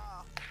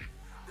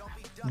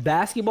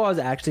 basketball is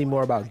actually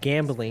more about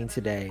gambling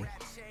today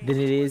than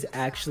it is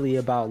actually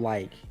about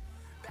like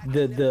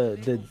the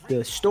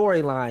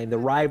storyline, the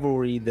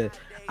rivalry,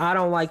 I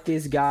don't like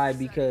this guy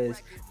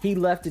because he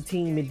left the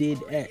team and did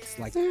X.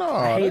 Like, No,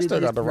 I they hated still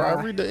got this the guy.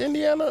 rivalry. The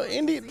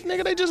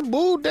nigga, they just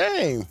booed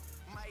Dame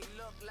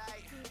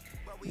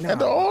at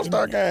the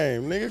All-Star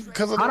game, nigga,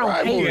 because of the I don't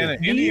hate rivalry.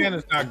 it.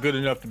 Indiana's not good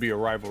enough to be a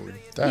rivalry.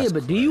 Yeah,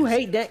 but do you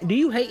hate that? Do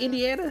you hate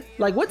Indiana?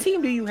 Like, what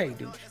team do you hate,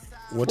 dude?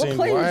 What What team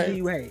do I players do hate?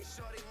 you hate?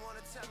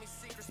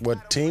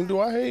 What team do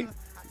I hate?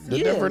 The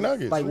Yeah, Denver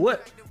Nuggets. Like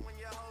what?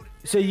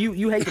 So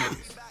you hate them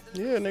niggas?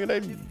 Yeah, nigga,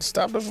 they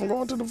stopped us from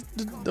going to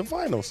the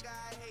finals.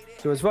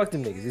 So it's fuck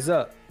them niggas. It's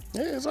up.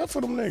 Yeah, it's up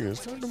for them niggas.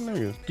 Fuck them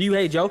niggas. Do you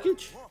hate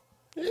Jokic?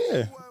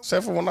 Yeah,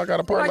 except for when I got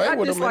a Like, parlay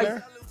with them in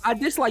there. I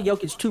dislike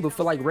Jokic too, but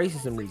for like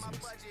racism reasons.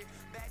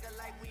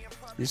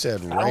 You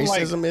said don't like-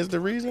 racism is the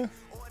reason?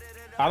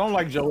 I don't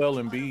like Joel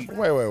Embiid.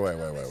 Wait.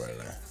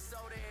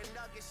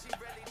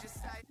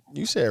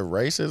 You said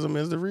racism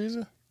is the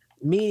reason?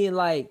 Meaning,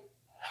 like,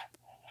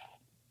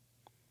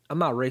 I'm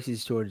not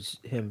racist towards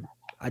him.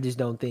 I just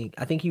don't think.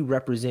 I think he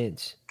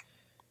represents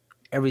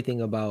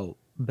everything about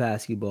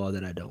basketball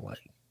that I don't like.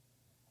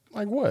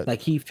 Like what?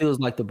 Like, he feels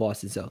like the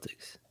Boston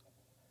Celtics.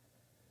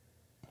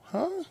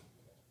 Huh?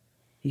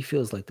 He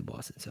feels like the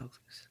Boston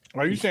Celtics.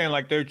 Are you saying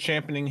like they're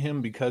championing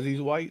him because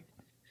he's white?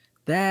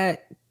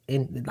 That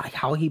and like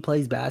how he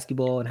plays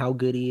basketball and how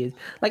good he is.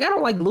 Like, I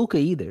don't like Luka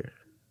either.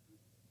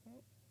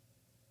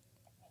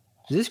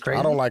 Is this crazy?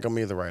 I don't like him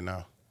either right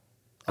now.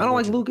 I don't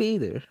like Luka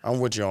either. I'm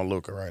with you on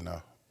Luka right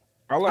now.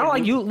 I don't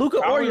like you, Luka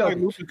I or only like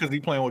Jokic. Luka because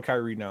he's playing with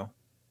Kyrie now.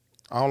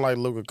 I don't like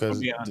Luka because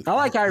I'll be honest. I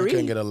like he Kyrie.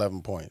 couldn't get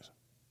 11 points.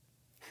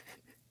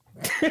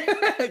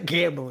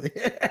 Gambling.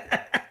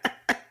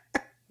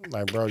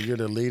 Like, bro, you're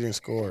the leading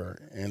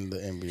scorer in the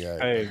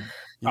NBA. Hey,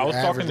 You I was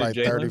talking average to like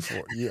Jalen.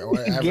 34. You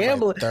average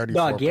Gambling. like 34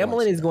 Dog,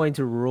 gambling points. is going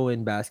to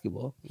ruin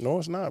basketball. No,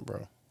 it's not,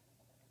 bro.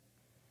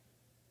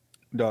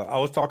 I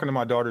was talking to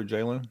my daughter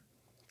Jalen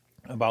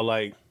about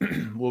like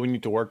what we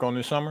need to work on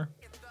this summer.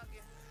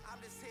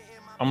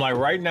 I'm like,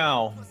 right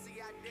now,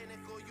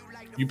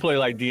 you play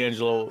like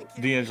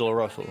D'Angelo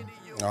Russell.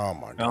 Oh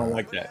my I don't god.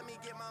 like that.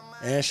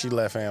 And she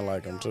left hand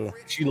like him too.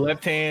 She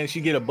left hand, she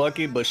get a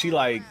bucket, but she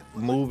like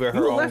move at her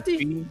You a own lefty?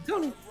 speed.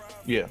 Tony?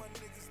 Yeah.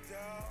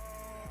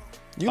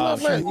 You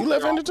left she- hand? You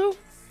left handed too?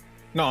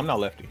 No, I'm not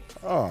lefty.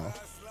 Oh.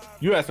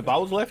 You asked if I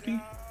was lefty?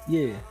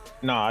 Yeah.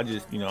 No, I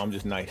just, I'm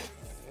just nice.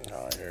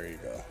 Oh, here you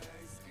go.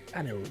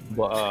 I know.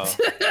 But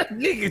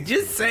Nigga,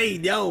 just say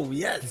no.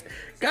 Yes.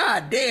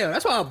 God damn.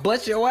 That's why I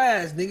bust your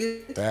ass,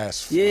 nigga.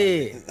 That's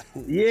funny.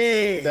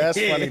 Yeah. That's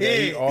funny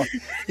that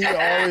he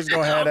always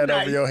gonna have that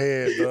over your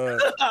head, dog.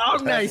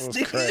 I'm That nice, was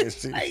nigga.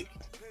 crazy. Like,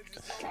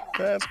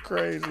 That's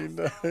crazy,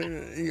 dog.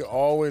 He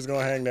always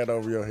gonna hang that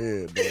over your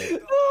head,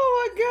 dog.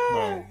 oh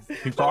my god.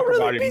 he talk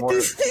about it more.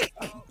 This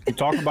nigga. He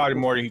talk about it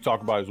more than he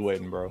talk about his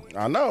wedding, bro.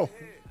 I know.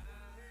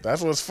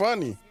 That's what's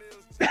funny.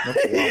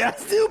 Yeah, I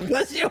still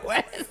bust your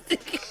ass,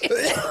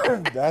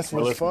 nigga. That's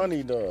what's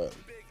funny, dog.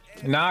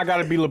 Now I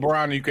gotta be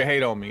LeBron and you can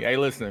hate on me. Hey,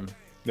 listen,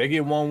 they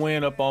get one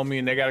win up on me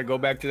and they gotta go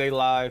back to their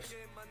lives.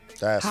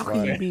 That's How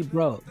can you funny. be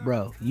bro?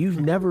 You've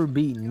never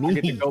beaten I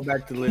get to me. go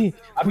back to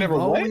live. I've never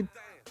won.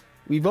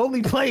 We've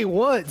only played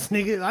once,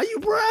 nigga. Are you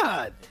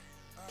proud?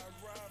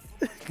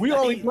 We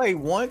only played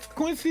once,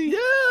 Quincy.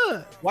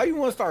 Yeah. Why you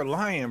want to start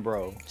lying,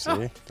 bro?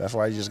 See, that's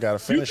why you just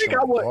gotta You finish. think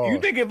you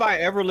think if I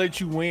ever let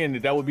you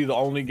win that would be the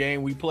only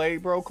game we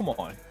played, bro? Come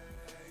on.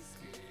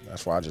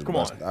 That's why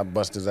I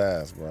bust his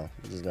ass, bro.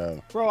 Just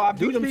got. Bro, I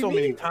beat him so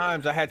many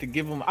times. I had to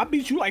give him. I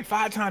beat you like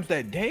 5 times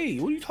that day.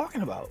 What are you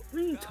talking about?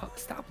 What are you talking?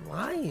 Stop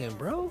lying,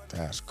 bro.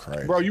 That's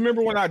crazy, bro. You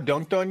remember when I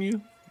dunked on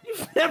you?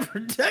 You've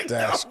never dunked.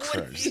 That's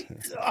crazy.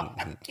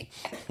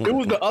 It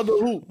was the other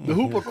hoop, the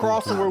hoop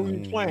across from where we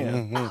were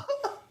playing.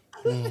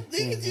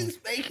 Niggas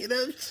just making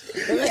up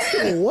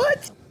shit.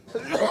 What?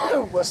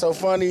 What's so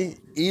funny?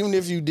 Even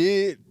if you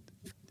did,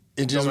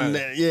 it just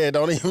it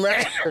don't even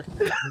matter.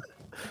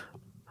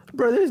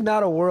 Bro, there's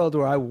not a world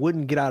where I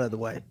wouldn't get out of the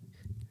way.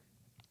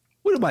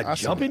 What am I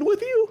jumping with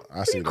you?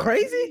 I see you that.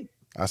 Crazy?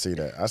 I see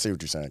that. I see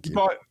what you're saying, kid.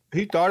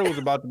 He thought it was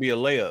about to be a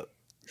layup.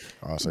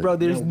 Bro,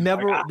 there's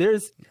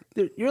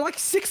you're like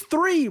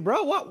 6'3",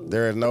 bro. What?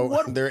 There is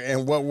no. There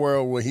in what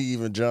world would he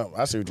even jump?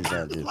 I see what you're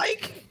saying, kid.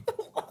 Like,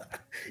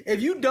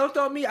 if you dunked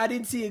on me, I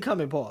didn't see it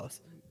coming.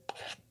 Pause.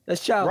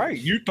 That's childish. Right?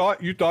 You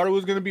thought it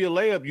was gonna be a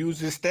layup. You was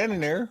just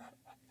standing there.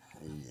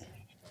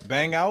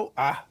 Bang out.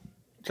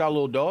 Child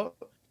little dog.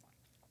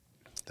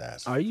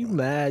 Are you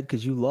mad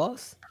because you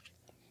lost?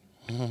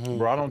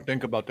 Bro, I don't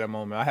think about that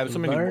moment. I have so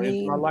many wins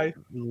in my life.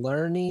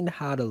 Learning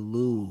how to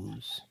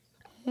lose.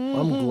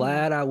 I'm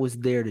glad I was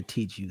there to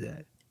teach you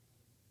that.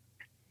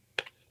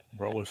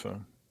 Bro,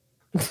 listen.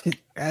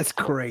 That's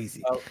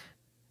crazy.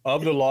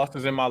 Of the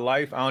losses in my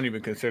life, I don't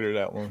even consider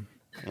that one.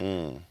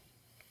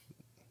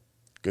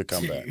 Good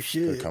comeback. You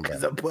should. Good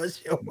comeback. I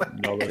push your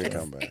No, good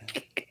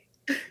comeback.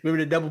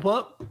 Remember the double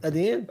pump at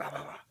the end?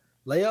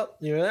 Layup?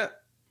 You know that?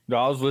 No,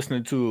 I was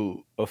listening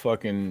to a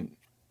fucking,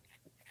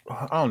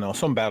 I don't know,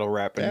 some battle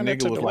rap, and the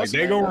nigga was like,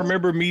 they gonna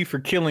remember me for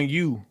killing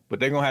you,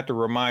 but they gonna have to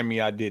remind me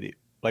I did it.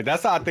 Like,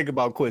 that's how I think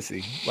about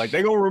Quincy. Like,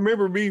 they gonna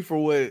remember me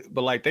for what,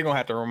 but like, they gonna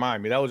have to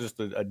remind me. That was just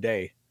a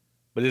day.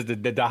 But it's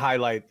the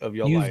highlight of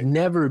your life. You've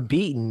never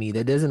beaten me.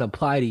 That doesn't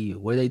apply to you.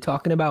 Were they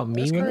talking about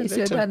me when they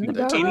said that in the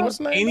battle rap?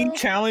 Any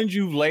challenge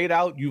you've laid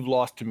out, you've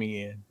lost to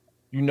me in.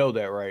 You know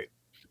that, right?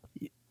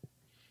 You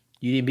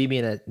didn't beat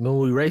me when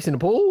we raced in the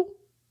pool?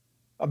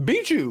 I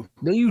beat you.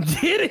 No, you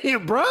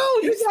didn't, bro.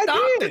 You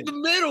stopped in the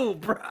middle,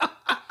 bro.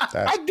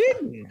 I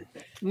didn't.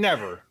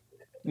 Never.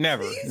 No.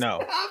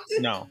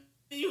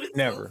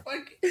 Never.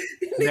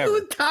 He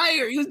was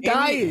tired. He was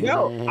dying.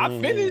 No, I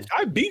finished.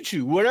 I beat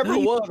you. Whatever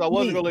it was, I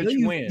wasn't gonna let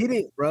you win. Did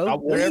it, bro?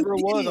 Whatever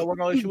it was, I wasn't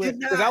gonna let you win.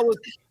 Because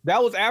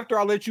that was after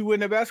I let you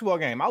win the basketball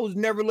game. I was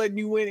never letting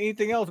you win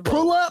anything else, bro.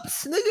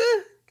 Pull-ups,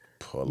 nigga.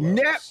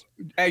 Pull-ups.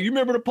 Hey, you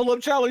remember the pull-up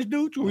challenge,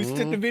 dude? When we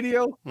sent the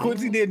video?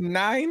 Quincy did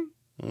 9.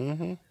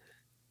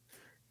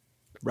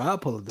 Bro, I'll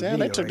pull up the Damn,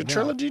 video they took right the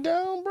trilogy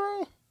down,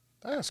 bro.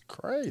 That's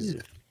crazy.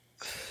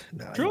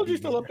 Trilogy's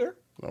still up there.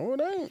 No,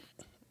 it ain't.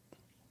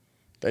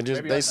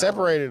 They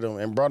separated them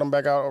and brought them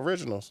back out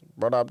originals.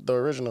 Brought out the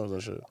originals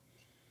and shit.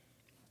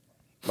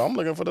 But I'm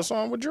looking for the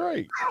song with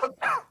Drake.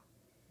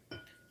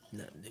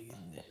 No,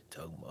 nigga,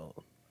 talking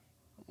about.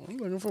 I'm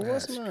looking for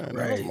what's name.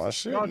 That was my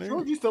shit, No, nigga.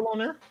 Trilogy's still on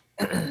there.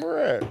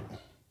 Where at?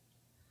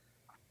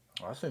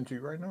 I'll send it to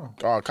you right now.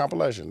 Oh,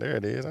 compilation. There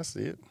it is. I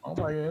see it. Oh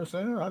my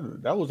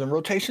God, that was in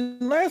rotation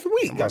last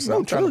week.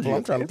 I'm trying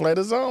to play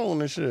the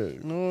zone and shit.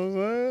 You know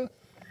what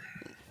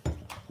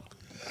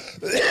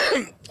I'm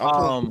saying?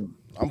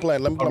 I'm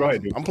playing.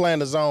 I'm playing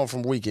the zone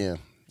from Weekend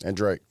and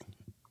Drake.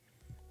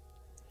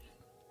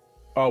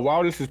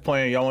 While this is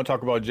playing, y'all want to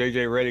talk about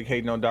JJ Redick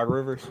hating on Doc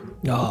Rivers?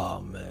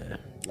 Oh, man.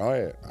 Oh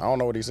yeah. I don't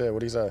know what he said.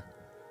 What'd he say?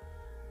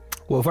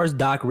 Well, first,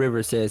 Doc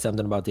Rivers said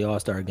something about the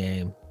All-Star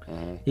game.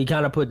 He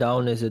kind of put the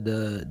onus of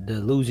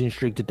the losing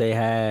streak that they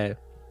had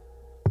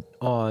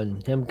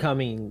on him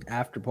coming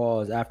right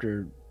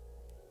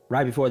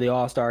before the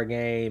All-Star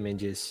game, and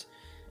just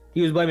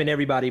he was blaming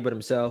everybody but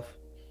himself.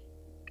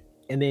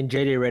 And then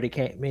JJ Redick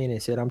came in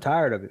and said, "I'm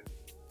tired of it.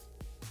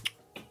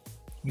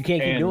 You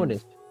can't keep doing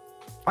this."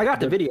 I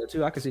got the video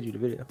too. I can send you the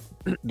video.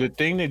 The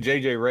thing that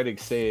JJ Redick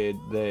said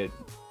that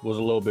was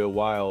a little bit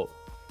wild,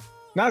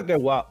 not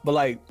that wild, but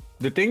like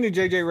the thing that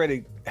JJ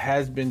Redick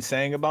has been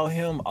saying about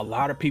him, a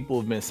lot of people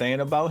have been saying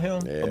about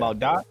him, about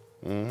Doc.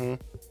 Mm-hmm.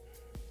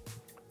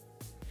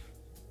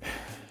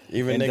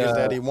 Even niggas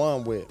that he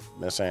won with,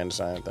 they're saying the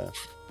same thing.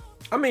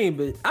 I mean,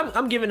 but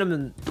I'm giving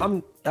him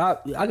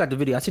I got the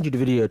video. I sent you the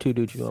video too,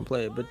 dude. You want to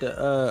play it? But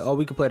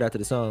we can play it after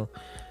the song.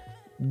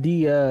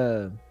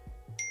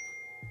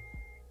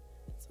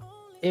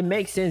 It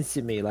makes sense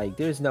to me. Like,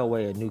 there's no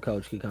way a new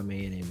coach could come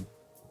in and,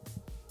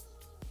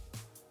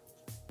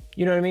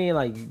 you know what I mean?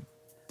 Like,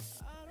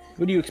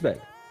 what do you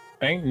expect?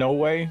 Ain't no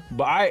way.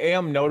 But I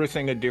am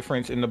noticing a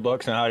difference in the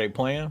Bucks and how they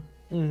playing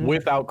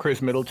without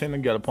Chris Middleton. I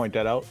got to point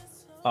that out.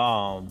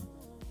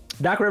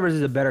 Doc Rivers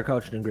is a better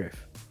coach than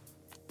Griff.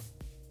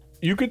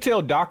 You could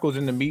tell Doc was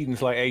in the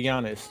meetings like, "Hey,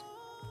 Giannis,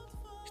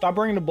 stop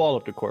bringing the ball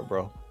up the court,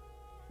 bro.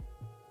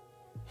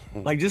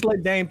 Like, just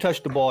let Dame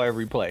touch the ball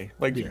every play.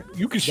 Like,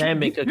 you can shoot,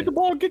 get the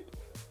ball.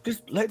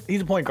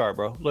 He's a point guard,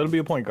 bro. Let him be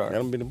a point guard.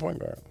 Let him be the point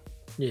guard.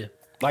 Yeah.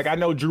 Like, I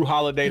know Drew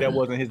Holiday, that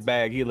wasn't his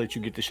bag. He'll let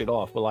you get the shit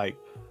off. But, like,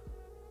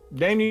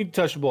 they need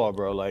to touch the ball,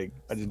 bro. Like,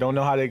 I just don't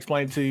know how to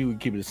explain it to you. We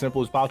keep it as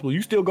simple as possible.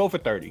 You still go for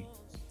 30. Go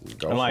And,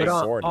 for like,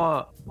 40.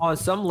 On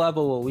some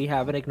level, what we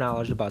haven't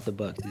acknowledged about the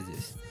Bucks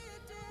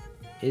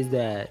is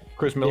that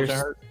Chris Middleton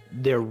hurt.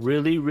 they're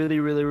really, really,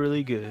 really,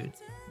 really good,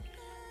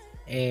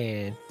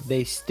 and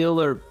they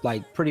still are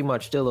like pretty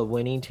much still a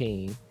winning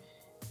team.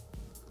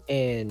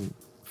 And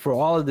for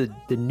all of the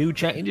new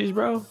changes,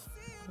 bro,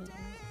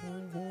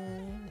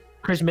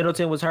 Chris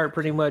Middleton was hurt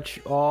pretty much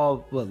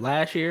all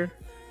last year.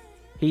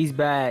 He's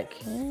back.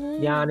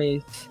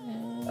 Giannis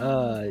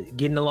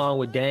getting along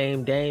with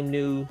Dame. Dame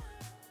new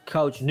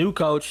coach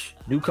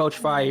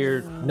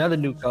fired, another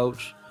new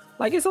coach.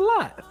 Like, it's a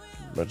lot.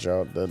 But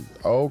y'all, the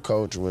old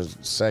coach was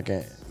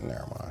second.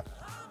 Never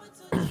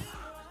mind.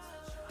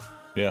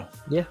 Yeah.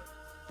 Yeah,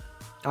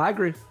 I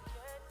agree.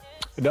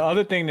 The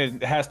other thing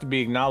that has to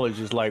be acknowledged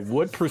is, like,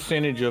 what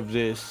percentage of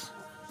this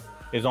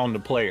is on the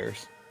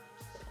players?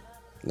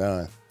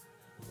 None.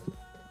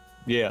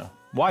 Yeah.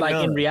 Why Like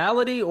none? in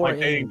reality, or Like,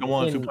 they ain't the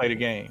ones who play the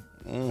game.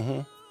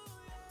 Mm-hmm.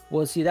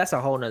 Well, see, that's a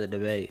whole nother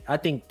debate. I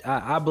think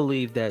I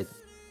believe that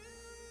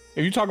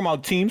If you're talking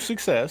about team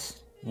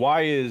success,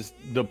 why is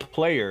the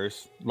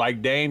players,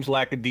 like Dame's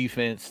lack of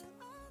defense,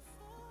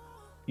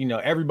 you know,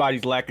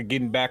 everybody's lack of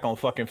getting back on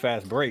fucking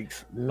fast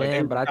breaks?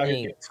 man. But I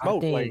think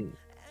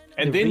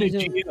and the then reason-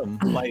 the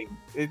GM, like,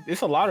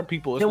 it's a lot of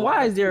people. then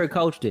why is there a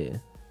coach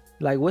then?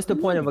 Like, what's the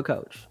point of a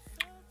coach?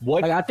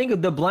 what? Like, I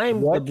think the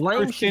blame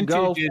should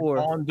go percentage is for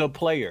on the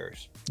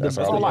players? That's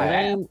the all he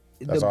has. blame.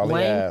 That's The all he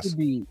blame has. should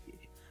be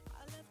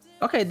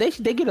okay. They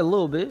get a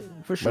little bit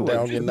for sure. they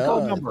don't get Throw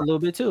a none. little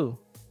bit too.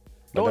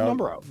 Throw They a don't-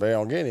 number out. They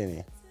don't get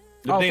any.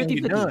 But they don't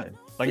 50-50. get done.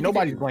 Like, 50-50.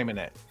 nobody's blaming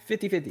that.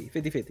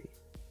 50-50.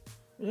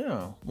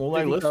 Yeah. Well,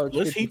 like, 50 coach,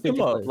 let's 50 heat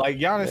them up. players. Like,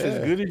 Giannis, as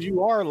Yeah. good as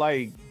you are,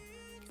 like,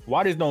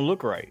 why this don't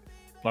look right?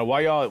 Like,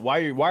 why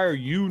are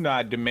you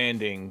not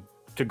demanding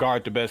to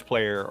guard the best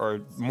player or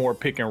more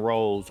pick and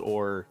rolls,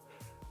 or,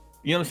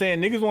 you know what I'm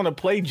saying? Niggas want to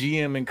play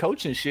GM and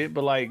coach and shit,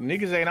 but, like,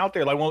 niggas ain't out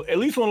there. Like, at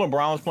least when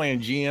LeBron was playing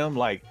GM,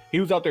 like, he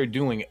was out there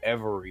doing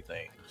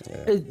everything.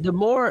 The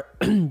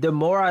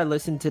more I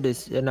listen to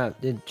this, and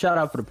shout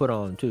out for the put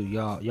on too,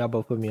 y'all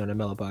both put me on the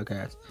Mellow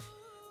podcast.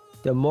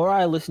 The more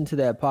I listen to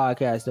that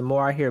podcast, the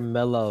more I hear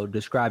Mello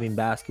describing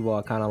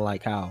basketball, kind of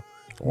like how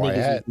White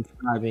niggas hat. is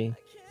describing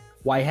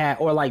White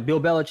Hat, or like Bill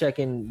Belichick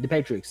in the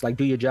Patriots, like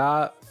do your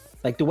job.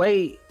 Like the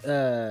way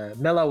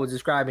Mello was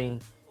describing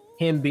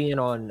him being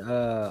on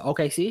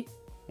OKC,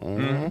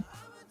 Mm-hmm. and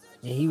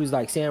he was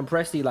like Sam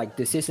Presti, like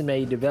the system that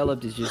he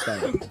developed is just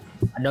like,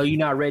 I know you're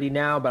not ready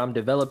now, but I'm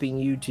developing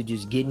you to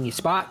just get in your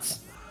spots.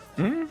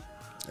 And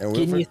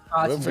Getting your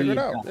spots we'll and figure it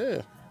do out. your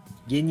Yeah.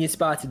 Getting your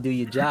spots to do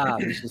your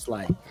job. It's just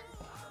like,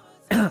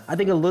 I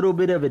think a little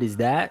bit of it is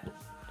that,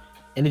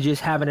 and it's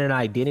just having an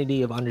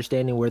identity of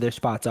understanding where their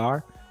spots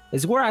are.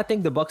 Is where I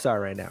think the Bucks are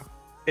right now.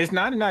 It's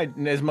not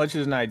as much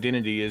as an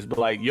identity is, but,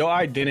 like, your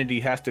identity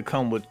has to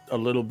come with a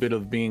little bit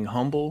of being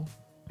humble.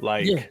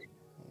 Like, Yeah.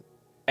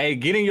 hey,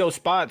 getting your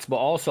spots, but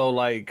also,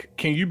 like,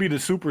 can you be the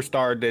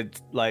superstar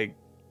that, like,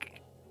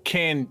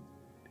 can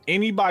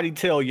anybody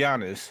tell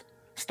Giannis,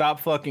 stop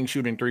fucking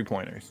shooting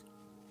 3-pointers?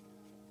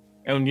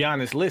 And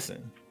Giannis,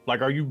 listen.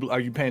 Like, are you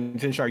paying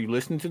attention? Are you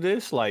listening to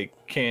this? Like,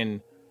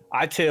 can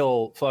I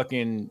tell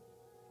fucking,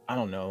 I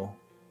don't know,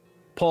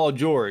 Paul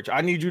George, I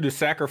need you to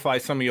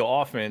sacrifice some of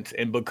your offense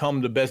and become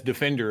the best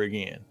defender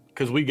again?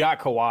 Because we got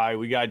Kawhi,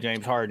 we got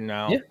James Harden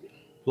now. Yeah.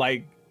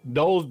 Like,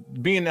 those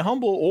being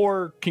humble,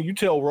 or can you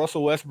tell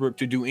Russell Westbrook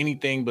to do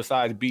anything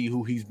besides be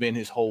who he's been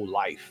his whole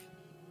life?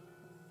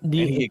 And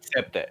he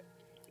accept that.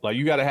 Like,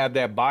 you got to have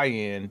that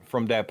buy-in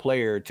from that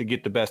player to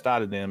get the best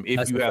out of them if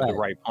That's you a have the fact.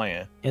 right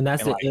plan. And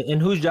that's And, it.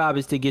 And whose job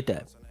is to get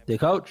that? The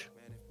coach?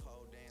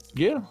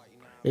 Yeah.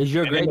 Is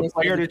your And then the greatness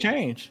player to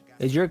change.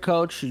 Is your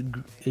coach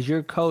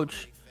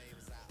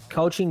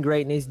coaching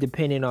greatness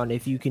depending on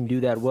if you can do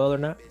that well or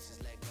not?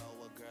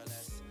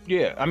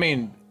 Yeah. I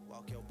mean,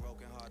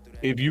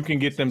 if you can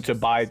get them to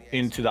buy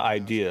into the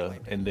idea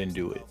and then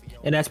do it.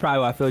 And that's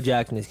probably why Phil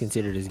Jackson is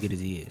considered as good as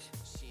he is.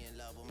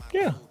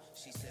 Yeah.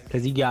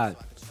 Because he got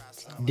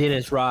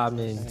Dennis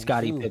Rodman,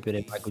 Scottie Pippen,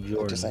 and Michael This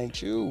Jordan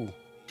ain't you.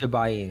 to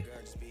buy in.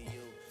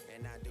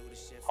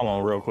 Hold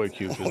on real quick,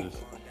 Q.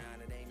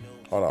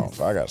 Hold on.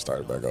 I got to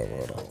start it back over.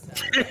 Hold on.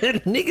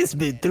 Niggas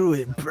been through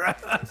it, bro.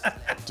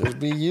 Just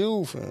be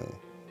you, fam.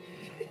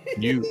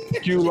 Q,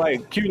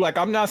 like,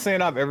 I'm not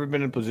saying I've ever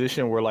been in a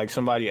position where, like,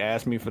 somebody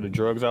asked me for the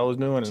drugs I was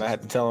doing and I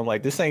had to tell them,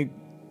 like, this ain't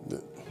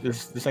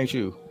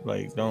you.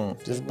 Like,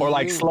 don't. Just be Or,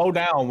 like, you. slow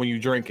down when you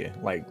drinking.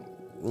 Like,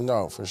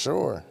 No, for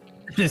sure.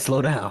 Just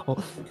slow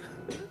down.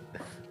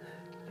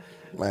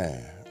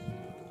 Man,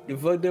 The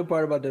fucked up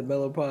part about the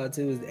Mellow Pod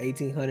too is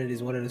 1800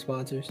 is one of the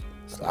sponsors.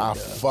 I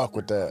fuck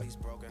with that.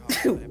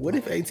 What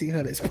if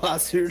 1800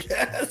 sponsored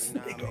us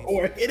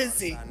or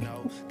Hennessy?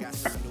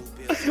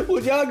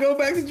 Would y'all go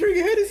back to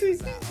drinking Hennessy?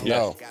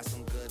 No.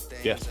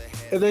 yes.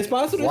 If they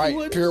sponsored us, you White,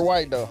 would? pure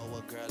white though.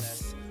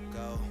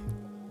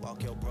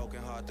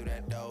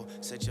 Yo,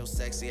 sit your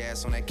sexy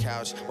ass on that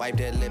couch. Wipe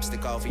that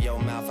lipstick off of your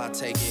mouth. I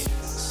take it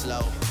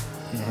slow.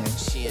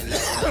 She in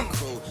love with my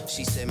crew.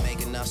 She said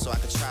make enough so I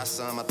could try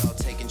some. I thought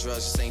taking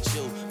drugs just ain't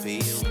you. Be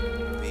you,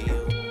 be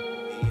you.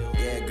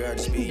 Yeah, girl,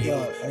 just be you.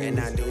 And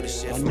I do the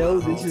shit. I know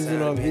this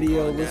isn't on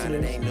video,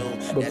 listening,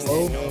 but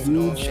both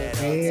huge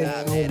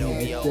fans told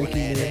me at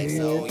shaking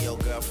their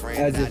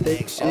head as if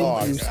they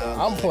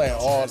I'm playing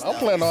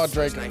all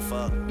Drake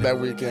that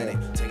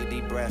weekend. Take a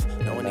deep breath,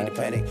 no one need to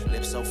panic.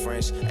 Lips so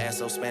French, ass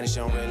so Spanish,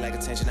 don't really like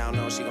attention. I don't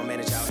know if she gon'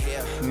 manage out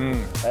here.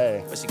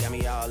 Hey, But she got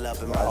me all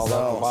up in my All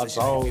up in my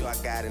zone. zone. I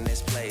got in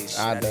this place.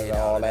 I did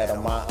all that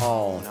on my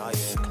own. Oh,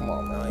 yeah. Come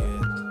on,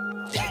 man.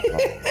 I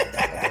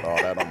did all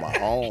that on my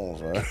own,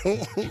 man.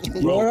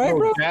 You all right,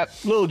 bro?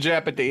 Little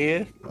jab at the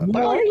end.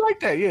 No, I ain't like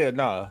that. Yeah,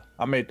 nah.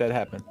 I made that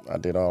happen. I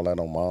did all that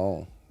on my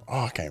own.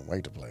 Oh, I can't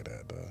wait to play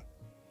that, though.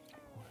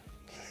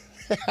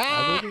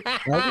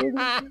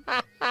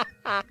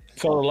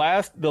 So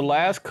the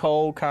last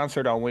Cole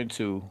concert I went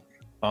to,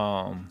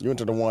 You went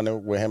to the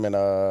one with him in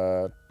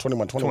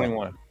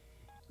 21.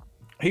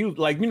 he was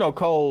like,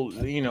 Cole,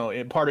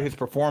 in part of his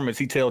performance,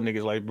 he tell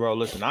niggas like, bro,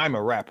 listen, I'm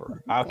a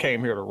rapper. I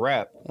came here to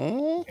rap.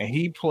 And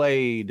he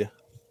played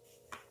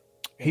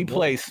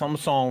some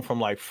song from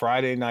like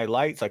Friday Night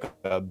Lights, like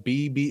a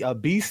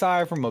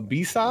B-side from a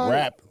B-side.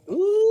 Rap.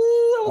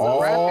 Ooh,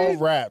 All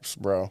raps,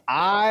 bro.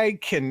 I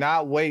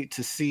cannot wait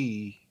to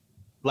see.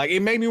 Like, it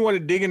made me want to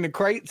dig in the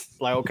crates.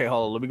 Like, okay,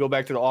 hold on. Let me go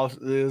back to the off.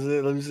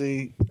 Let me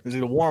see. Is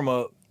it a warm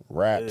up?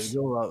 Raps.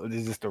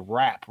 It's just a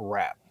rap.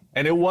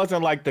 And it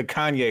wasn't like the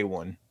Kanye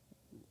one.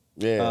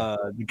 Yeah.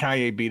 The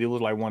Kanye beat. It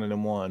was like one of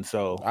them ones.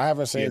 So I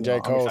haven't seen J.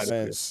 Cole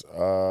since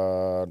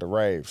the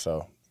rave,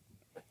 so.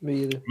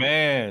 Me either.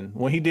 Man,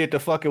 when he did the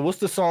fucking, what's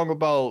the song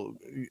about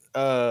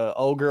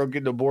old girl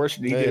getting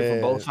abortion? He did it from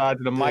both sides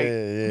of the mic.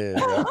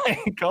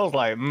 Yeah. Cole's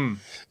like,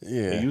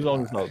 Yeah. he was on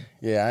his note.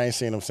 Yeah, I ain't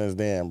seen him since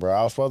then, bro.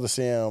 I was supposed to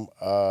see him.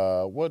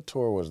 What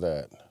tour was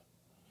that?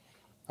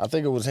 I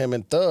think it was him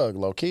and Thug,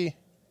 low key.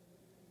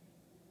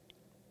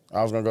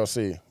 I was gonna go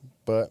see,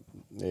 but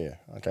yeah,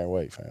 I can't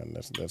wait, fam.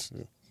 That's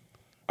it.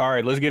 All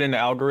right, let's get into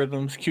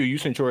algorithms. Q, you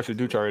sent yours to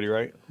Dooch already,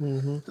 right?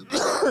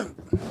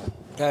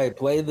 Hey,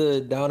 play the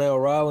Donnell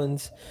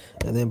Rollins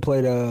and then play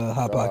the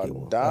Hot Pocket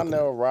one.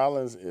 Donnell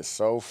Rollins is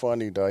so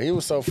funny, dog. He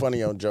was so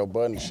funny on Joe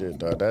Budden shit,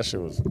 dog. That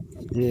shit was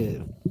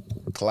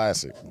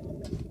classic.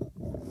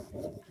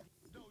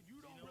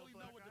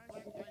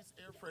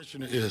 Air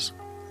freshener is.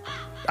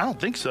 I don't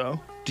think so.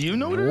 Do you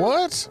know what it is?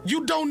 What?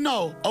 You don't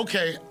know?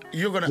 Okay,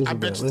 you're gonna. I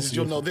bet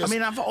you'll know this. I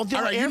mean, all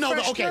right, you know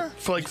the okay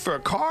for a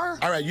car.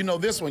 All right, you know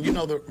this one. You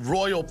know the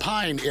Royal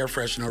Pine air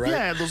freshener, right?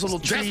 Yeah, those little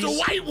trees. That's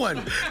the white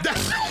one.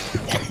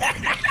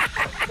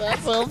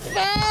 That's a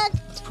fact.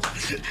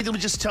 Let me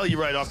just tell you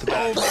right off the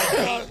bat. Oh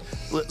my God.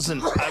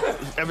 Listen,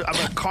 I'm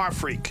a car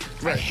freak.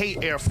 Right. I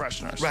hate air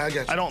fresheners. Right, I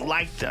get you. I don't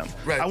like them.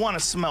 Right. I want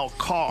to smell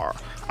car.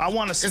 I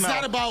want to smell. It's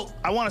not about.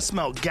 I want to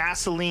smell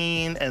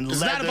gasoline and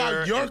It's leather. not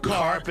about your and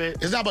car. carpet.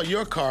 It's not about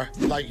your car.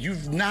 Like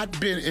you've not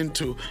been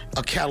into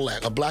a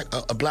Cadillac, a black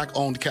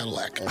owned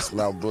Cadillac. I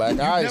smell black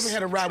You've ice. never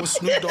had a ride with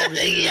Snoop Dogg and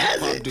any of the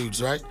pop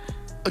dudes, right?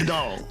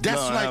 No,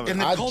 That's no, like in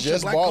the I culture,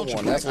 just black bought culture,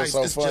 one. black That's what's ice,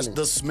 so it's funny. just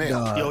the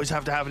smell. You always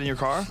have to have it in your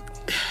car.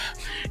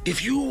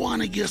 If you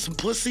want to get some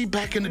pussy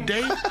back in the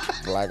day,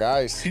 Black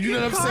ice. you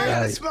know what I'm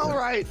saying? It smell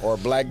right. Or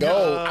black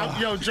gold.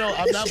 Yo, Joe,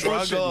 I'm not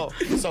Struggle.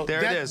 bullshitting. So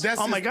There it is.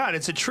 Oh my God,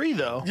 it's a tree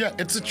though. Yeah,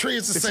 it's a tree.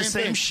 It's the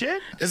same thing. shit.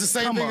 It's the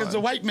same Come thing as on. the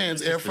white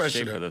man's air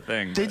freshener. the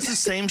thing. It's the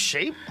same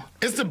shape.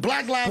 It's the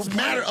Black Lives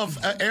Matter of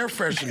air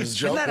fresheners,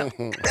 Joe. All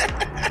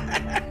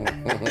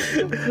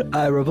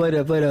right, bro, play the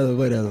other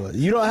one.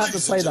 You don't have to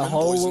play the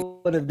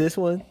whole one of this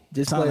one.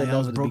 Just play the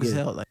ones at the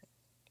beginning.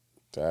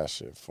 That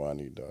shit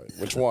funny, dog.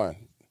 Which one?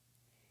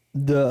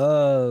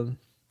 The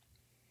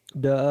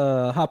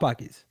Hot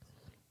Pockets.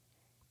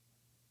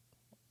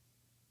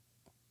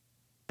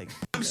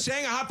 I'm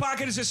saying a Hot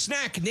Pocket is a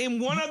snack. Name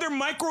one other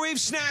microwave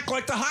snack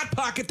like the Hot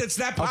Pocket that's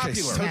that popular.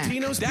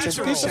 Totino's That's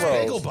Pizza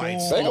right. Rolls. Bagel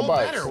bites. Bagel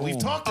bites. Better. We've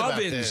talked about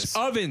this.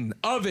 Oven.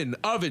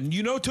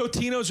 You know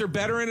Totino's are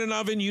better in an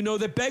oven. You know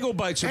that bagel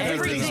bites are better in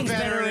an Everything's oven.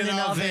 better in an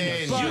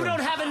oven. You don't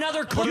have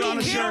another cooking You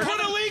here. can't put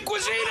a lean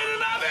cuisine in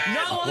an oven.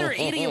 No other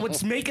idiot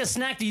would make a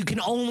snack that you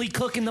can only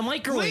cook in the Lean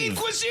microwave.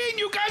 cuisine,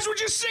 you guys were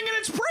just singing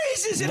its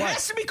praises. It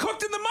has to be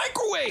cooked in the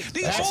microwave.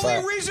 The That's only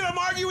fact. reason I'm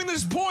arguing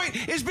this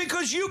point is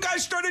because you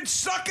guys started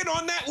sucking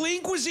on that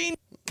lean cuisine,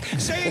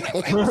 saying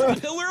it was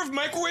a pillar of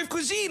microwave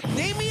cuisine.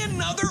 Name me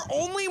another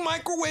only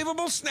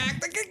microwavable snack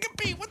that can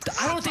compete with the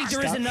I don't think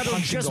there is another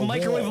just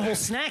microwavable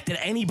snack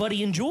that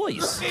anybody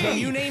enjoys. Can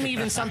you name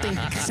even something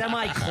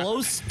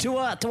semi-close to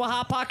a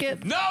Hot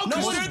Pocket? No,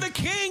 because one's- they're the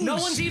kings. No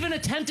one's even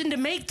attempting to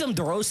make them,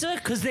 DeRosa,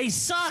 because they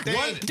suck.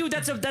 Dude,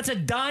 that's a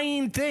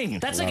dying thing.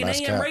 That's like an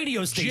that's AM cap.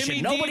 radio station.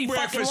 Jimmy Nobody Dean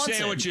fucking breakfast wants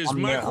sandwiches,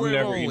 I'm microwave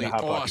never only. eating a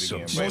Hot Pocket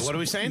Awesome. again. Wait, what are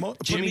we saying?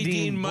 Jimmy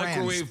Dean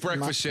microwave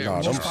breakfast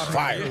No, sandwiches. them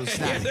fire.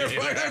 Yeah,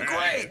 they're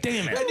great.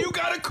 Damn it. And you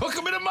gotta cook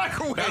them in a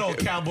microwave. That old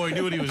cowboy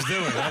knew what he was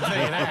doing. I'll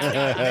tell you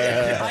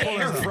that. I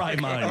air fry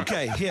mine.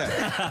 Okay, here.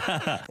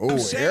 Oh,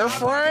 Say air how about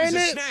frying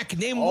there's a it? snack.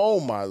 Name Oh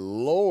my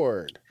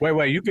Lord.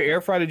 Wait, you can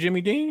air fry the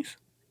Jimmy Dean's?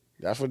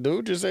 That's what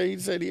dude just said. He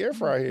said the air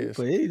fryer is.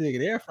 Put anything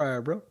in the air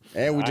fryer, bro.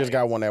 And we just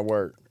got one at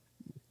work.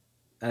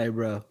 Hey,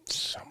 bro.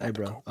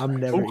 I'm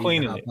never Who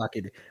cleaning eating Hot it?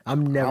 Pocket.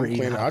 I'm never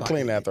eating Hot I Pocket.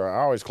 clean after.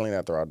 I always clean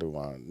after I do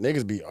mine.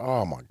 Niggas be,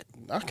 oh my,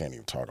 I can't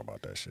even talk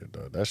about that shit,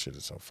 though. That shit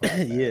is so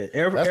funny. Yeah, That's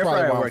air probably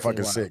fryer why I'm works in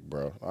fucking wild. sick,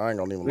 bro. I ain't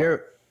gonna even lie.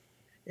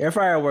 Air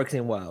fryer works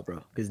in wild,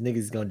 bro, because niggas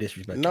is gonna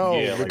disrespect. No,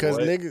 Yeah, like because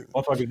what? niggas,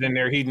 Motherfuckers in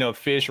there heating up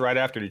fish right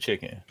after the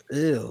chicken. You.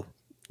 Ew.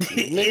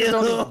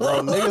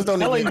 niggas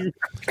don't even,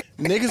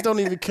 bro. Niggas don't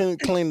even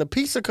clean the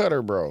pizza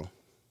cutter, bro.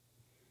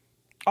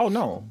 Oh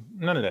no,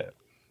 none of that.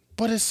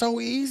 But it's so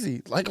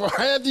easy. Like right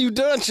after you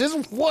done,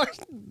 just what?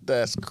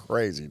 That's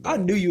crazy. I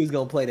Dude. knew you was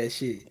gonna play that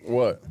shit.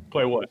 What?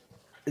 Play what?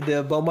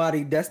 The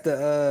Bomati, that's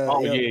the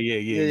Oh, yep.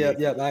 yeah.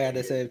 Yep, I got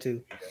that saved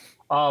too.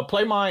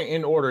 Play mine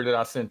in order that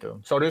I sent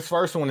them. So this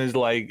first one is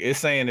like it's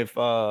saying if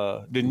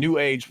the new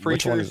age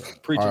Which one preachers is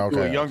it? preaching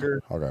to a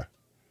younger. Okay.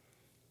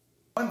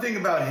 One thing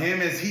about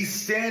him is he's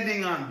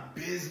standing on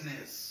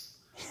business.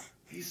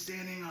 He's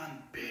standing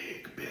on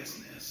big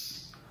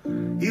business.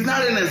 He's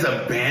not in his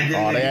abandonment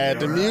Oh, they had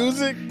the era.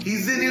 music?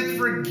 He's in his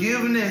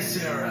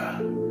forgiveness era.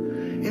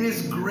 In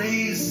his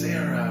grace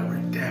era,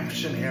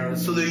 redemption era.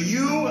 So that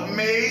you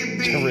may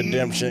be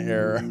Redemption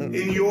era.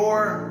 in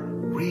your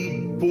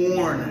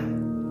reborn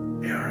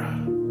era.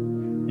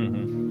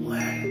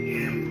 Let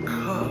him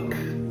cook.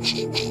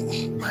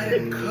 Let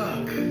him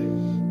cook.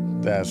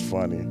 That's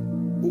funny.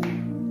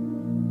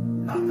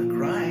 Not the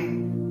crying.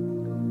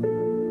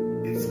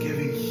 It's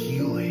giving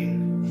healing.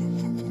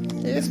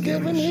 It's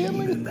giving She healing.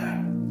 needed that.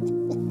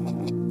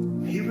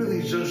 He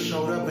really just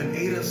showed up and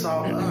ate us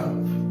all up.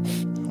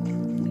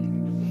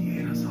 He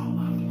ate us all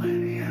up. Let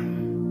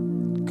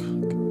him.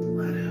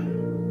 Let him.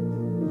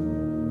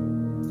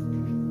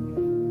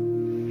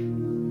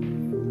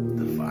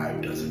 The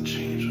vibe doesn't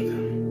change with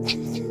him.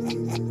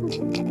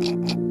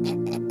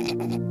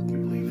 You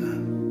believe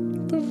that?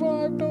 The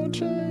vibe don't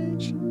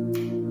change.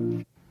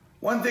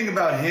 One thing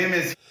about him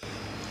is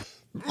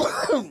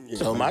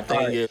So my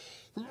thing is,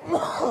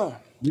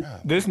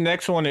 This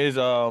next one is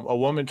a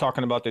woman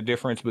talking about the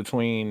difference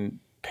between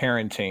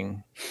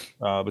parenting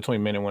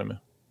between men and women.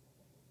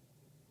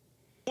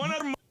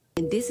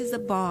 And this is a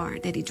bar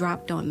that he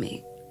dropped on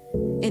me,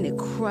 and it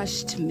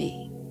crushed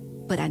me,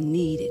 but I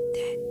needed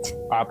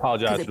that. I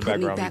apologize Because for it the put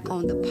me background back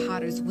music. on the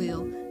potter's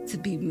wheel to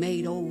be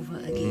made over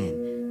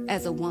again.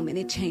 As a woman,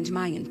 it changed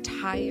my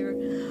entire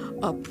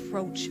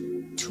approach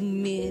to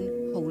men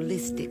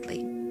holistically.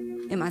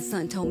 And my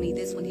son told me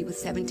this when he was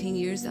 17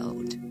 years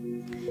old.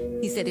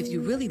 He said, if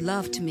you really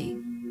loved me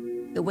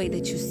the way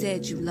that you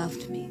said you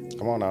loved me,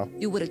 Come on now.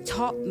 you would have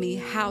taught me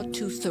how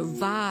to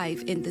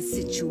survive in the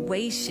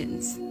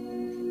situations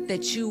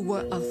that you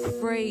were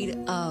afraid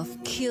of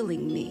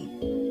killing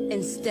me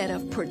instead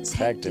of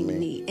protecting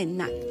me and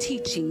not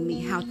teaching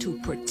me how to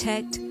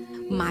protect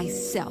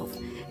myself.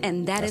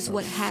 And that's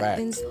what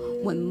happens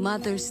when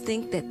mothers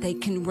think that they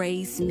can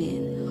raise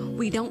men.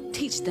 We don't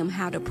teach them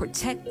how to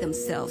protect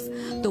themselves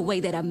the way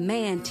that a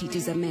man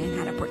teaches a man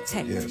how to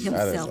protect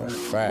himself. That is a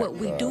fact, What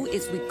we do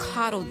is we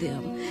coddle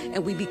them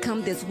and we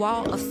become this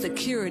wall of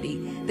security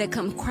that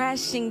come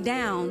crashing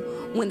down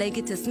when they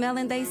get to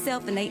smelling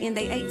themselves and they in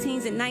their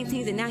 18s and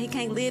 19s and now he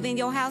can't live in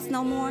your house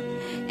no more,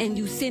 and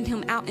you send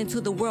him out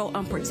into the world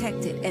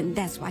unprotected, and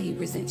that's why he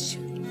resents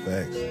you.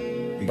 Facts.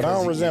 But I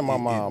don't resent my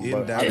mom,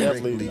 but I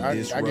definitely, I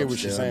get what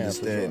disrupts you're their saying.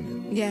 For sure.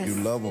 understanding. Yes. You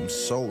love them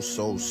so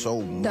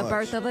much. The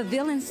birth of a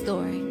villain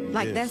story.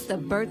 Like Yes. that's the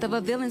birth of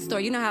a villain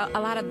story. You know how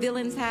a lot of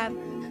villains have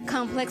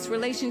complex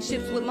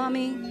relationships with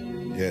mommy?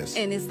 Yes.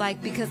 And it's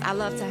like, because I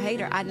love to hate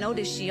her, I know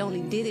that she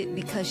only did it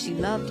because she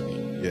loved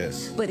me.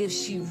 Yes. But if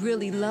she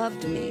really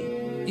loved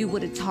me, you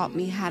would have taught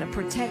me how to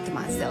protect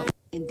myself.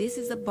 And this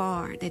is a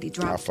bar that he I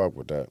dropped. fuck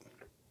with that.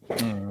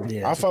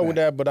 Yeah, I fuck with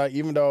that, but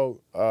even though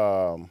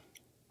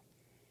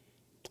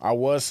I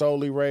was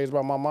solely raised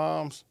by my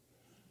mom's,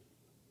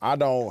 I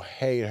don't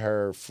hate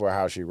her for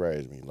how she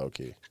raised me, low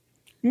key.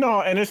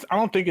 No, and I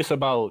don't think it's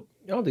about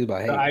I don't think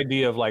about the hate.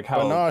 idea of like how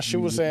But no, she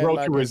was you saying, grow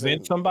like, to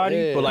resent somebody,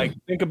 yeah. but like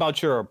think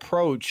about your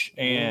approach,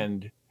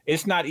 and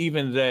it's not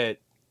even that.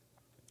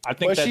 I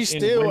think But that's she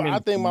in still, I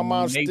women's think my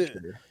mom still,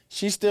 nature.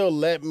 she still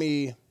let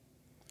me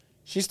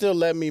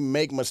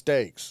make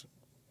mistakes.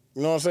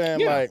 You know what I'm saying?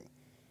 Yeah. Like,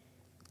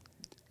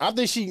 I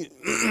think she,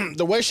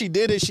 the way she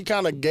did it, she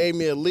kind of gave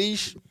me a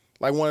leash,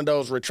 like one of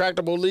those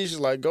retractable leashes,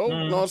 like go,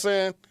 you know what I'm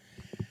saying?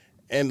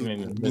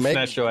 And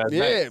snatch your ass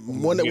yeah,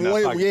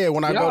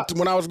 back.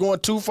 when I was going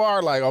too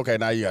far, like okay,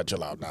 now you gotta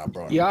chill out, now,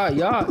 bro.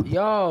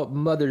 Y'all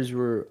mothers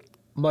were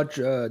much.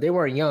 They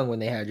weren't young when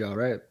they had y'all,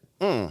 right?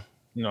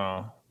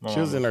 No, She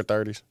was in her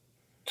 30s.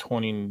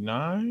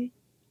 29.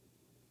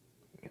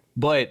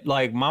 But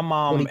like my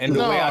mom and the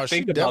way I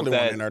think she about definitely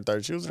that, wasn't in her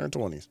 30s. She was in her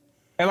 20s.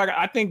 and like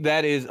I think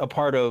that is a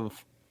part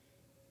of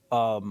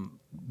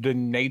the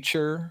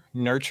nurture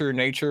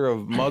nature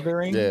of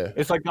mothering. Yeah.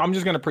 It's like I'm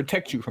just gonna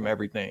protect you from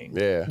everything.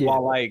 Yeah.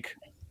 While like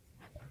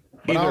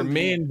either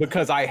men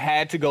because I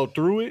had to go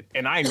through it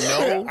and I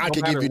know I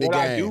can give you the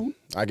game.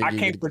 I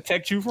can't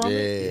protect you from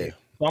it.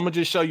 So I'm gonna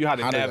just show you how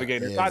to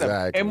navigate inside of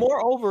it. And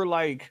moreover,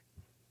 like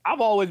I've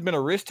always been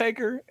a risk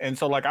taker, and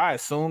so like I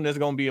assume that's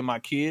gonna be in my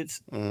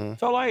kids.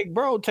 So like,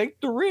 bro,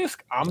 take the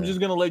risk. I'm just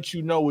gonna let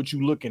you know what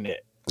you're looking at.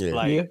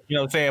 Like, you know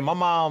what I'm saying? My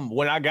mom,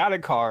 when I got a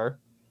car,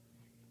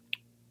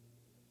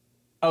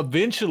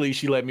 eventually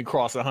she let me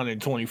cross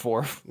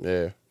 124th.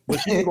 Yeah. But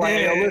she was like,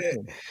 hey,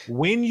 listen,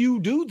 when you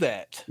do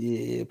that,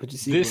 but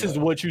you this is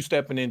what you're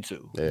stepping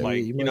into. Yeah.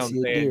 Like, you know what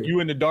I'm saying?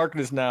 You in the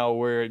darkness now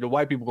where the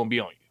white people gonna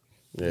be on you.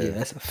 Yeah,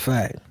 that's a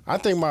fact. I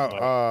think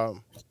my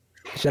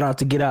shout out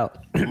to Get Out.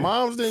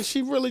 Mom's then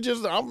she really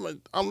just I'm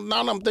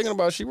thinking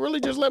about it, she really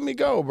just let me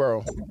go,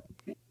 bro.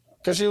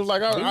 Cause she was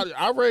like,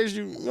 I raised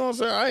you, you know what I'm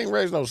saying? I ain't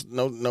raised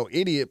no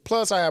idiot.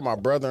 Plus I had my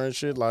brother and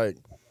shit. Like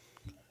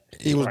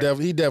he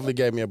definitely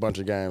gave me a bunch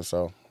of games.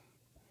 So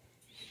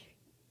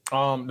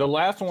the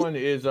last one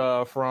is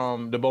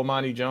from the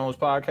Bomani Jones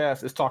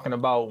podcast. It's talking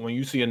about when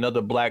you see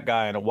another black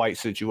guy in a white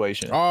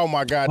situation. Oh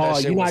my God, that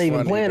shit you're not was even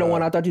funny, playing the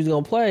one I thought you was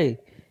gonna play.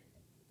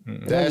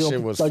 That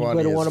shit was funny. You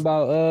played the one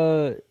about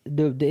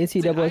the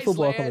NCAA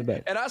football coming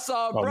back. And I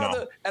saw a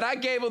brother, and I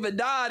gave him the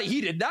nod.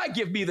 He did not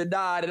give me the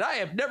nod, and I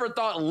have never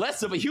thought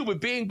less of a human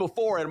being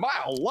before in my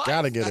life.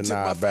 Gotta get a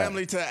nod back.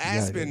 Family to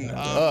Aspen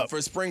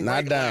for spring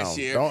not break down. last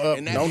year. Don't up,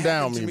 and that don't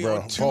down happened to me,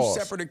 bro. On two Pause.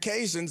 separate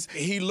occasions.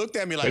 He looked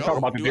at me They like, talk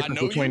about the do I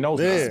difference know between you? those.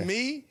 It's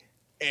me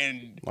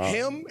and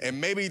him and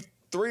maybe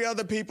 3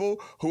 other people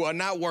who are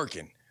not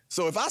working.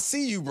 So if I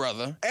see you,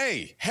 brother,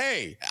 hey,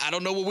 I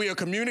don't know what we are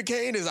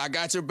communicating. Is I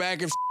got your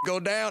back if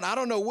go down. I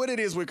don't know what it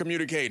is we're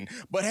communicating.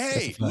 But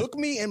hey, look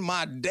me in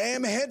my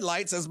damn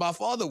headlights, as my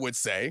father would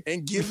say,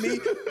 and give me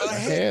a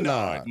head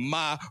nod.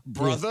 My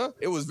brother,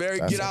 it was very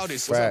get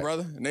outish. What's up,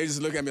 brother? And they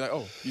just look at me like,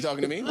 oh, you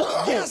talking to me?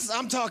 Yes,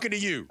 I'm talking to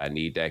you. I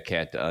need that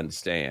cat to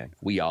understand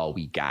we all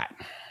we got.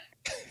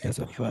 That's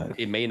a fact.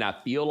 It may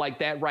not feel like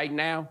that right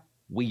now.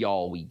 We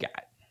all we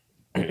got.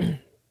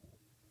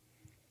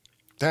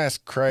 That's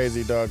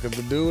crazy, dog. Cause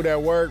the dude at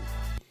work,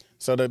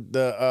 so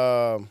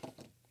the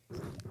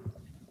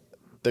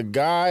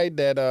guy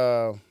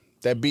that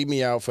beat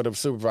me out for the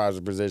supervisor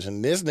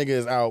position, this nigga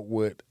is out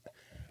with,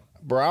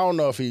 bro. I don't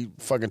know if he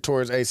fucking tore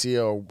his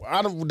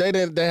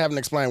ACL. They haven't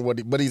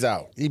explained but he's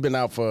out. He's been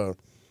out for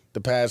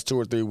the past 2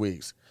 or 3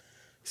 weeks.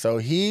 So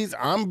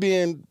I'm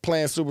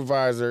playing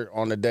supervisor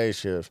on the day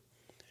shift,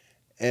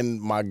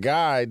 and my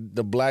guy,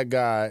 the black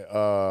guy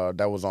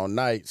that was on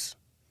nights,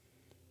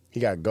 he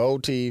got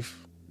gold teeth.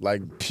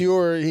 Like he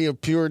a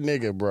pure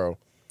nigga, bro.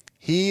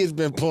 He has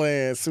been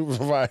playing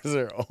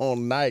supervisor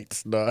on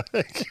nights, dog.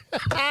 Getting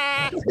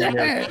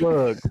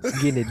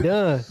it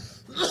done.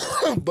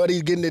 But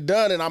he's getting it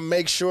done, and I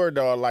make sure,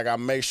 dog, like I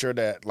make sure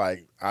that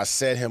like I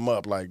set him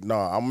up. Like, no,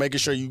 I'm making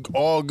sure you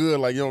all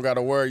good. Like you don't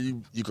gotta worry.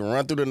 You can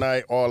run through the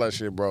night, all that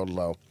shit, bro.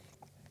 Low.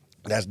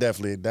 That's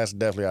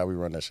definitely how we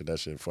run that shit.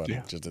 That shit funny.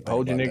 Yeah. Just to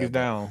hold your niggas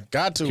down.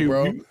 Got to, Q,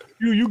 bro.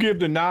 You give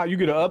the nod. You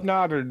get an up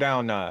nod or a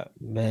down nod.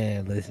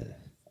 Man, listen.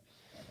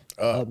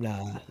 Up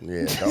nod.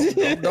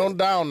 Yeah, don't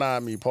down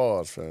nod me.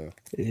 Pause, fam.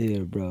 Yeah,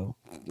 bro.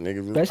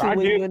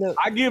 Nigga,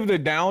 I give the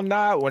down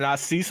nod when I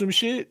see some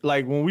shit.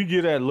 Like when we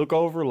get that look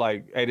over,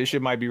 like, hey, this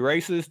shit might be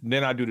racist.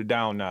 Then I do the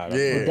down nod.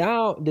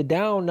 Yeah. The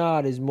down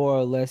nod is more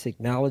or less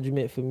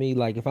acknowledgement for me.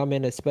 Like if I'm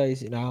in a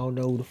space and I don't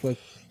know who the fuck.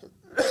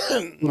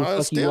 You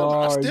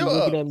are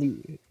looking at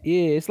me.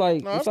 Yeah, it's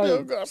like I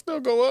still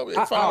go up.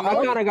 I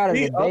kind of got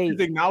a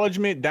debate.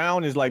 Acknowledgement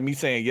down is like me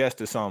saying yes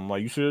to something.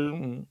 Like you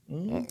should.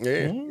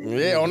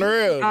 Yeah, on the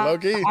real, low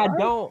key. I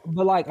don't,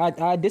 but like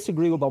I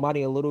disagree with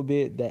Bomani a little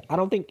bit. That I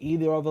don't think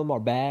either of them are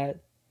bad.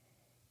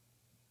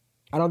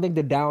 I don't think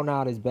the down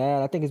nod is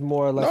bad. I think it's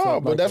more or less. No,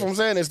 but that's what I'm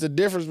saying. It's the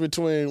difference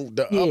between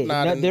the up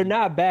nod. And they're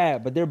not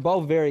bad, but they're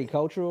both very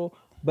cultural.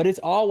 But it's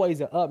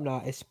always an up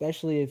nod,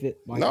 especially if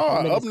it. Like, no,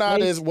 up nod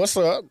is what's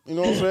up. You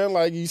know what I'm saying?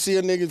 Like you see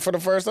a nigga for the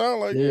first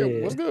time, like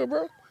yeah what's good,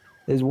 bro?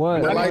 There's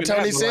one. But like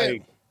Tony said,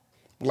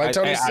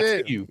 Tony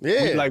said,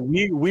 yeah,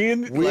 we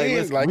in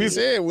you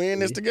said, we in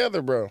this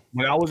together, bro.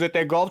 When I was at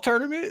that golf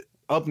tournament,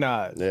 up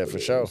nod. Yeah, for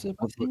sure.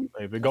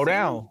 If it go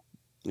down,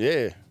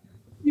 yeah.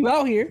 You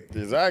out here.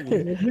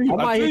 Exactly. I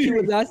might hit you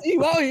with I see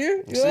you out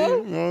here. You know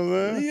what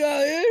I'm saying? You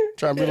out here.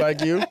 Trying to be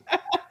like you.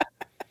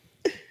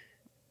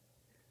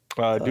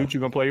 Dude, you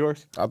gonna play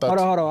yours? Hold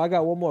on. I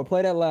got one more.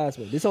 Play that last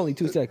one. This only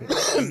 2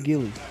 seconds.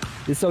 Gilly.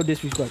 This so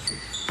disrespectful.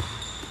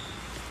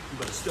 You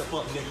better step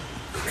up,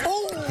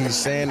 nigga. He's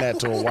saying that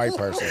to a white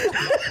person.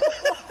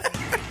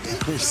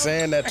 He's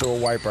saying that to a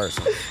white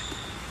person.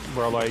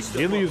 Bro, like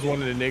Gilly is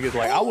one of the niggas.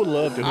 Like I would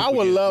love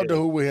to.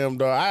 Hoop with him,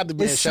 though. I had to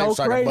be in shape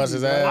so I could bust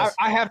his ass.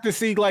 I have to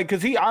see, like,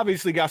 cause he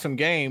obviously got some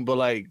game, but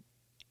like,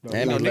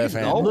 and he left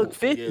hand. Look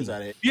 50.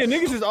 Yeah,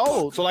 niggas is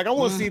old. So like, I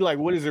want to see like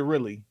what is it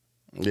really?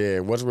 Yeah,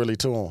 what's really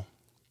to him?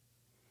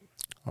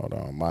 Hold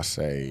on, my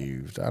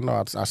saved. I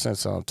know I sent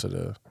something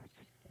to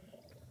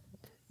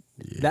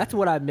That's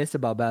what I miss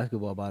about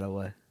basketball, by the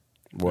way.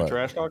 What?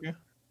 Trash talking?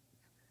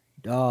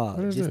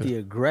 Just this? the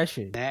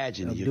aggression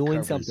Imagine of you're doing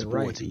covering something sports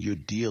right. and you're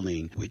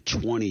dealing with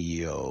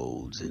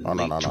 20-year-olds and No.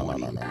 late No.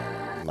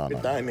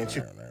 20s. That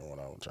ain't what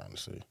I was trying to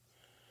see.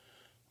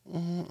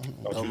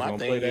 Oh, my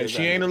thing is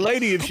she ain't a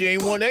lady if she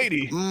ain't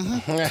 180.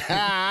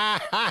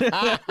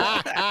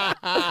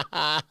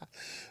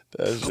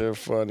 That shit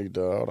funny,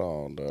 dog. Hold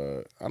on,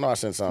 dog. I know I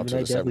sent something to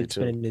the definitely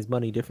 72. spending his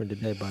money different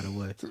today, by the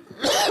way.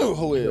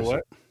 Who is?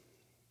 What?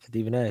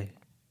 Stephen A.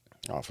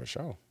 Oh, for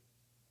sure.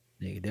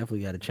 Nigga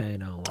definitely got a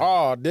chain on.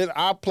 Oh,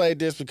 I played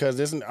this because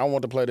I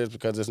want to play this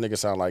because this nigga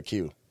sound like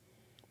Q.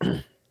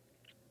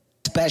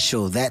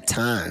 Special that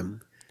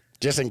time.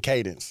 Just in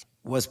cadence.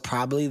 Was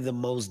probably the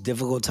most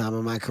difficult time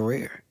of my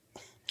career.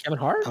 Kevin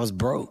Hart? I was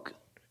broke.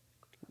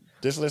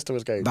 Just listen to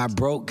his cadence. By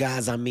broke,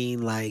 guys, I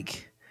mean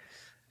like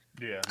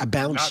I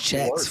bounced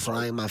checks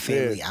flying my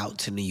family out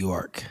to New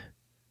York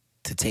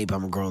to tape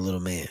I'm a Grown Little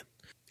Man.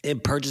 In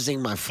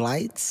purchasing my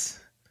flights,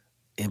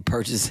 in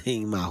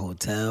purchasing my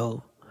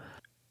hotel,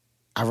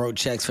 I wrote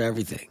checks for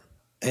everything.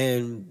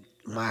 And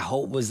my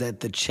hope was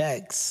that the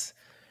checks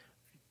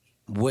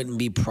wouldn't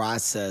be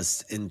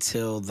processed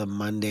until the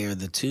Monday or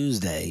the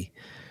Tuesday,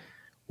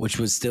 which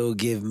would still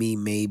give me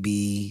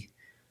maybe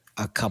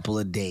a couple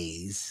of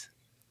days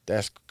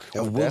of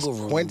wiggle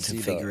room Quincy,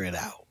 to figure it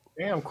out.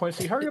 Damn,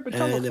 Quincy, hurry up and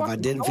tell And if I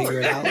didn't figure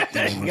it out,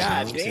 then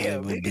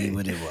it would be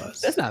what it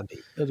was. That's not me.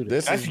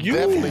 That's you,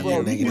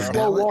 bro. You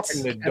slow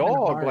walking the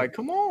dog. Like,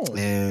 come on.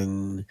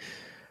 And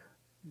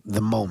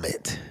the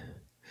moment.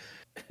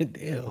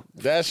 Damn.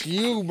 That's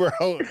you,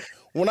 bro.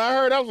 When I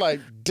heard, I was like,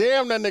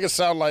 damn, that nigga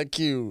sound like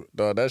Q.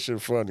 Dog, that shit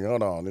funny.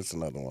 Hold on. It's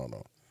another one,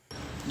 though.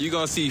 You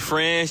gonna see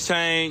friends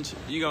change.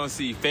 You gonna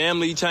see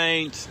family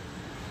change.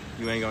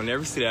 You ain't gonna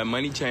never see that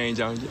money change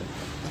on you.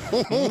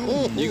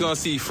 You gonna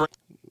see friends.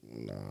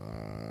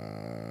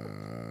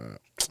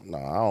 Nah,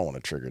 I don't want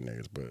to trigger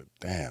niggas, but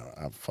damn,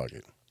 fuck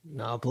it.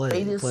 No, play it.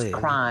 Greatest Play it.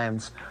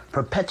 crimes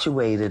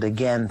perpetuated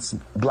against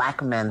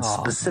black men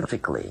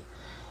specifically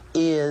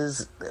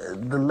is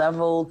the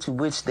level to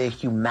which their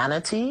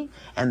humanity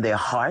and their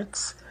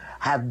hearts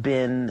have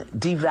been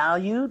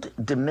devalued,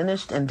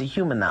 diminished, and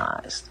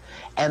dehumanized,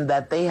 and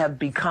that they have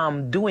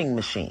become doing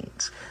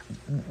machines.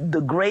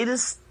 The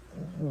greatest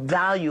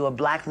value a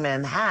black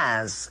man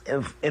has,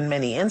 in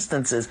many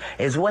instances,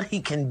 is what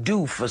he can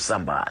do for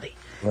somebody.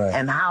 Right.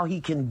 And how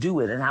he can do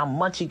it, and how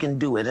much he can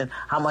do it, and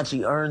how much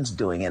he earns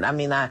doing it. I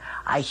mean,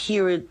 I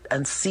hear it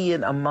and see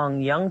it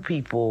among young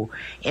people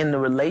in the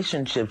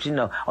relationships. You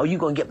know, oh, you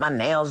gonna get my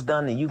nails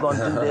done, and you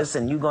gonna do this,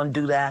 and you gonna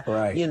do that.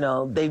 Right. You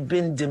know, they've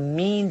been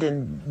demeaned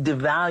and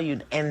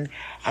devalued and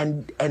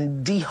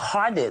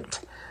dehearted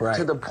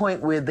to the point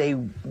where they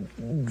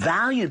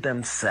value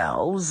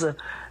themselves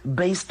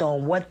based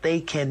on what they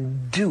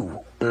can do.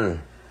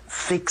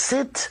 Fix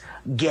it,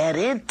 get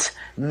it,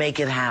 make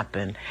it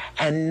happen.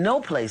 And no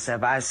place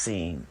have I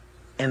seen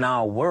in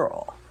our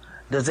world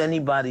does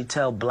anybody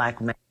tell black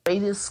men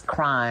greatest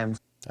crimes.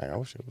 I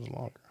wish it was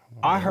longer.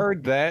 I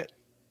heard that.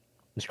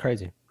 It's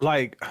crazy.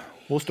 Like,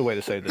 what's the way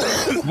to say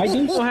this? White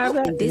dudes don't have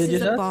that? This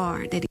is a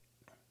bar that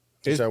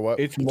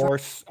It's more.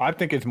 I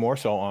think it's more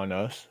so on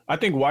us. I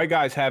think white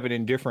guys have it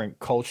in different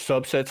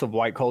subsets of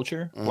white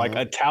culture. Mm-hmm. Like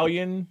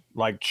Italian,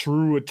 like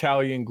true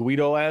Italian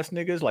Guido ass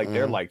niggas, like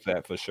they're like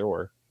that for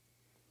sure.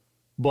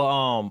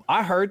 But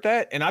I heard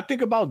that, and I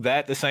think about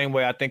that the same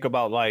way I think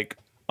about like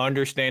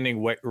understanding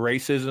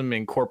racism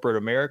in corporate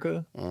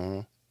America.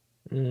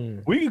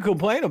 We can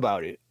complain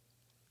about it,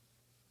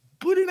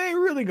 but it ain't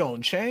really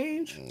gonna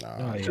change.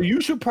 So you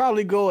should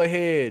probably go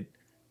ahead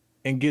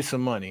and get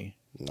some money.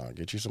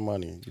 Get you some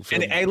money.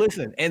 And hey,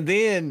 listen, and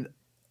then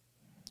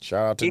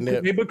shout out to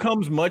Nip. It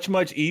becomes much,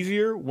 much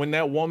easier when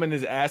that woman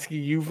is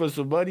asking you for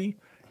some money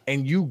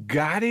and you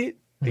got it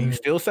and you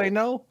still say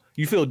no.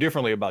 You feel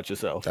differently about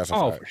yourself. That's a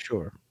fact. For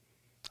sure.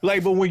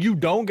 Like, but when you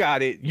don't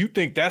got it, you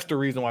think that's the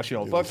reason why she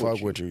don't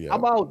fuck with you. Yeah. How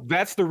about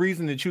that's the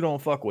reason that you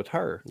don't fuck with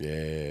her?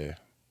 Yeah.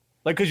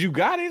 Like, cause you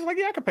got it. It's like,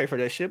 yeah, I can pay for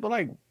that shit, but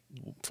like,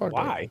 fuck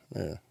why?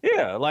 That.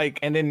 Yeah. Like,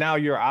 and then now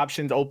your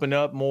options open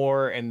up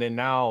more, and then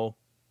now,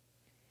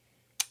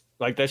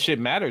 like, that shit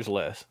matters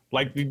less.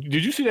 Like,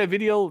 did you see that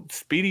video?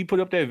 Speedy put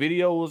up that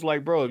video. Was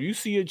like, bro, if you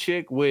see a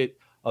chick with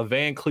a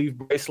Van Cleef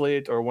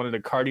bracelet or one of the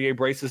Cartier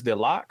bracelets that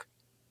lock,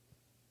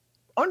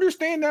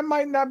 understand that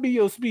might not be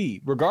your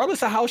speed,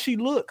 regardless of how she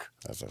look.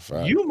 That's a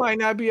fact. You might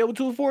not be able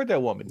to afford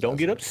that woman. Don't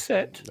get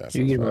upset.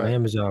 You get them on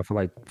Amazon for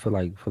like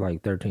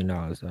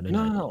 $13.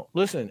 No.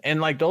 Listen, and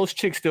like those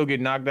chicks still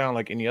get knocked down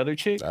like any other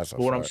chick. But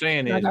what I'm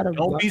saying is,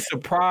 don't be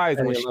surprised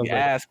when she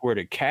asks where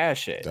the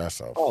cash at. That's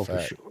a for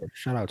fact. sure.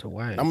 Shout out to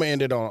Wayne. I'm gonna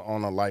end it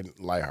on a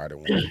lighthearted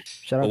one.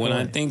 Shout out When to I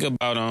Wayne. think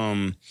about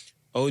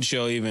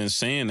Ocho even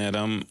saying that,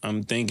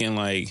 I'm thinking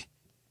like,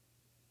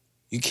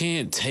 you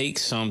can't take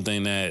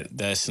something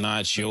that's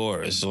not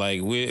yours.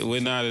 Like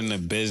we're not in the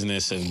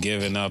business of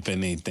giving up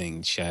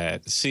anything,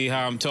 Chad. See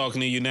how I'm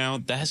talking to you now?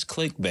 That's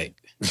clickbait.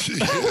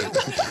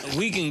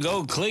 We can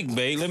go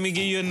clickbait. Let me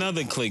give you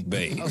another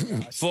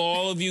clickbait. For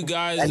all of you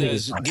guys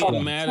that's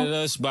getting mad at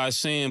us by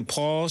saying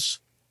pause,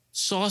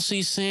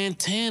 Saucy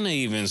Santana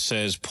even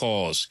says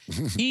pause.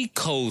 He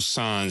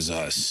co-signs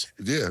us.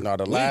 Yeah. No,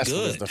 the last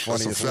one is the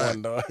funniest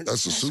one, dog.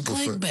 That's a super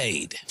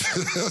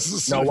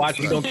clickbait. No, watch,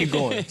 we gonna keep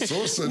going.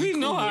 We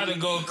know how to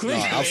go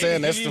clickbait. No, I'm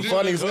saying that's the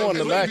funniest one,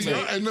 the next one.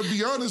 And to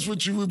be honest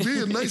with you, we're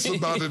being nice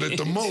about it at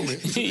the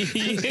moment.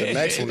 The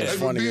next one is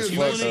funny as fuck. You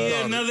want to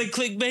hear another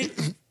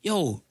clickbait?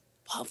 Yo,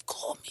 Puff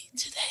called me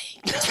today.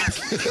 You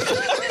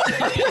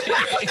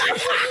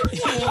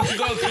want to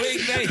go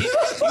clickbait? You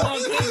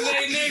want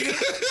clickbait, nigga?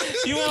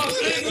 You want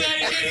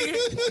clickbait, nigga?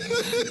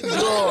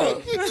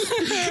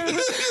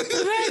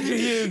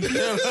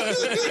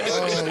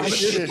 I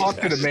should talk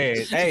to the man.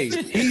 Hey,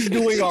 he's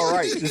doing all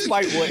right,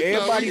 despite what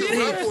everybody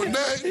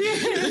thinks.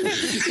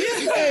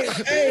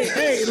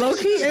 Hey, low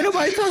key, ain't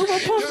nobody talking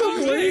about Puff no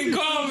more. He ain't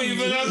called me,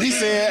 but He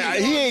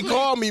said he ain't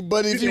called me,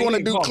 but if you want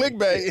to do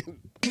clickbait.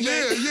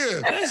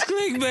 Yeah. That's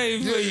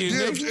clickbait for you.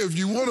 Yeah, if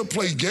you want to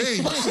play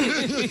games.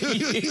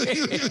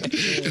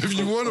 If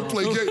you want to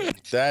play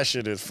games. That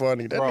shit is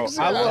funny. That Bro,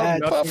 I love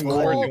nothing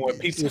more than when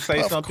people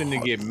say something to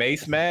get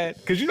Mace mad.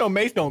 Because you know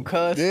Mace don't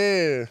cuss.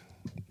 Yeah.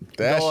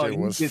 That shit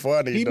was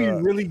funny, He be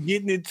dog. really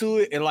getting into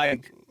it. And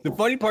like, the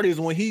funny part is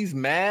when he's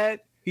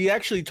mad, he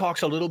actually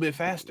talks a little bit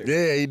faster.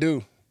 Yeah, he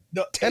do.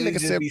 That nigga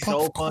said,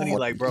 so funny.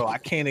 Like, bro, I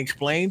can't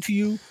explain to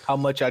you how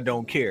much I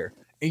don't care.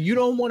 And you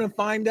don't want to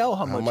find out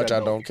how much I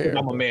don't care.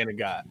 I'm a man of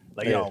God.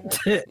 Like, y'all.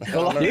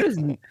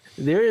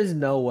 There is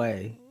no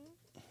way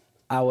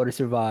I would have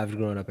survived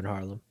growing up in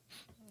Harlem.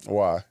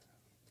 Why?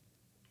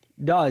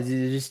 Dog, it's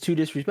just too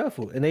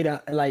disrespectful. And they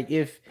don't like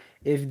if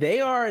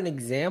they are an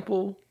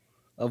example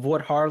of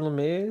what Harlem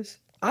is,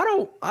 I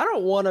don't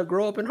want to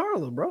grow up in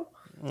Harlem, bro.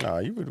 Nah,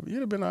 you'd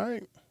have been all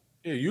right.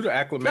 Yeah, you'd have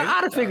acclimated.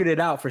 I'd have figured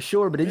it out for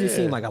sure, but it just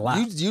seemed like a lot.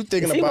 You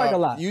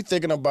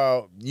thinking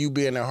about you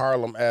being in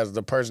Harlem as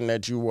the person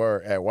that you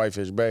were at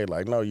Whitefish Bay?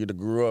 Like, no, you'd have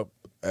grew up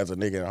as a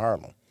nigga in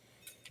Harlem.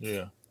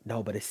 Yeah.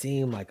 No, but it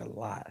seemed like a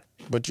lot.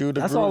 But you.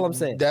 That's all I'm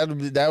saying. That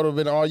would have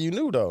been all you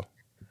knew, though.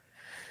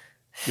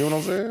 You know what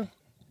I'm saying?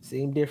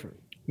 Seemed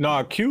different.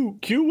 Nah, Q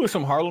with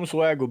some Harlem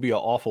swag would be an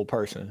awful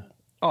person.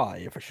 Oh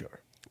yeah, for sure.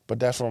 But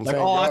that's what I'm like,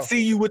 saying. Oh, I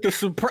see you with the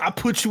surprise. I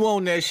put you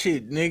on that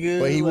shit, nigga.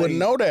 But he wouldn't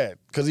know that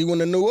because he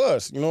wouldn't have knew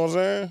us. You know what I'm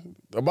saying?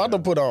 About to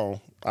put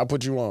on. I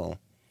put you on.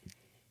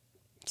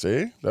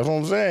 See? That's what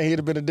I'm saying. He'd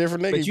have been a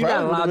different nigga. But you're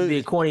not allowed to be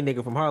a corny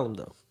nigga from Harlem,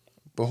 though.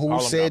 But who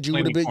said you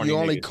would have been? You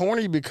only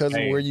corny because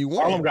of where you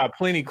went. Harlem got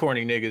plenty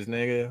corny niggas,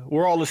 nigga.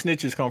 Where all the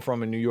snitches come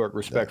from in New York,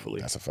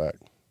 respectfully. That's a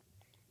fact.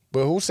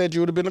 But who said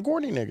you would have been a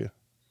corny nigga?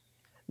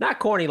 Not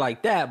corny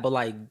like that, but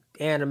like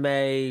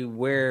anime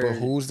where. But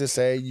who's to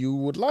say you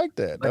would like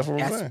that? That's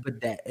what I'm saying.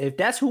 But if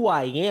that's who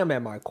I am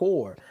at my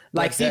core,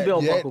 like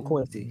C-Bell Buckle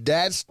Quincy.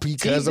 That's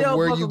because of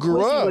where you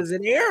grew up. Was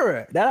an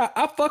era that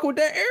I fuck with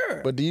that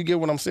era. But do you get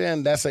what I'm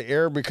saying? That's an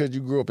era because you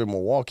grew up in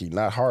Milwaukee,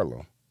 not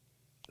Harlem.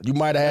 You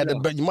might have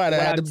had the. You might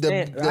have had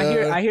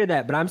the. I hear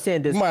that, but I'm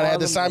saying this. You might have had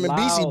the Simon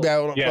BC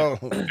battle. Yeah,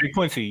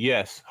 Quincy.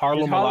 Yes,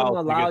 Harlem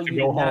allows you to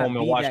go home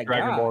and watch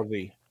Dragon Ball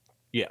Z.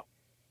 Yeah.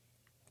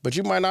 But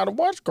you might not have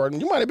watched cartoon.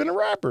 You might have been a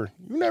rapper.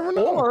 You never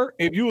know. Or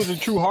if you was a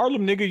true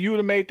Harlem nigga, you would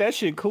have made that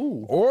shit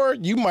cool. Or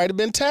you might have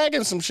been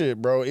tagging some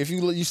shit, bro. If you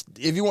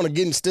want to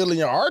get in still in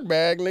your art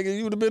bag, nigga,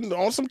 you would have been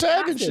on some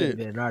tagging shit.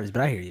 Been an artist,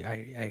 but I hear you. I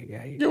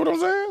hear you. You know what I'm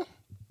saying?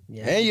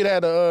 Yeah. And you'd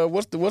had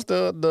what's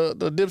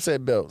the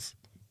Dipset belts,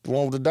 the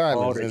one with the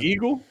diamonds. Oh, the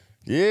Eagle.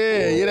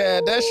 Yeah, you'd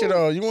had that shit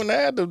on. You wouldn't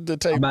have had the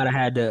tape. I might have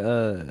had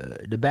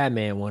the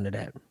Batman one of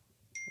that.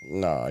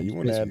 Nah, you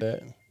wouldn't have had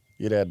that.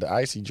 You'd had the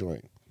icy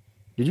joint.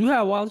 Did you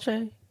have Wild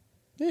Chain?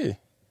 Yeah.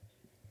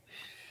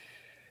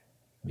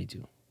 Me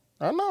too.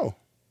 I know.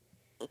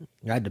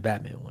 I had the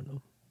Batman one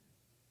though.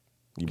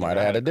 You might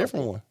have had a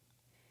different one.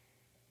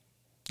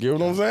 You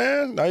know what I'm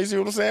saying? Now you see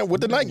what I'm saying?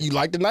 With the Nike. You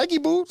like the Nike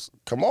boots?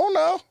 Come on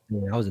now.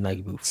 Yeah, I was a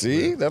Nike boot.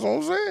 See? That's what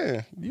I'm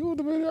saying. You would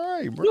have been all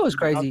right, bro. You know what's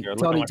crazy?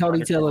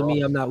 Tony telling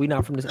me we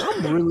not from this.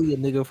 I'm really a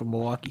nigga from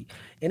Milwaukee.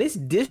 And it's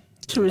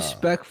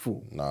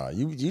disrespectful. Nah,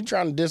 you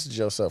trying to distance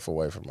yourself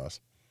away from us.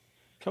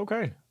 It's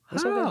okay.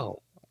 It's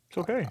how? It's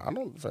okay. I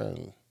don't,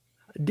 fam.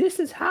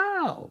 Distance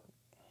how?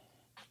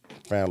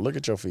 Fam, look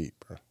at your feet,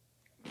 bro.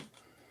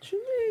 What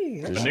you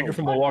mean? A nigga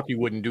from Milwaukee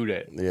wouldn't do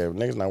that. Yeah,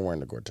 niggas not wearing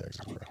the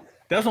Gore-Texes, bro.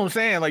 That's what I'm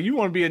saying. Like, you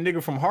want to be a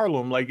nigga from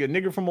Harlem, like a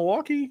nigga from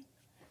Milwaukee?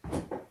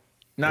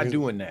 Not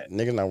doing that.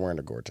 Niggas not wearing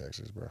the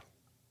Gore-Texes, bro.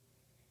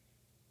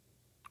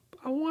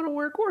 I want to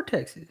wear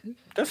Gore-Texes.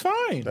 That's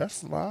fine.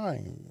 That's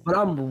fine. But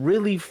I'm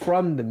really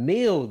from the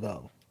mill,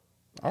 though.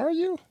 Are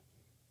you?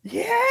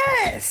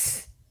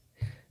 Yes.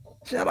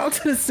 Shout out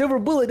to the Silver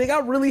Bullet, nigga. I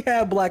really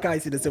had black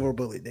ice in the Silver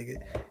Bullet, nigga.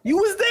 You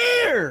was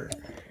there.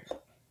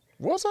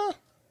 Was I?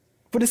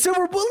 For the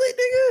Silver Bullet,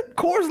 nigga?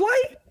 Coors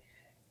Light?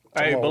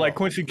 Hey, but like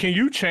Quincy, can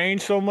you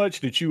change so much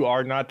that you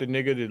are not the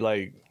nigga that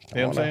like,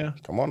 you know what I'm saying?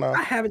 Come on now.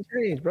 I haven't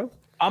changed, bro.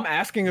 I'm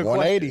asking a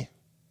 180. question.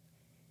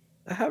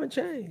 I haven't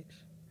changed.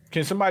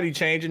 Can somebody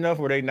change enough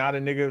where they not a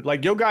nigga?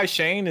 Like your guy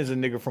Shane is a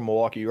nigga from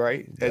Milwaukee,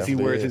 right? As he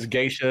wears his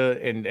geisha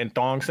and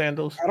thong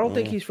sandals. I don't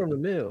think he's from the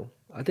mill.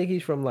 I think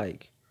he's from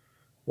like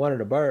one of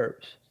the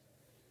burbs.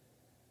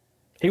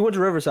 He went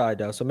to Riverside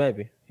though, so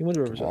maybe he went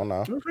to Riverside. Come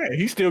on now. Okay.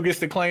 He still gets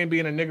to claim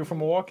being a nigga from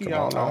Milwaukee.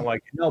 I don't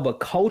like it. No, but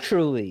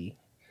culturally,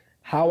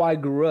 how I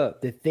grew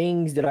up, the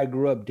things that I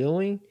grew up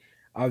doing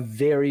are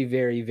very,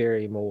 very,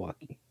 very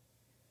Milwaukee.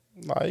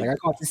 Like I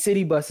caught the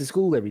city bus to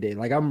school every day.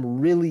 Like I'm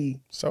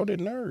really. So did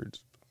nerds.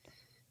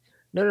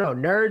 No.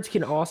 Nerds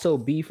can also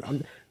be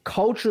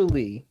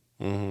culturally.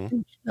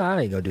 Mm-hmm. No,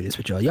 I ain't gonna do this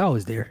with y'all. Y'all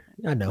was there.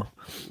 I know.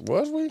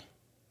 Was we?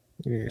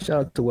 Yeah. Shout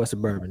out to West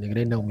Suburban, nigga.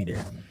 They know me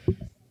there.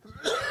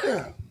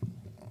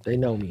 They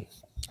know me.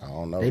 I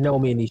don't know. They know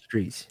me in these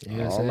streets. You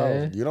know what I'm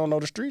saying? You don't know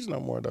the streets no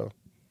more though.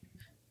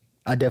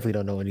 I definitely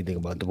don't know anything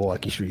about the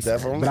Milwaukee streets.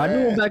 That's what I'm but saying. I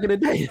knew them back in the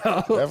day,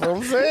 though. That's what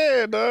I'm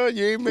saying, dog.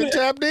 You ain't been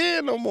tapped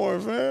in no more,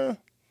 man.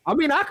 I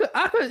mean, I could,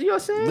 you know what I'm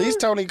saying? At least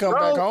Tony come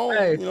back home.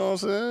 Hey, you know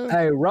what I'm saying?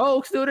 Hey,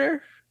 Rogue still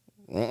there?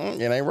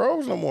 It ain't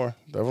Rogues no more.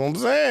 That's what I'm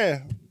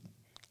saying.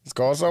 It's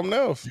called something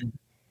else.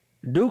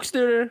 Duke's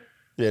still there?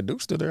 Yeah,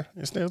 Duke's still there.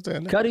 It's still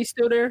standing. Cuddy's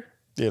still there?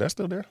 Yeah, that's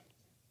still there.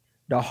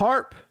 The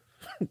Harp?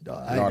 You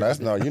know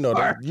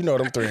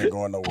them three ain't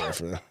going nowhere,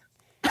 fam.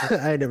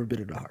 I ain't never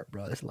been in the Harp,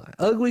 bro. That's lying.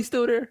 Ugly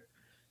still there?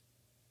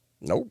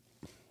 Nope.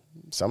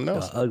 Something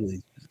else.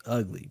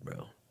 Ugly,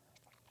 bro.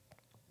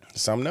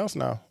 Something else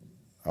now.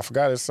 I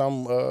forgot it's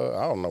some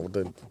I don't know what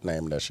the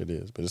name of that shit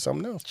is, but it's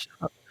something else.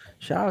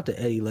 Shout out to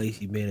Eddie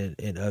Lacy being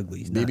in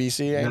Uglies.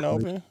 BBC ain't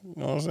open. You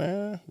know what I'm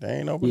saying? They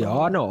ain't open. Yeah,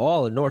 I know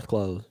all the North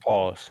closed.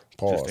 Pause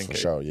for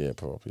sure. Yeah,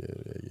 pause.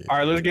 Yeah. All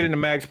right, let's get into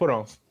Mag's put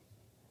on.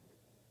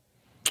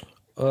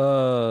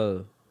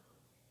 I'm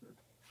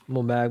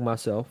gonna mag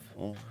myself.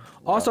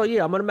 Also,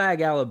 yeah, I'm gonna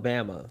mag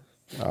Alabama.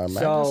 Mag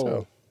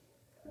yourself.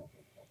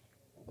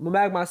 I'm gonna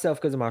mag myself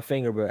because of my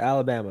finger, but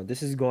Alabama.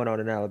 This is going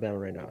on in Alabama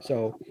right now.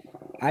 So,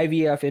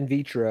 IVF in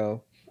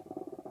vitro.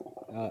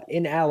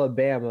 In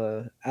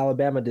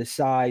Alabama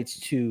decides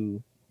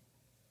to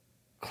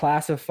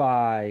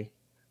classify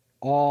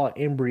all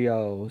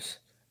embryos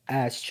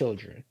as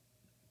children.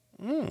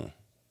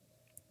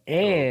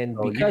 And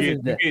because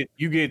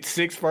you get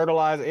 6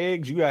 fertilized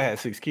eggs, you gotta have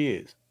 6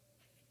 kids,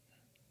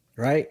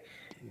 right?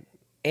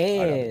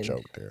 And I got a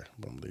joke there,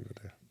 but I'm leave it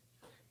there.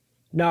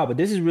 No, but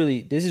this is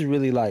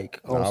really like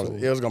also.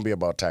 It was gonna be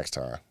about tax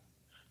time.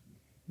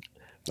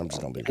 I'm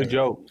just gonna leave Good it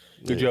joke.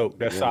 Good joke.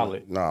 That's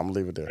solid. No, I'm gonna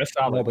leave it there. That's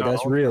solid. No, but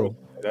that's real.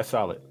 That's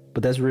solid.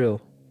 But that's real.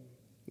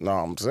 No,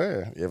 I'm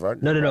saying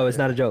No, it's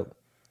not a joke.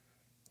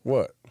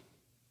 What?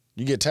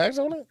 You get taxed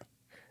on it,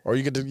 or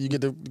you get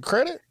the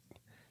credit?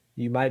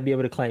 You might be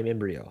able to claim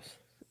embryos.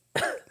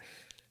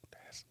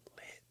 That's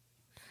lit.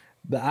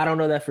 But I don't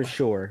know that for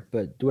sure.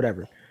 But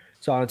whatever.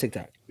 So on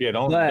TikTok. Yeah,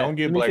 don't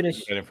give Blake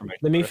that information.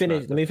 Let me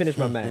finish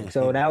my mag.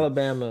 So in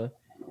Alabama,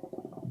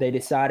 they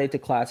decided to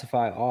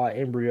classify all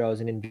embryos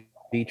and in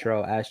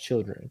vitro as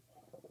children,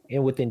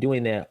 and within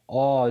doing that,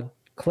 all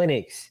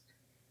clinics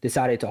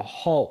decided to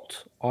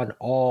halt on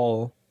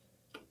all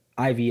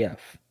IVF.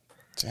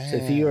 Damn. So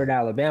if you're in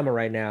Alabama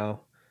right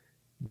now,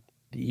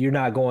 you're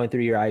not going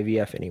through your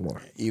IVF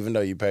anymore. Even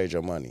though you paid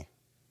your money.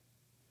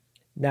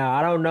 Now,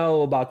 I don't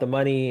know about the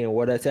money and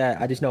where that's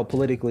at. I just know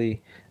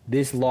politically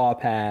this law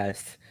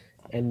passed,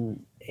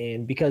 and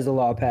because the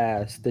law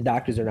passed, the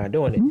doctors are not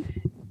doing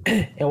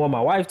it. And what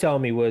my wife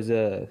told me was,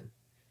 and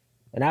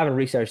I haven't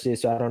researched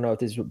this, so I don't know if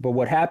this, but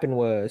what happened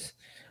was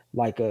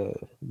like a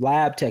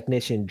lab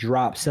technician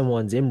dropped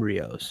someone's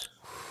embryos,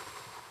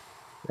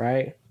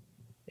 right?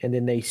 And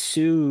then they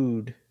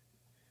sued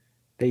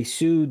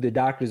the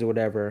doctors or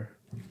whatever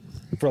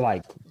for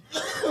like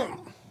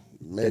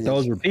that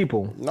those were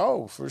people.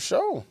 No, for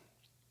sure.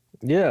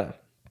 Yeah.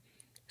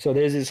 So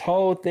there's this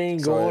whole thing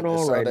going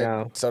on right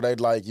now. So they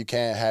like you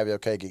can't have your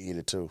cake and eat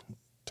it too,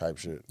 type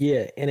shit.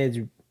 Yeah,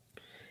 and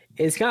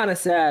it's kind of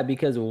sad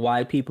because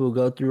why people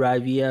go through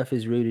IVF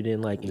is rooted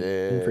in like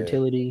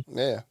infertility,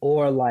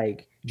 or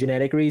like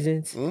genetic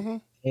reasons,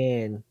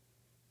 and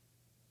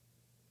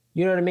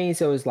you know what I mean.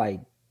 So it's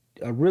like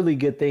a really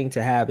good thing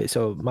to have it.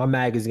 So my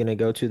mag is gonna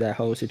go to that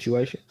whole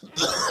situation.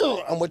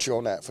 I'm with you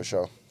on that for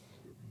sure.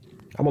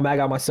 I'm gonna mag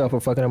out myself for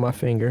fucking up my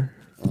finger,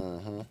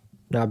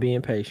 not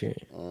being patient.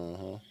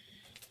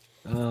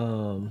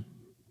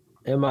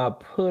 And my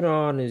put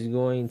on is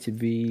going to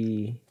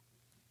be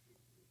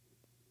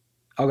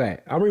okay.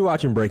 I'm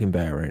rewatching Breaking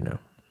Bad right now.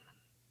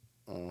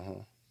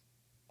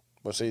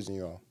 What season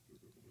you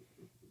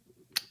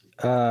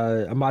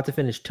on? I'm about to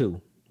finish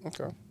 2.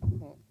 Okay.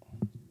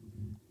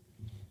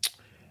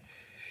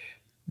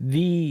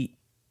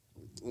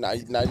 Now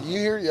you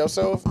hear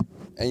yourself,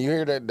 and you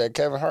hear that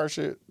Kevin Hart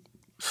shit.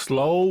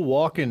 Slow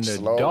walking the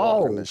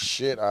dog. Walking the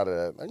shit out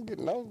of that. I'm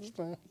getting nervous,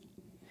 man.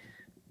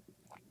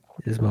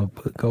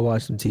 Go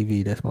watch some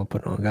TV. That's my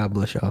put on. God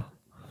bless y'all.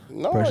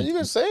 No, you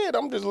can say it.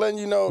 I'm just letting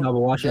you know. No, but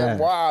watch that.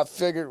 Why I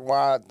figured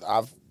why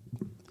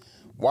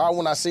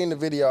when I seen the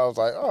video I was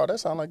like, oh, that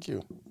sound like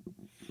you.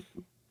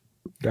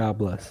 God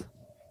bless.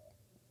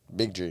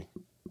 Big G.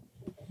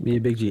 Be a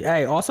big G.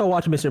 Hey, also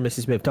watch Mr. and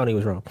Mrs. Smith. Tony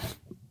was wrong.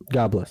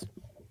 God bless.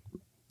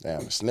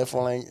 Damn, the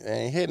sniffle ain't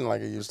hitting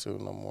like it used to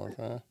no more,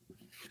 man.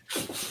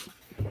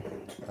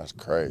 That's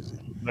crazy.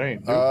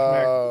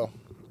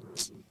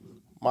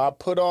 My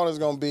put on is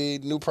gonna be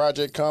new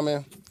project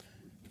coming.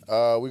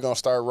 We're gonna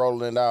start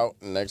rolling it out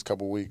in the next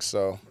couple weeks.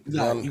 So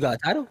you got a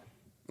title?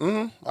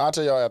 I'll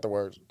tell y'all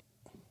afterwards.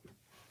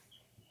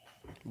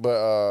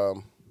 But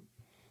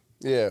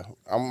yeah,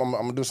 I'm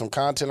gonna do some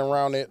content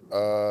around it.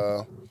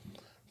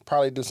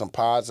 Probably do some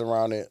pods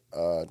around it.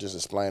 Just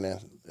explaining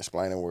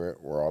where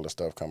all the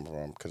stuff comes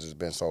from because it's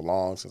been so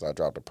long since I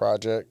dropped a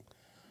project.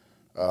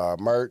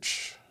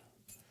 Merch.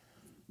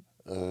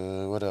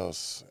 What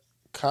else?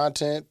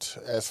 Content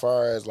as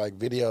far as like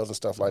videos and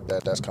stuff like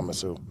that. That's coming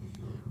soon.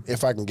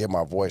 If I can get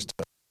my voice to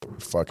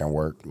fucking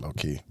work, low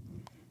key.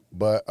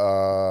 But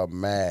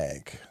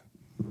mag.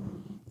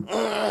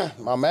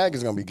 My mag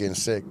is gonna be getting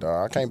sick,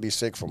 dog. I can't be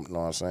sick from, you know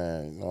what I'm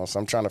saying? You know, so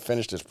I'm trying to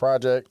finish this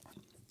project.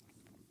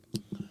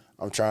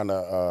 I'm trying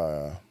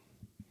to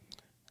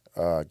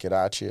get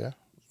out here,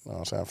 you know what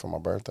I'm saying, for my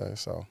birthday.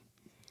 So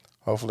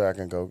hopefully I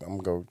can go. I'm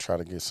gonna go try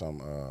to get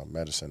some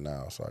medicine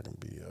now so I can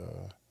be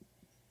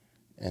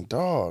and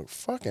dog,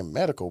 fucking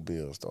medical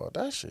bills, dog.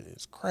 That shit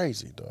is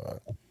crazy,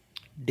 dog.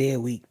 Dead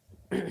week.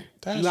 You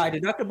high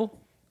deductible?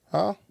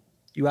 Huh?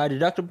 You high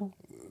deductible?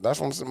 That's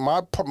what I'm saying.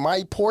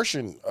 My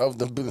portion of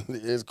the bill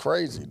is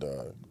crazy,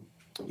 dog.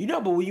 You know,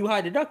 but when you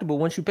high deductible,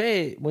 once you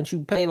pay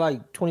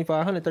like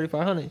 $2,500,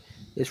 $3,500,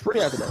 it's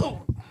free after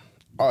that.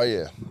 Oh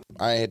yeah,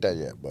 I ain't hit that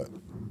yet, but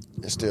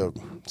it's still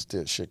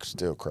shit,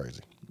 still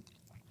crazy.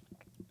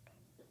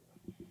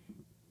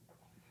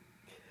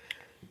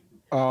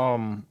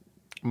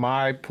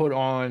 My put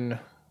on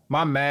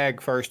my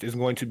mag first is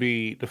going to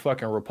be the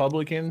fucking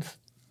Republicans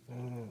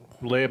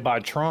led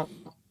by Trump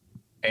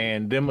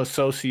and them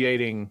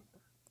associating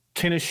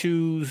tennis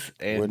shoes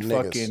and With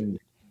fucking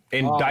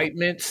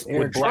indictments Aaron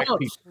with black Trump.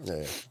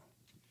 people.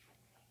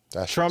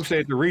 Yeah. Trump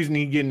said the reason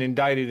he's getting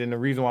indicted and the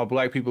reason why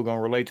black people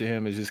gonna relate to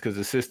him is just because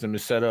the system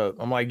is set up.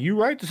 I'm like,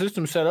 you right, the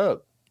system's set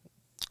up.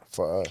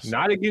 For us.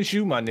 Not against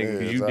you, my nigga,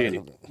 because you did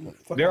it.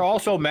 They're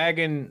also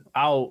magging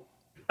out.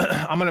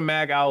 I'm going to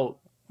mag out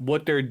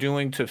what they're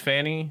doing to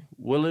Fannie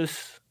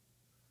Willis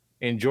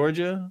in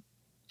Georgia.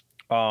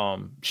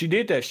 She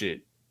did that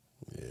shit.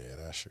 Yeah,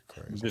 that shit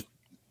crazy.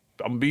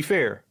 I'm going to be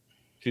fair.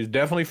 She's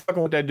definitely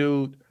fucking with that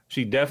dude.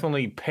 She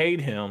definitely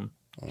paid him.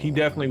 He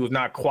definitely was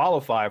not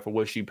qualified for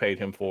what she paid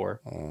him for.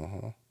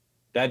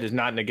 That does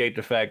not negate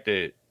the fact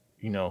that,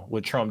 you know,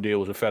 what Trump did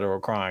was a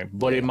federal crime,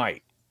 but it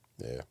might.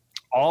 Yeah.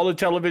 All the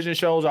television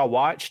shows I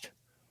watched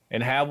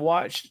and have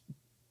watched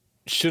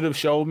should have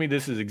showed me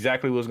this is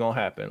exactly what's going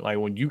to happen. Like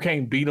when you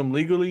can't beat them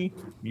legally,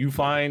 you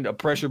find a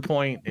pressure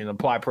point and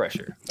apply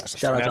pressure.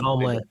 Shout out to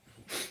Homeland.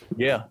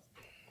 Yeah.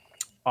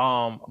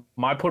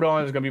 My put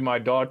on is going to be my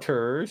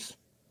daughters.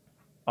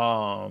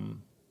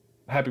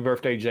 Happy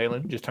birthday,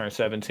 Jalen. Just turned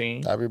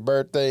 17. Happy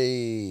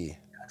birthday.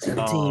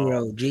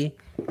 17-year-old G.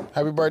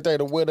 Happy birthday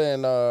to Witta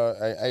and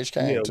H.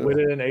 Kane. Yeah, too.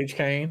 Witta and H.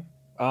 Kane.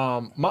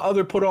 My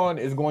other put on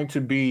is going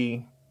to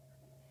be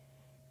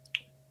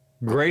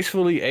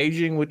gracefully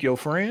aging with your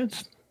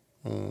friends.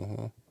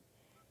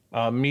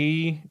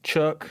 Me,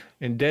 Chuck,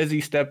 and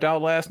Desi stepped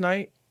out last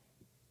night,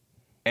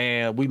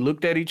 and we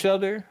looked at each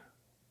other.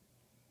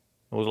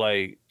 It was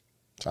like,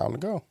 time to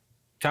go.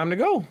 Time to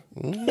go.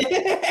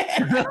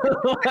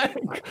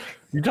 Like,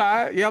 you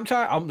tired? Yeah, I'm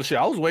tired. I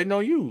was waiting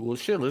on you. Well,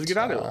 shit, let's get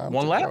out of it.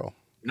 One lap? Go.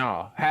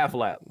 No, half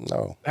lap.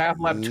 No. Half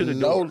lap to the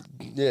door.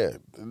 Yeah,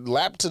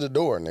 lap to the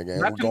door, nigga. Lap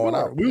We're to the going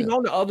door. out. We was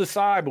on the other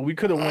side, but we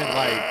could have went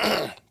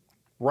like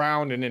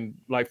round and then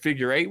like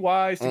figure 8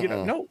 wise to get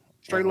up. Nope.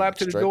 Straight lap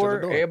to the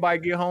door. Everybody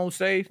get home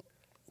safe.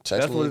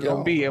 That's what it's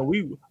gonna be. And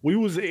we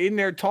was in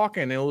there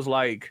talking. And it was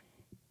like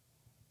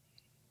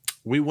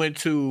we went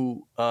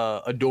to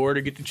a door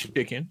to get the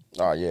chicken.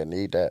 Oh yeah,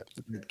 need that.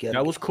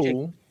 That was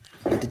cool.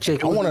 The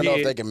chicken. I want to know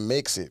if they can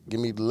mix it. Give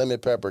me lemon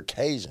pepper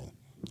Cajun,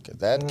 cause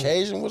that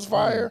Cajun was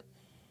fire.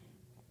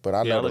 But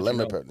I know the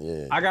lemon pepper.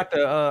 Yeah, I got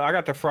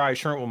the fried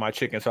shrimp with my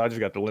chicken, so I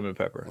just got the lemon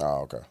pepper.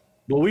 Oh, okay.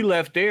 But we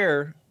left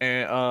there,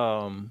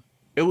 and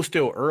it was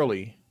still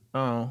early,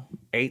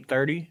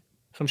 8:30,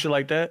 some shit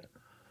like that.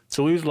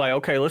 So we was like,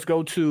 okay, let's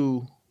go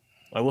to,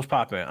 like, what's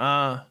popping?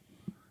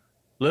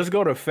 Let's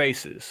go to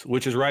Faces,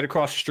 which is right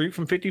across the street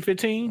from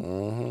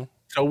 5015.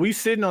 So we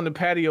sitting on the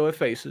patio at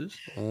Faces,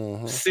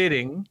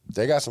 sitting.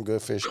 They got some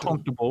good fish,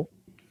 comfortable,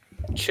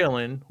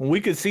 chilling. When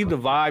we could see the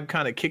vibe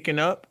kind of kicking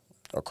up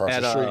across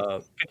at the street,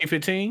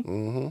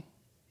 5015.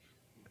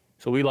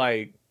 So we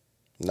like,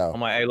 no.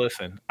 I'm like, hey,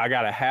 listen, I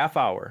got a half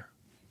hour.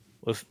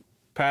 Let's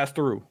pass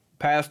through.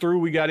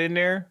 We got in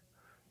there.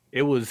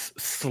 It was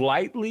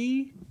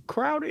slightly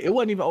crowded. It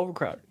wasn't even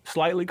overcrowded.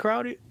 Slightly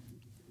crowded.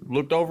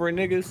 Looked over at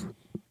niggas.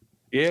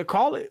 Yeah,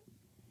 call it.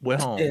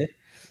 Went home. Yeah.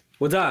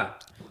 What time?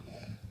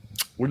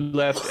 We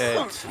left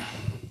at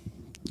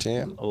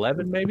 10,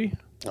 11 maybe.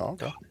 Oh,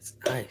 okay.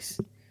 Nice.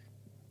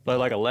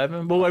 Like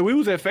 11. But like we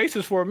was at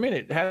Faces for a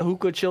minute. Had a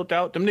hookah, chilled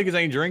out. Them niggas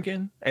ain't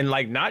drinking. And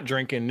like not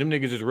drinking, them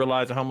niggas just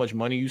realizing how much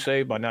money you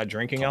save by not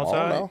drinking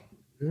outside.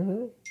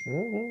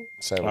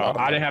 Save a lot of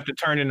I money. didn't have to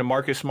turn into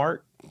Marcus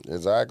Smart.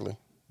 Exactly.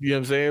 You know what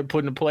I'm saying?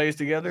 Putting the plays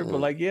together. But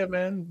like, yeah,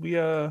 man, we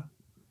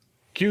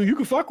Q, you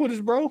can fuck with us,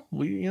 bro.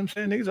 We, you know what I'm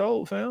saying? Niggas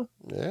old, fam.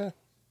 Yeah.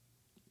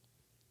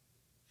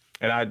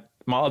 And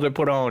my other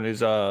put on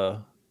is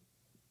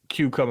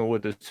Q coming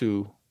with us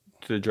to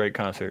the Drake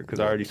concert because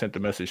I already sent the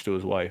message to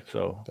his wife,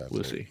 so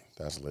we'll see.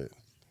 That's lit.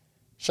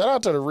 Shout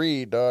out to the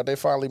Reed, dog. They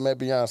finally met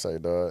Beyonce,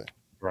 dog.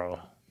 Bro,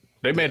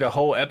 they made a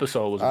whole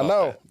episode. Was I about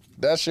know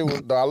that shit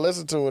was. Dog, I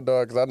listened to it,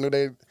 dog, because I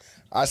knew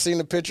I seen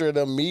the picture of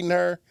them meeting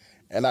her,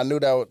 and I knew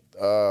that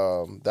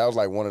was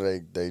like one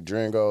of their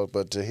dream goals.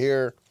 But to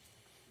hear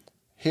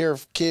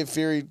Kid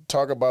Fury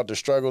talk about the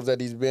struggles that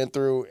he's been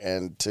through,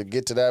 and to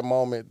get to that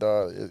moment,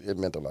 dog, it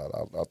meant a lot.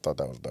 I thought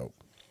that was dope.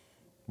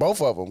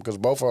 Both of them, because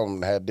both of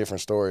them had different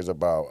stories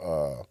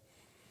about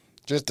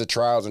just the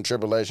trials and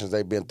tribulations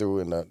they've been through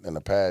in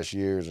the past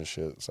years and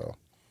shit. So,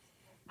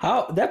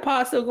 how that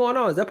pod still going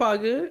on? Is that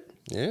pod good?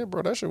 Yeah,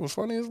 bro, that shit was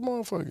funny as a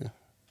motherfucker.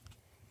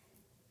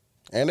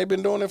 And they've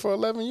been doing it for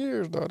 11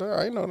 years, though.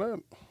 I ain't know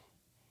that.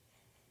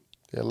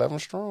 They're 11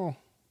 strong.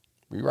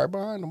 We right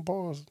behind them,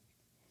 pause.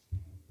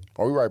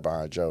 Oh, we right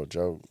behind Joe.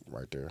 Joe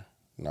right there.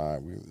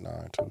 9, we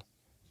 9 too.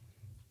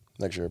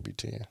 Next year it'll be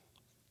 10.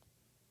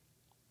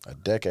 A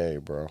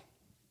decade, bro.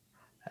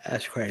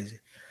 That's crazy.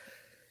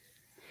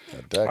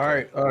 A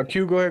decade. All right,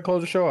 Q, go ahead, close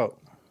the show out.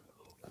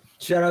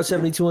 Shout out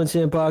 72 and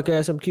 10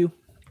 podcast. I'm Q.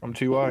 I'm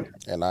TY.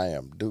 And I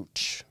am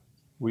Dooch.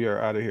 We are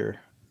out of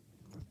here.